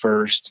see at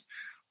first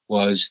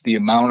was the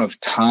amount of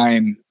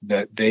time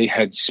that they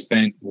had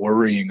spent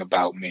worrying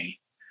about me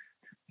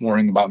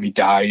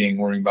dying,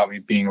 worrying about me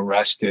being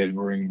arrested,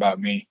 worrying about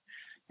me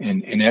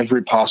in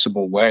every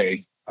possible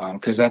way,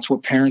 because that's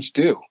what parents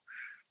do.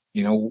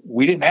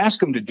 We didn't ask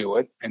them to do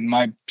it. And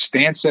my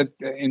stance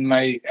in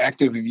my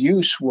active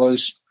use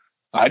was,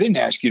 I didn't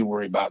ask you to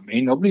worry about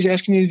me. Nobody's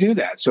asking you to do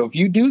that. So if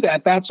you do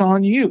that, that's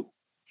on you.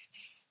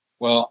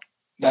 Well,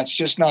 that's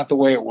just not the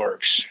way it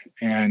works.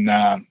 And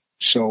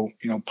so,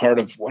 part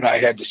of what I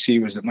had to see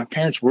was that my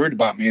parents worried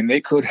about me, and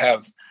they could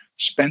have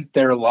spent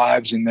their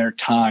lives and their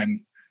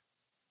time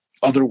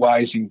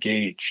otherwise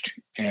engaged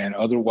and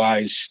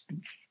otherwise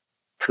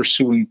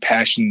pursuing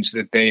passions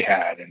that they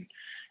had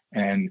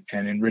and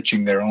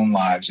enriching their own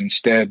lives.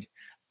 Instead,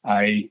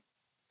 I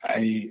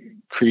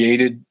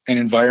created an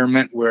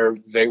environment where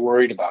they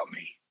worried about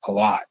me a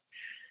lot.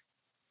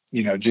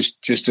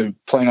 Just a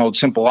plain old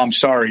simple "I'm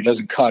sorry"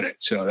 doesn't cut it.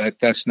 So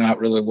that's not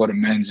really what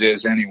amends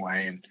is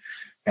anyway.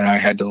 And I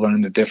had to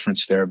learn the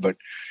difference there. But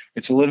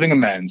it's a living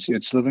amends.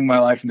 It's living my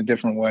life in a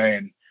different way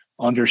and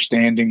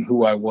understanding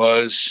who I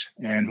was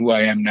and who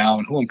I am now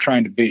and who I'm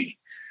trying to be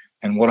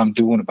and what I'm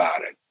doing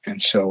about it.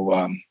 And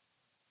so,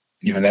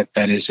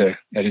 that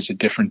is a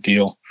different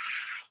deal.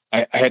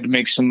 I had to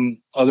make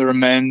some other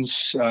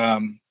amends. I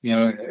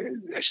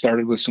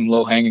started with some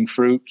low hanging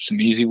fruit,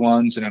 some easy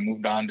ones, and I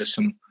moved on to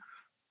some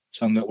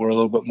that were a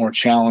little bit more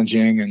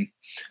challenging. And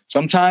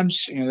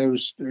sometimes,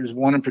 there's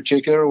one in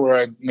particular where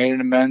I made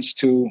an amends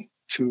to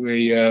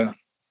a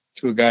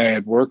guy I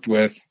had worked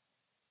with,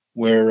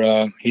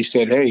 where he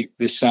said, "Hey,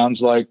 this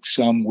sounds like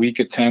some weak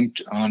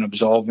attempt on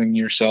absolving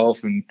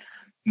yourself and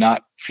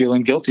not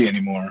feeling guilty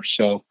anymore.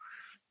 So,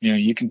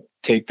 you can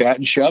take that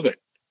and shove it."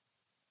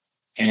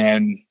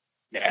 And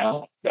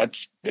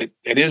that's it.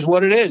 It is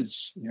what it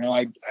is.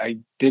 I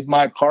did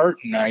my part,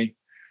 and I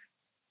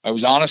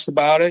was honest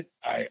about it.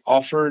 I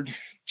offered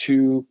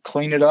to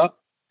clean it up,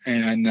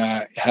 and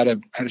had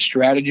a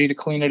strategy to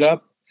clean it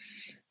up,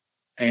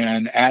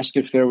 and asked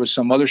if there was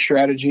some other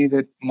strategy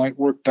that might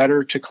work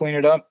better to clean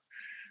it up.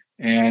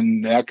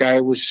 And that guy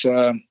was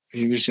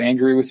he was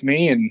angry with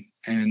me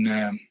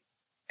and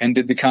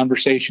ended the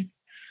conversation.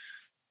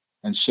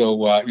 And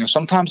so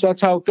sometimes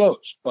that's how it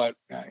goes. But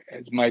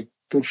as my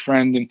good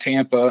friend in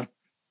Tampa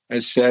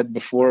has said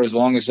before, as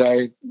long as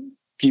I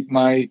keep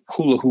my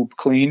hula hoop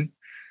clean,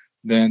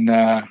 then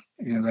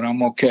then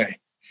I'm okay.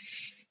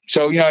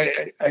 So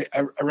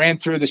I ran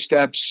through the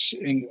steps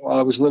while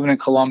I was living in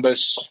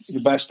Columbus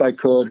the best I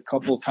could a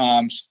couple of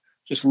times.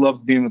 Just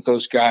loved being with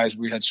those guys.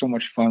 We had so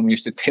much fun. We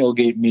used to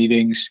tailgate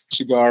meetings,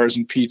 cigars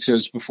and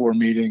pizzas before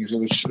meetings. It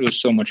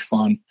was so much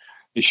fun.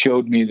 It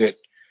showed me that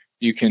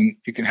you can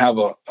have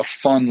a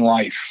fun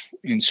life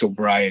in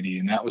sobriety,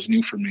 and that was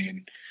new for me.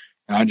 And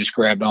I just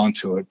grabbed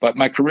onto it. But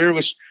my career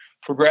was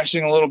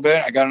progressing a little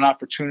bit. I got an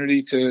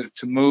opportunity to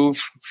move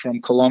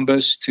from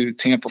Columbus to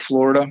Tampa,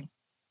 Florida,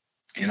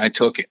 and I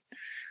took it.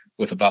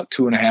 With about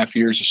 2.5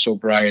 years of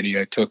sobriety,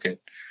 I took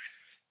it.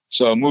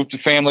 So I moved the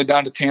family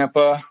down to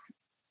Tampa.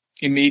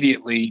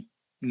 Immediately,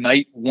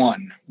 night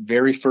one,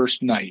 very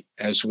first night,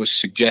 as was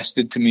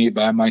suggested to me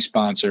by my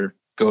sponsor,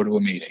 go to a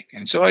meeting.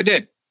 And so I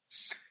did.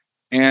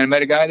 And I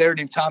met a guy there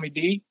named Tommy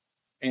D.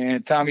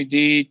 And Tommy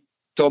D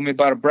told me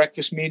about a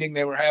breakfast meeting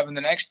they were having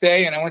the next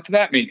day, and I went to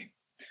that meeting.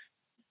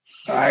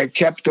 I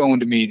kept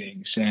going to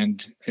meetings,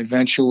 and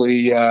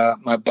eventually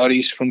my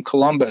buddies from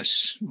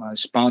Columbus, my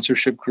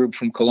sponsorship group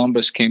from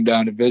Columbus, came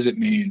down to visit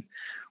me, and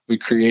we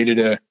created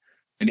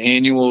an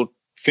annual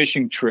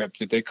fishing trip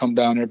that they come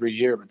down every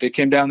year. But they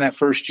came down that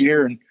first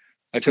year, and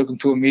I took them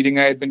to a meeting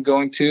I had been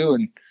going to.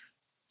 And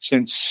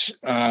since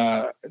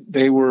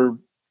they were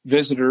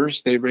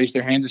visitors, they raised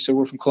their hands and said,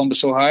 "We're from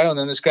Columbus, Ohio." And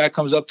then this guy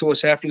comes up to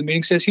us after the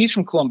meeting, says he's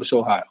from Columbus,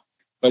 Ohio,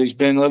 but he's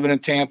been living in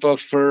Tampa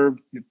for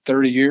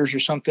 30 years or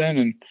something.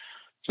 And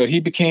so he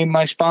became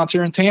my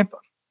sponsor in Tampa.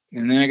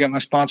 And then I got my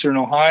sponsor in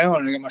Ohio,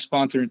 and I got my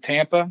sponsor in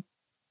Tampa,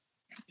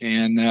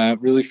 and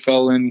really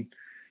fell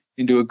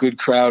into a good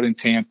crowd in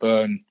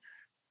Tampa.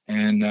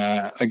 And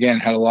again,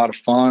 had a lot of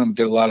fun.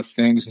 Did a lot of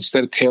things.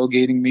 Instead of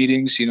tailgating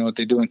meetings, what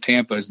they do in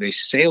Tampa is they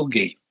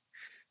sailgate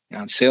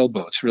on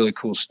sailboats. Really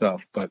cool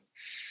stuff. But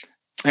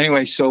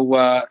anyway, so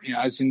I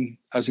was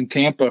in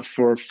Tampa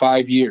for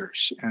 5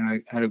 years, and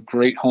I had a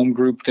great home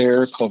group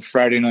there called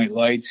Friday Night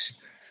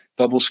Lights,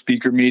 double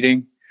speaker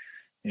meeting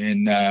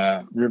in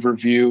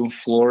Riverview,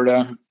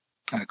 Florida,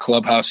 at a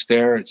clubhouse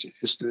there. It's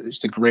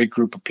just a great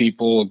group of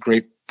people, a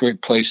great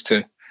place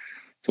to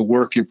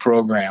work your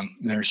program.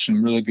 There's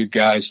some really good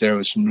guys there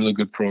with some really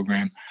good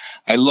program.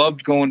 I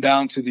loved going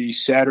down to the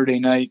Saturday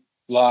night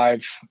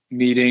live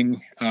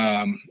meeting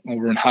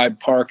over in Hyde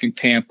Park in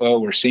Tampa,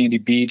 where Sandy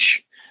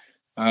Beach,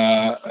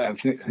 I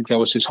think that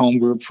was his home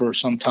group for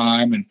some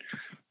time. And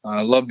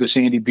loved the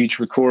Sandy Beach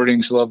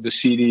recordings, loved the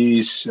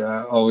CDs.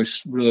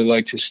 Always really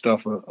liked his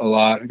stuff a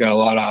lot. I got a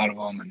lot out of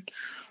him. And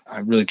I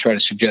really try to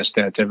suggest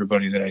that to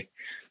everybody that I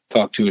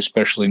talk to,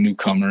 especially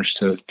newcomers,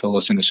 to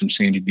listen to some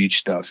Sandy Beach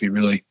stuff. He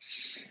really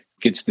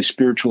gets the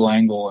spiritual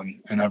angle,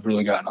 and I've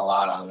really gotten a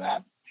lot out of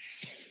that.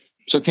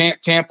 So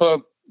Tampa,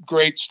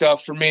 great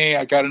stuff for me.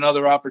 I got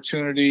another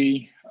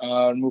opportunity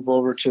to move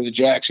over to the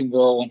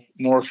Jacksonville,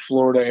 North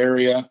Florida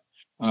area,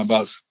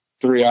 about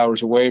 3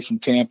 hours away from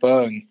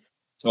Tampa. And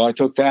so I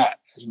took that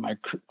as my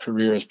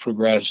career has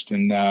progressed,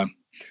 and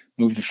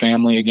moved the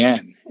family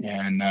again,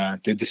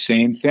 and did the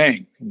same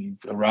thing. You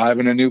arrive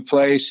in a new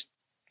place,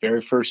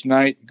 very first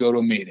night, go to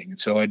a meeting. And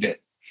so I did.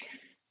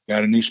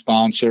 Got a new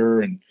sponsor,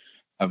 and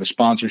I have a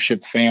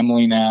sponsorship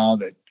family now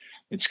that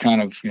it's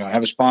kind of, I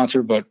have a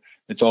sponsor, but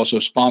it's also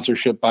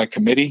sponsorship by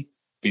committee,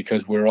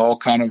 because we're all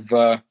kind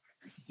of,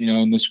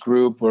 in this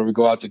group where we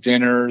go out to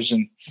dinners,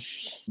 and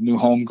new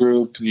home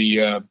group,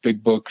 the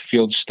Big Book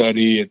Field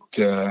Study in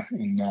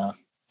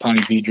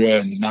Ponte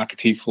Vedra in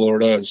Nocatee,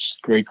 Florida. Is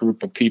a great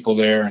group of people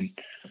there, and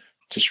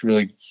just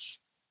really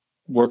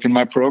working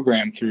my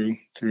program through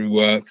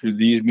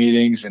these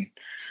meetings. And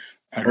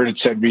I heard it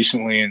said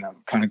recently, and I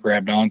kind of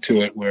grabbed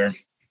onto it, where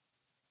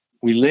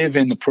we live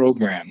in the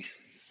program,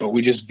 but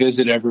we just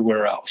visit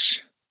everywhere else.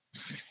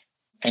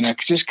 And I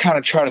just kind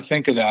of try to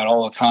think of that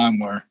all the time,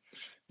 where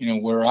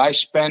where I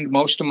spend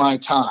most of my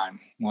time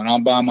when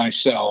I'm by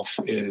myself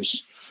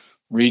is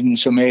reading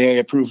some AA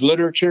approved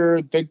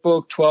literature, Big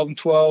Book, 12 and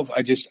 12.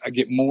 I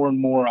get more and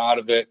more out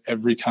of it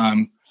every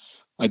time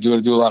I do a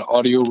lot of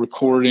audio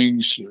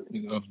recordings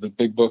of the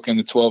Big Book and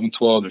the 12 and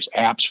 12. There's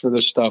apps for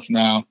this stuff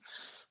now.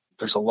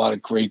 There's a lot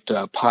of great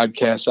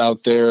podcasts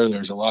out there.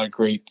 There's a lot of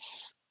great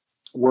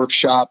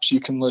workshops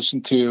you can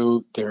listen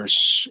to.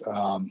 There's,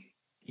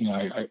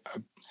 I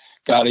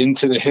got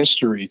into the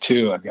history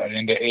too. I got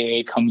into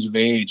AA Comes of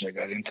Age. I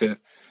got into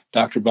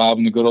Dr. Bob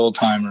and the Good Old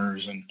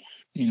Timers, and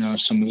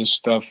some of the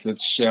stuff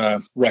that's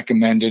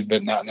recommended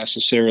but not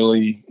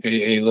necessarily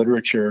AA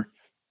literature.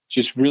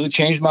 Just really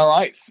changed my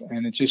life,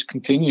 and it just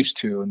continues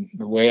to. And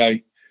the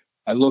way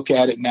I look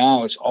at it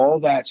now is all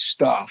that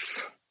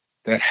stuff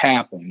that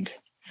happened.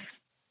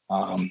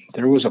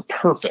 There was a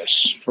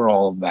purpose for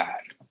all of that.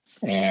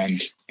 And,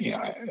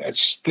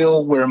 that's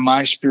still where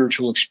my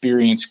spiritual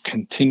experience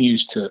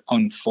continues to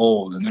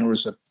unfold. And there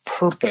was a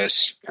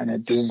purpose and a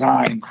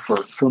design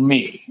for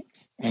me.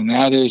 And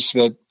that is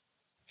that,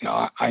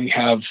 I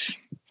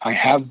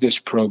have this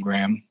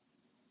program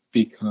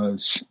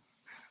because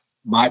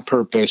my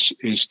purpose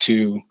is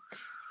to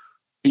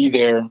be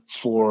there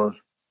for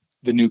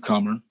the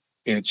newcomer.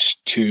 It's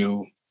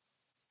to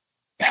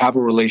have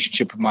a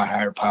relationship with my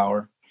higher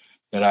power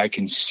that I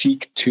can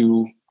seek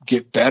to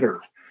get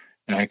better.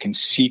 And I can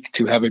seek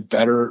to have a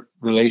better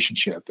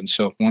relationship. And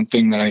so one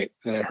thing that I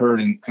heard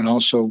and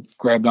also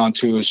grabbed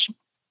onto is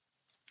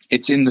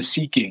it's in the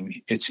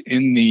seeking. It's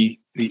in the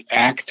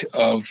act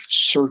of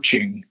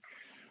searching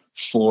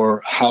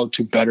for how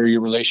to better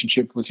your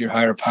relationship with your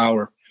higher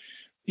power,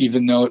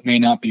 even though it may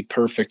not be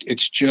perfect.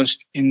 It's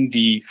just in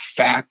the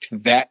fact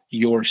that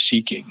you're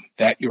seeking,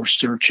 that you're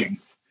searching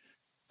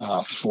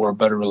for a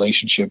better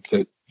relationship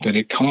that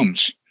it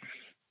comes.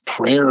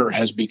 Prayer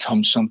has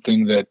become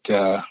something that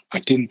I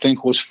didn't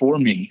think was for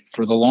me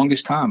for the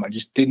longest time. I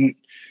just couldn't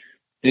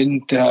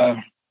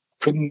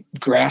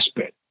grasp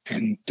it,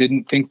 and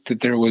didn't think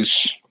that there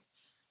was,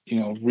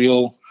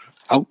 real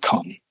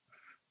outcome.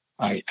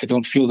 I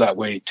don't feel that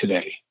way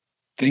today.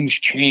 Things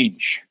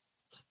change.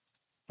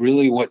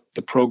 Really what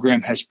the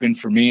program has been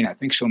for me, and I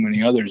think so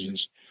many others,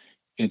 is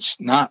it's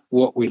not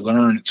what we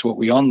learn, it's what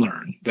we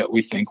unlearn that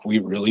we think we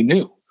really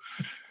knew.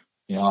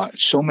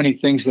 So many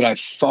things that I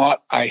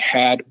thought I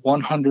had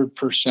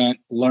 100%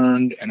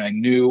 learned and I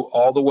knew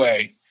all the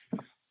way,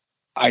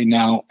 I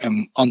now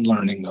am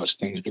unlearning those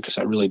things because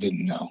I really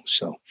didn't know.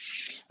 So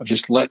I've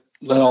just let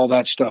all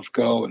that stuff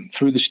go, and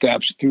through the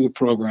steps, through the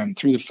program,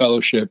 through the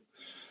fellowship,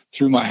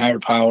 through my higher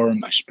power and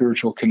my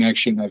spiritual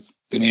connection, I've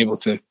been able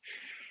to,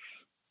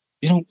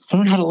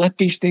 learn how to let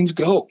these things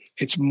go.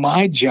 It's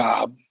my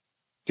job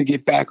to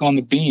get back on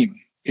the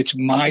beam. It's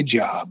my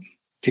job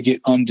to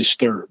get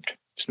undisturbed.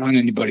 It's not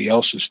anybody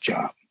else's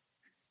job.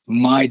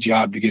 My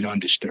job to get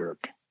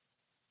undisturbed.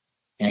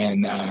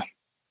 And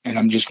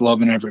I'm just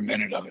loving every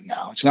minute of it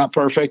now. It's not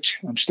perfect.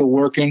 I'm still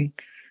working.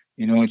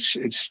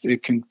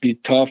 It can be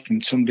tough,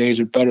 and some days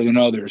are better than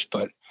others,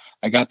 but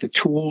I got the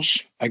tools,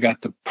 I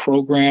got the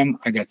program,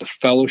 I got the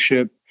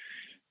fellowship,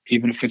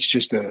 even if it's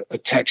just a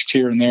text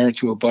here and there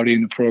to a buddy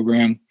in the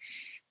program.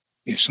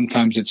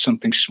 Sometimes it's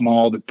something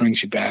small that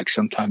brings you back.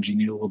 Sometimes you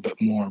need a little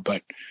bit more,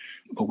 but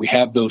we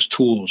have those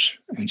tools.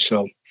 And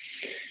so,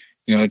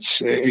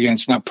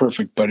 it's not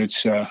perfect, but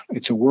it's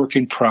a work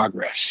in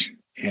progress.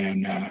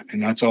 And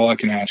that's all I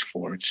can ask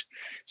for. It's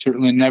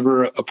certainly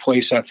never a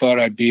place I thought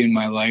I'd be in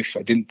my life.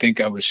 I didn't think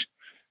I was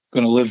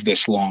going to live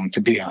this long,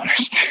 to be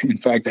honest. In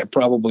fact, I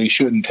probably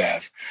shouldn't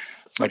have.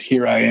 But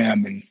here I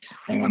am, and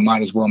I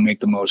might as well make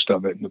the most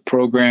of it. And the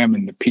program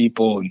and the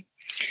people and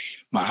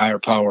my higher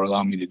power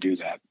allow me to do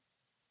that.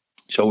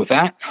 So with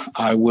that,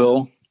 I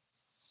will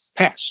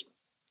pass.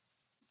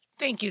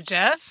 Thank you,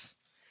 Jeff.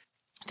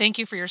 Thank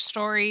you for your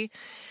story.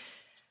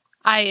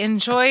 I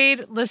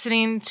enjoyed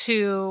listening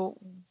to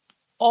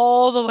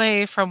all the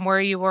way from where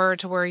you were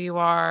to where you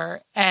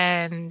are.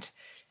 And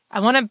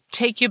I want to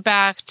take you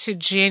back to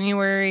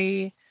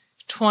January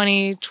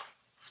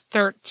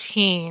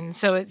 2013.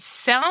 So it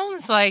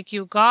sounds like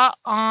you got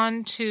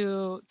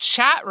onto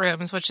chat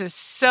rooms, which is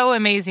so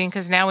amazing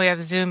because now we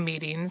have Zoom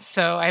meetings.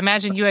 So I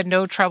imagine you had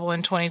no trouble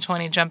in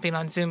 2020 jumping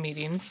on Zoom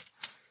meetings.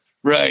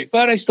 Right.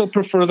 But I still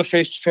prefer the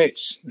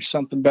face-to-face. There's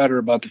something better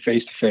about the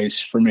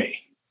face-to-face for me.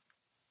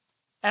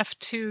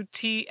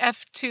 F2T,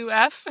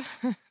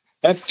 F2F?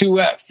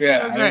 F2F,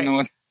 yeah. That's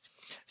right.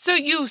 So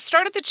you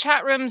started the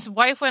chat rooms,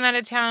 wife went out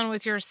of town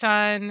with your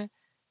son.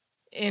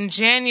 in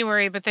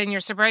January, but then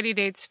your sobriety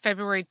date's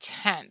February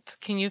 10th.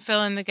 Can you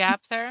fill in the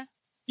gap there?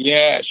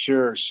 Yeah,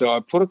 sure. So I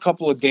put a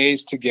couple of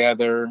days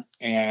together,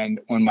 and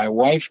when my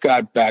wife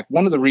got back,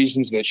 one of the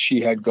reasons that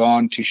she had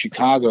gone to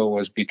Chicago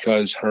was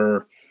because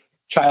her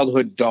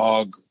childhood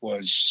dog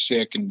was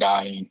sick and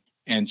dying.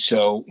 And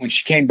so when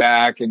she came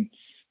back and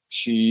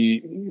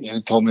she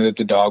told me that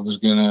the dog was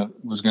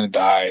gonna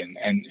die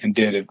and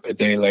did it a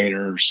day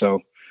later.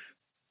 So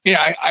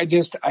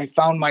I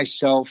found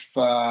myself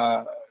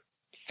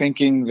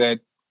thinking that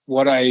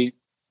what I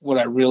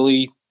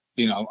really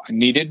I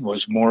needed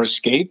was more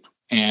escape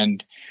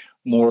and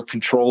more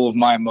control of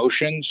my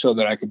emotions so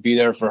that I could be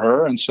there for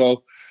her. And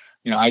so,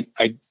 I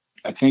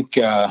think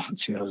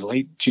let's see, it was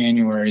late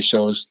January,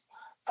 so it was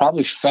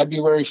probably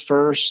February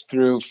 1st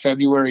through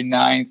February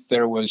 9th.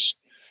 There was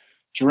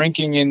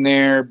drinking in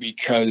there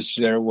because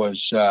there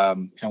was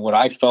what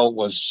I felt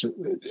was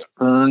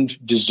earned,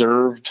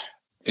 deserved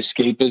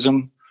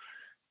escapeism.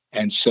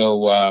 And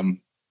so,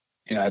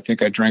 I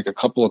think I drank a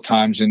couple of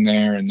times in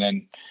there, and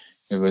then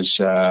it was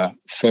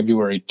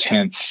February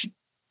 10th.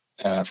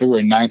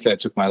 February 9th, I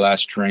took my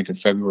last drink, and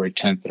February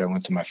 10th that I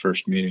went to my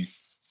first meeting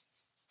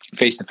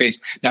face to face.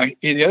 Now,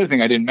 the other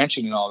thing I didn't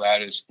mention in all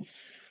that is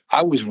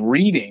I was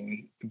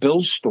reading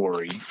Bill's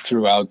story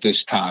throughout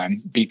this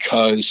time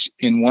because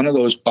in one of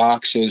those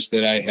boxes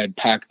that I had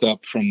packed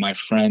up from my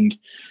friend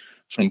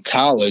from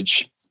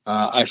college,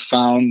 I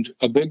found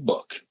a big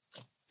book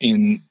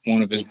in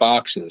one of his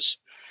boxes.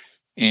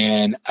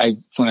 And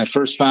when I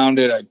first found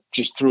it, I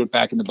just threw it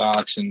back in the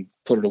box and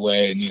put it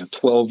away. And,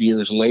 12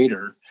 years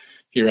later,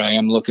 here I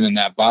am looking in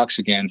that box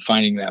again,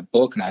 finding that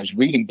book. And I was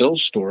reading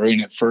Bill's story.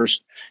 And at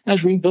first, I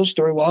was reading Bill's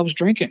story while I was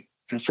drinking.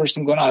 And at first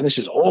I'm going, this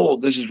is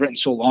old. This is written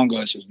so long ago.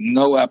 This has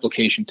no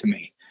application to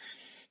me.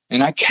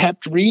 And I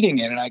kept reading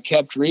it and I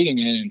kept reading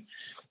it.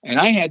 And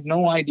I had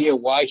no idea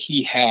why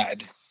he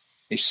had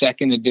a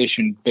second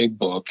edition big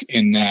book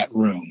in that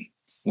room.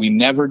 We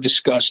never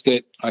discussed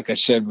it. Like I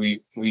said,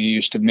 we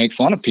used to make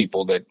fun of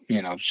people that,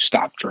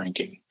 stopped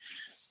drinking.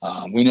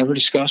 We never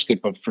discussed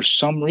it, but for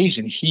some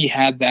reason he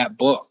had that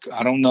book.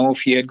 I don't know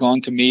if he had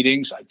gone to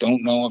meetings. I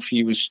don't know if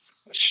he was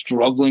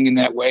struggling in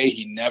that way.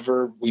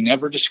 We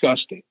never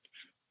discussed it,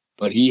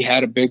 but he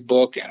had a big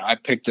book and I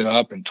picked it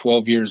up. And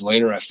 12 years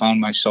later, I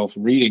found myself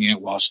reading it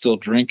while still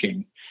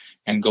drinking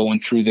and going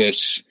through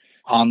this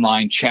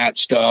online chat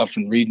stuff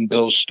and reading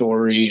Bill's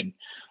story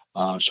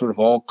and sort of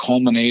all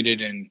culminated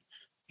in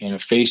a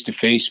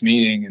face-to-face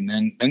meeting. And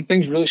then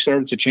things really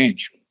started to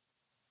change.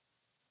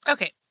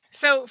 Okay.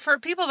 So for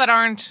people that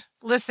aren't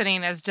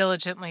listening as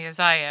diligently as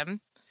I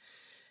am,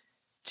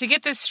 to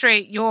get this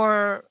straight,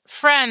 your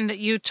friend that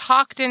you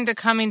talked into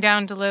coming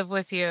down to live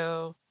with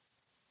you,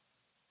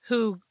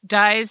 who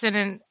dies in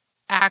an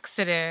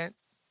accident,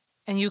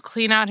 and you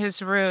clean out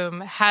his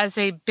room, has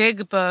a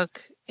big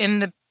book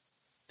in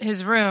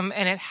his room,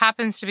 and it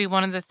happens to be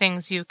one of the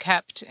things you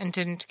kept and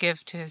didn't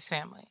give to his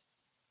family.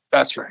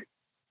 That's right.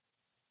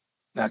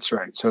 That's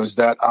right. So is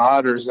that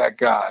odd or is that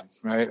God,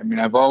 right? I mean,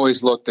 I've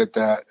always looked at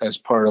that as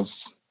part of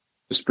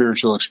the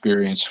spiritual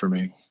experience for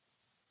me.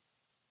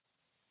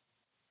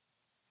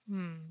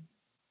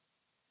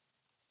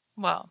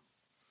 Well,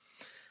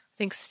 I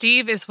think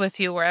Steve is with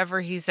you wherever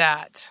he's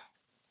at.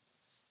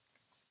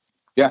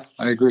 Yeah,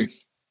 I agree.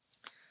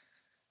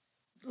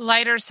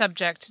 Lighter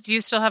subject. Do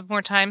you still have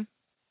more time?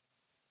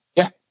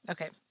 Yeah.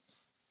 Okay.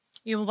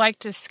 You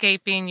liked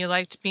escaping. You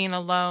liked being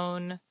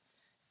alone.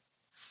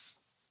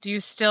 Do you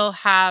still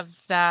have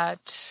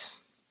that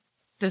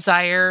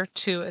desire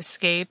to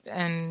escape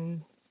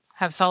and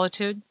have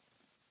solitude?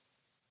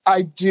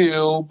 I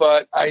do,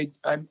 but I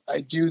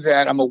do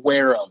that. I'm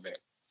aware of it.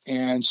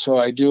 And so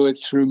I do it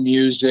through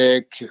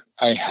music.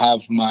 I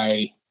have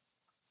my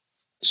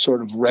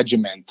sort of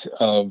regiment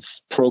of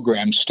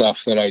program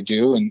stuff that I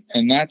do.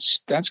 And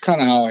that's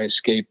kind of how I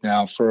escape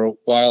now. For a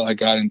while, I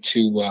got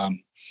into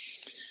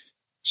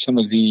some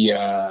of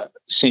the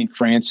St.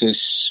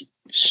 Francis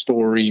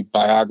story,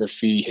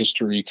 biography,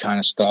 history kind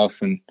of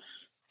stuff. And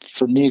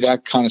for me,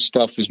 that kind of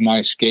stuff is my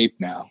escape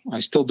now. I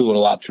still do it a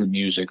lot through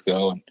music,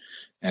 though.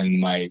 And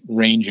my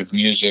range of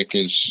music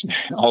is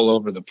all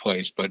over the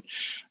place. But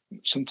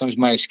sometimes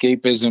my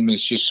escapism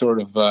is just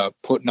sort of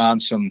putting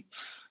on some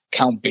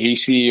Count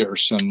Basie or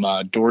some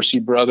Dorsey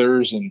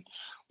Brothers and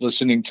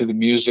listening to the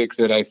music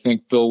that I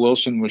think Bill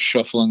Wilson was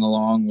shuffling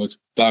along with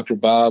Dr.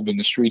 Bob in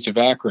the streets of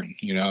Akron,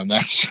 and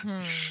that's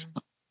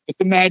it's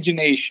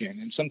imagination.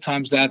 And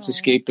sometimes that's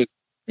escapism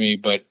for me,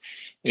 but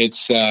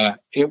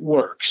it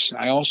works.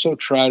 I also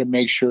try to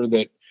make sure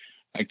that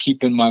I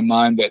keep in my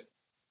mind that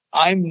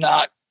I'm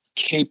not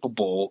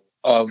capable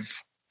of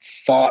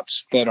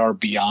thoughts that are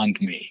beyond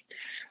me.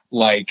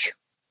 Like,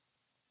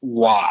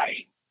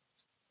 why?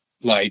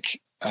 Like,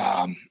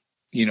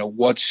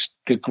 what's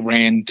the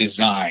grand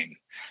design?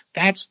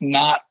 That's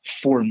not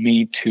for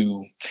me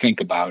to think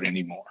about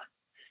anymore.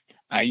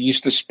 I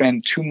used to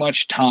spend too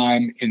much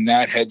time in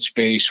that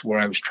headspace where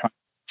I was trying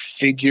to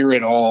figure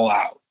it all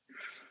out.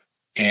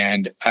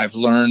 And I've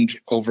learned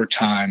over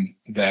time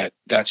that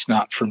that's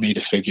not for me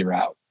to figure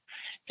out.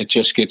 it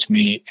just gets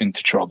me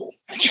into trouble.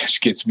 It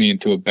just gets me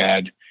into a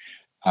bad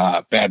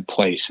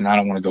place, and I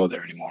don't want to go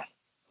there anymore.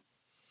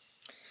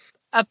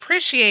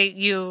 Appreciate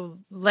you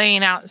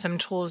laying out some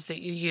tools that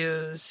you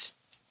use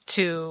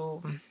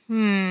to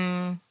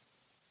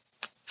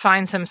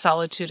find some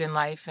solitude in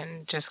life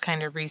and just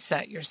kind of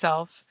reset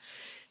yourself.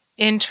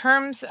 In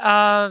terms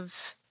of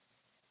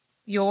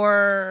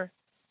your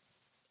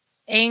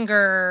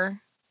anger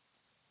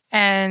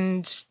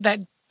and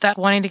that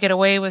wanting to get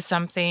away with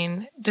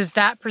something, does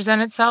that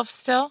present itself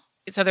still?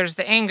 So there's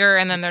the anger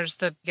and then there's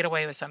the get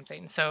away with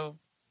something. So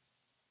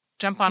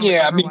jump on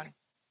whichever one.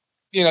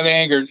 The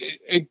anger,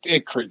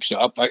 it creeps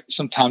up.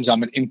 Sometimes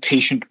I'm an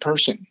impatient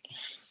person.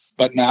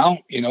 But now,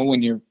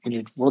 when you're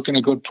working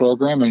a good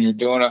program and you're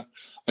doing a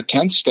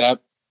 10th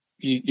step,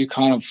 you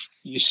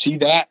see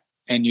that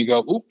and you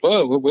go,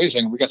 whoa, wait a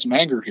second, we got some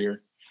anger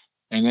here.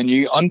 And then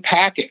you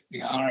unpack it.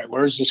 All right,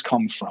 where does this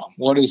come from?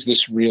 What is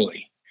this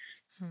really?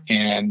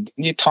 And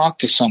you talk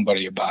to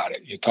somebody about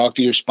it. You talk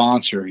to your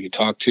sponsor. You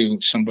talk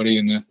to somebody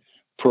in the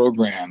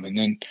program. And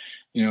then,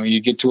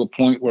 you get to a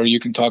point where you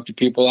can talk to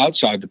people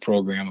outside the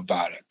program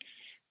about it.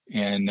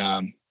 And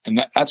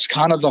that's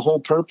kind of the whole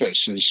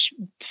purpose, is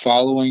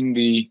following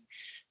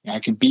I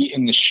can be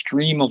in the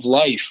stream of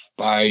life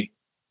by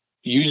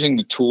using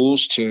the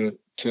tools to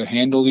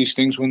handle these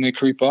things when they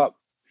creep up.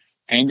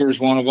 Anger is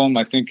one of them.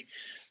 I think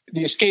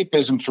the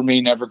escapism for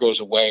me never goes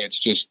away. It's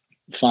just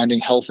finding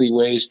healthy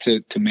ways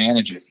to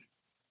manage it.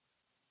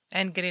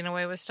 And getting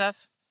away with stuff?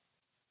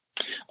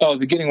 Oh,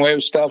 the getting away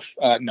with stuff?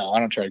 No, I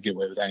don't try to get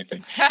away with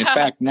anything. In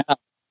fact, now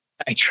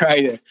I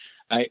try to,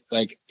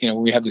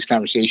 we have this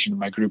conversation in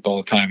my group all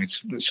the time.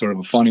 It's sort of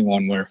a funny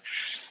one where,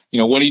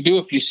 what do you do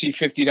if you see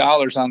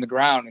 $50 on the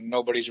ground and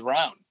nobody's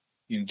around?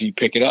 Do you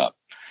pick it up?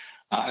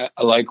 I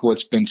like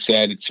what's been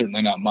said. It's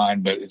certainly not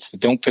mine, but it's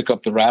don't pick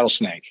up the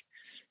rattlesnake.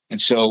 And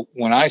so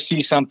when I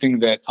see something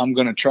that I'm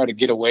going to try to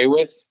get away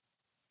with,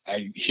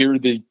 I hear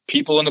the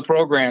people in the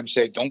program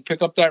say, don't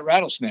pick up that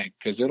rattlesnake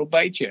because it'll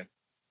bite you.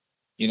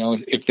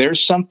 If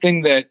there's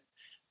something that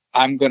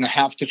I'm going to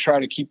have to try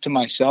to keep to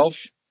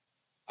myself,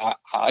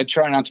 I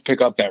try not to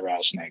pick up that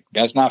rattlesnake.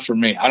 That's not for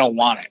me. I don't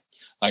want it.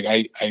 Like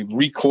I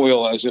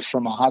recoil as if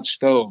from a hot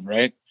stove,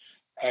 right?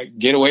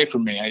 Get away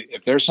from me.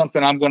 If there's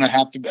something I think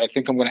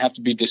I'm going to have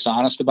to be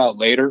dishonest about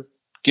later,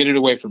 get it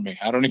away from me.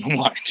 I don't even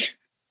want it.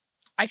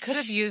 I could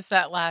have used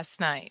that last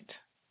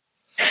night.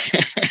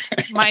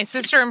 My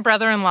sister and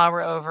brother-in-law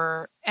were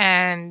over,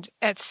 and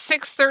at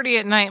 6:30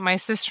 at night, my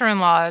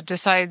sister-in-law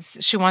decides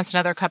she wants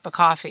another cup of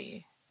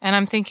coffee. And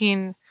I'm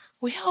thinking,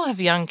 we all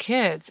have young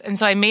kids. And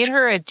so I made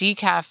her a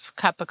decaf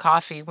cup of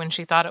coffee when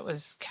she thought it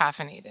was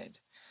caffeinated.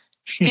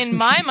 In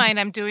my mind,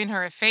 I'm doing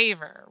her a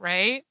favor,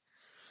 right?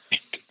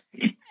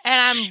 And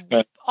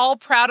I'm all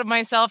proud of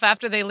myself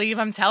after they leave.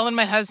 I'm telling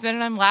my husband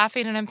and I'm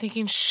laughing and I'm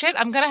thinking, shit,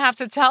 I'm going to have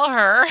to tell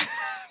her.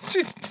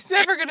 She's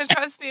never going to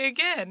trust me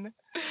again.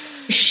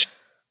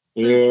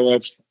 Yeah,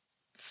 that's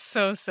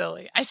so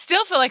silly. I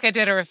still feel like I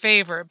did her a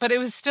favor, but it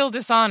was still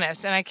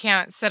dishonest and I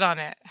can't sit on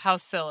it. How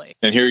silly.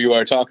 And here you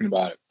are talking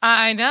about it.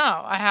 I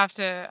know. I have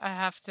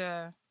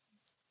to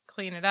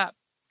clean it up.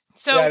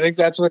 So yeah, I think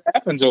that's what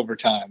happens over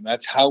time.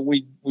 That's how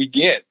we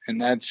get.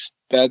 And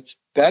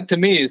that to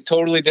me is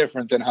totally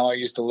different than how I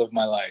used to live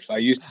my life. I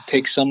used to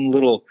take some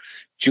little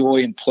joy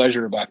and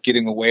pleasure about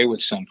getting away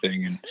with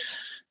something. And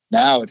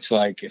now it's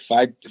like, if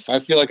I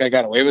feel like I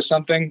got away with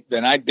something,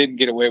 then I didn't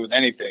get away with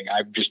anything.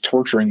 I'm just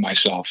torturing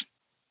myself.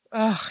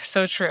 Oh,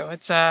 so true.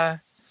 It's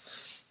a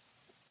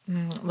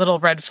little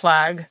red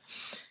flag.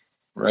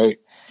 Right.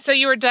 So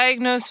you were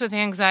diagnosed with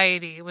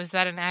anxiety. Was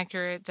that an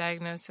accurate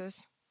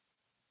diagnosis?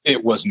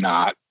 It was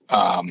not.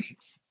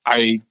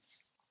 I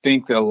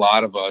think that a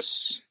lot of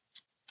us,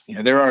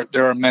 there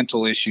are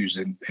mental issues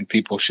and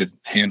people should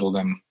handle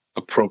them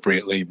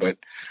appropriately. But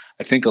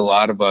I think a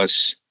lot of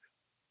us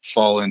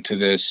fall into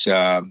this,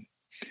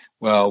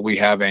 we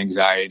have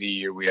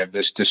anxiety or we have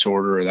this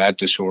disorder or that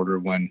disorder,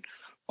 when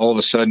all of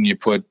a sudden you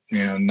put,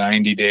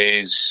 90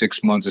 days,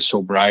 6 months of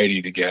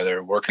sobriety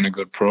together, working a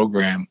good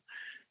program,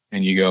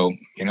 and you go,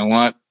 you know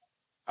what?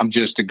 I'm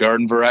just a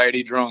garden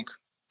variety drunk.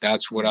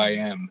 That's what I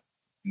am.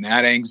 And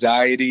that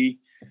anxiety,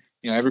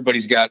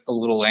 everybody's got a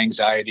little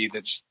anxiety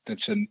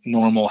that's a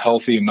normal,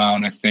 healthy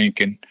amount, I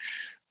think. And,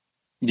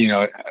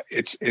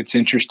 it's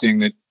interesting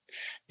that,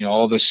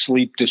 all the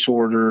sleep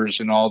disorders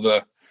and all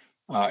the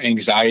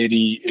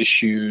anxiety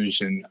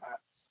issues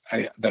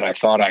that I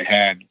thought I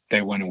had,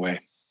 they went away.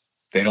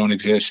 They don't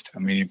exist. I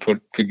mean, you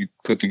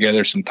put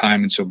together some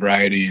time in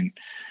sobriety and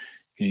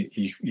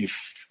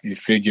you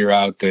figure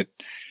out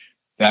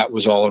that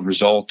was all a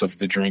result of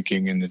the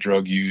drinking and the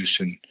drug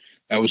use. And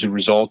that was a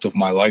result of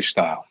my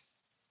lifestyle.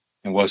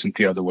 It wasn't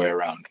the other way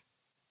around.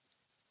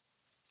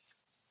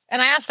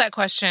 And I ask that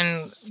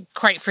question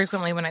quite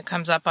frequently when it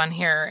comes up on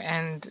here,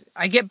 and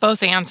I get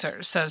both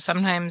answers. So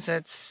sometimes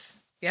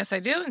it's yes,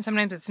 I do, and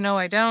sometimes it's no,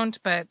 I don't.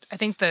 But I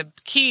think the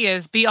key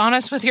is be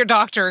honest with your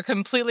doctor,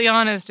 completely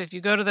honest. If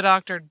you go to the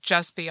doctor,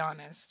 just be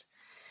honest.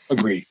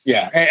 Agree.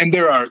 Yeah. And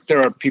there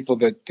are people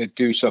that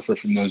do suffer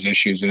from those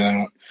issues, and I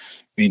don't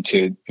mean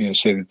to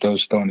say that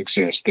those don't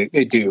exist.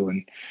 They do,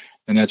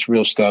 and that's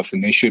real stuff.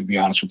 And they should be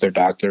honest with their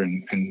doctor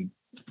and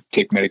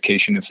take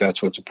medication if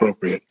that's what's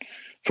appropriate.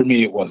 For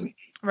me, it wasn't.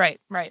 Right.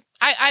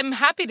 I'm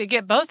happy to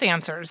get both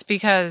answers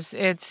because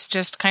it's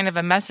just kind of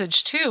a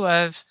message too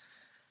of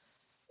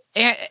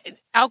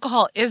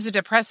alcohol is a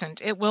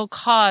depressant. It will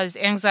cause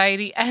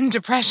anxiety and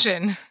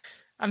depression.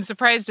 I'm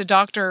surprised a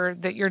doctor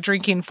that you're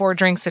drinking 4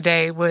 drinks a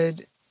day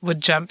would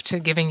jump to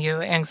giving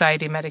you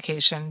anxiety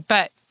medication.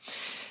 But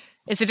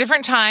it's a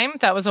different time.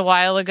 That was a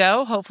while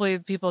ago. Hopefully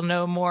people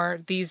know more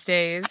these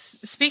days.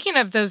 Speaking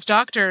of those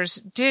doctors,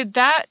 did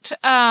that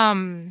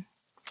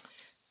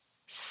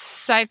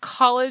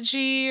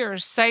psychology or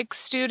psych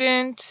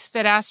student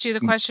that asked you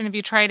the question, have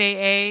you tried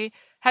AA,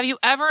 have you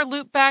ever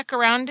looped back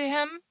around to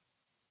him?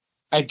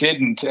 I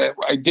didn't.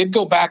 I did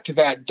go back to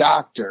that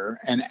doctor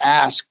and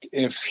asked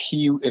if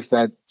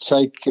that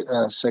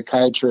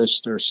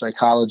psychiatrist or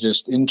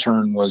psychologist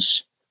intern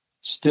was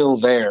still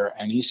there,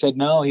 and he said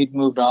no, he'd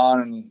moved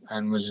on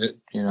and was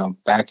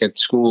back at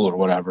school or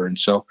whatever. And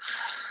so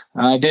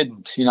I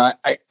didn't.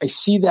 I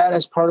see that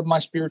as part of my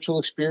spiritual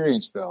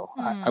experience, though.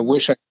 I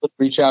wish I could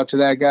reach out to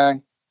that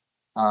guy.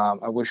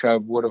 I wish I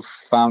would have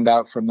found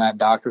out from that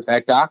doctor.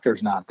 That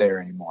doctor's not there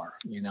anymore.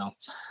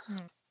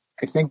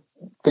 I think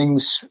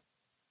things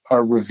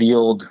are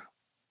revealed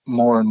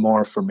more and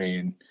more for me.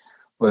 And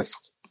with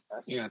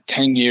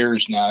 10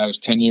 years now, it was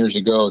 10 years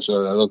ago.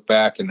 So I look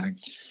back and I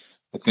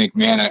think,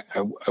 man,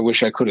 I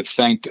wish I could have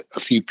thanked a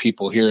few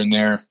people here and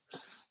there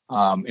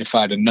if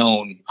I'd have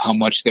known how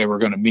much they were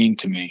going to mean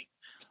to me.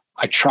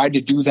 I tried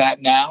to do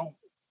that now.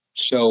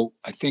 So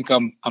I think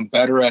I'm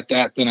better at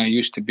that than I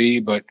used to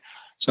be. But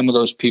some of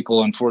those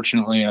people,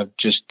 unfortunately, I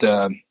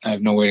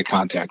have no way to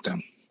contact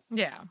them.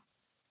 Yeah.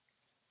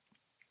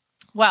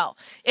 Well,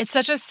 it's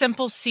such a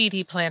simple seed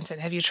he planted.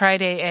 Have you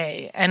tried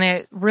AA? And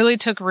it really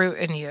took root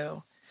in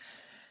you.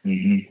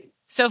 Mm-hmm.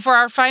 So for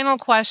our final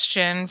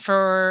question,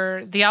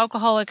 for the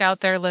alcoholic out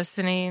there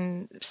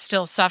listening,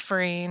 still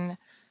suffering,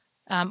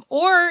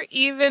 or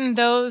even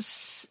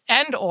those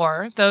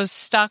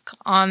stuck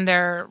on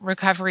their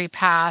recovery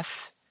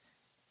path,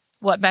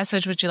 what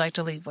message would you like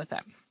to leave with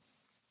them?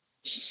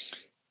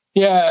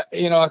 Yeah,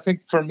 I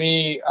think for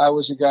me, I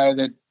was a guy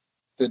that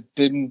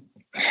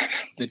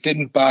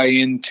didn't buy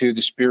into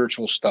the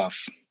spiritual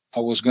stuff. I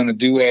was going to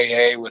do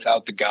AA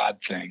without the God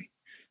thing.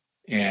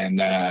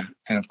 And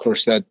of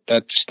course that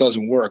just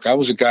doesn't work. I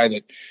was a guy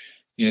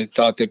that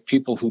thought that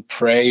people who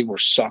pray were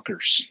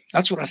suckers.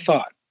 That's what I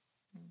thought.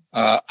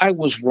 I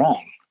was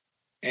wrong.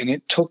 And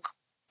it took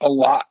a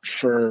lot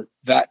for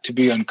that to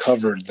be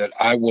uncovered, that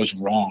I was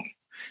wrong.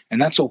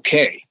 And that's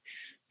okay.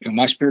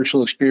 My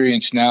spiritual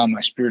experience now, my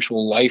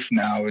spiritual life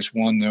now is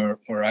one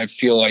where I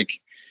feel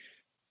like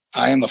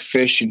I am a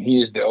fish and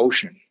he is the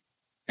ocean,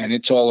 and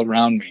it's all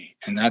around me.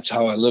 And that's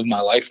how I live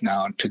my life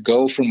now. And to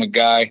go from a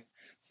guy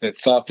that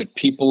thought that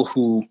people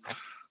who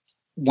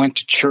went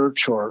to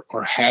church or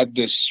had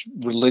this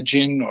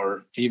religion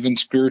or even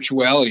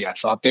spirituality, I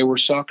thought they were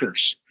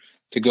suckers.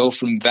 To go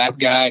from that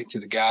guy to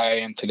the guy I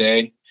am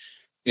today,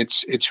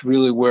 it's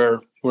really where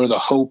the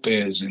hope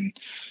is. And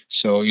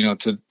so,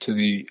 to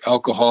the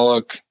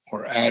alcoholic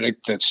or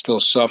addict that's still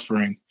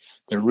suffering,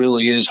 there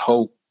really is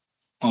hope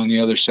on the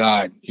other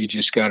side. You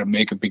just got to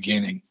make a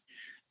beginning.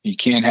 You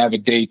can't have a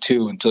day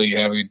 2 until you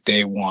have a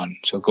day 1.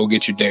 So go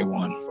get your day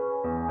 1.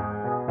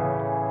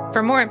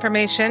 For more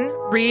information,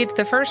 read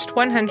the first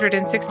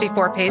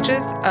 164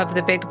 pages of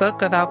the Big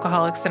Book of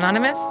Alcoholics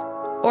Anonymous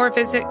or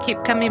visit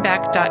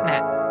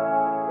keepcomingback.net.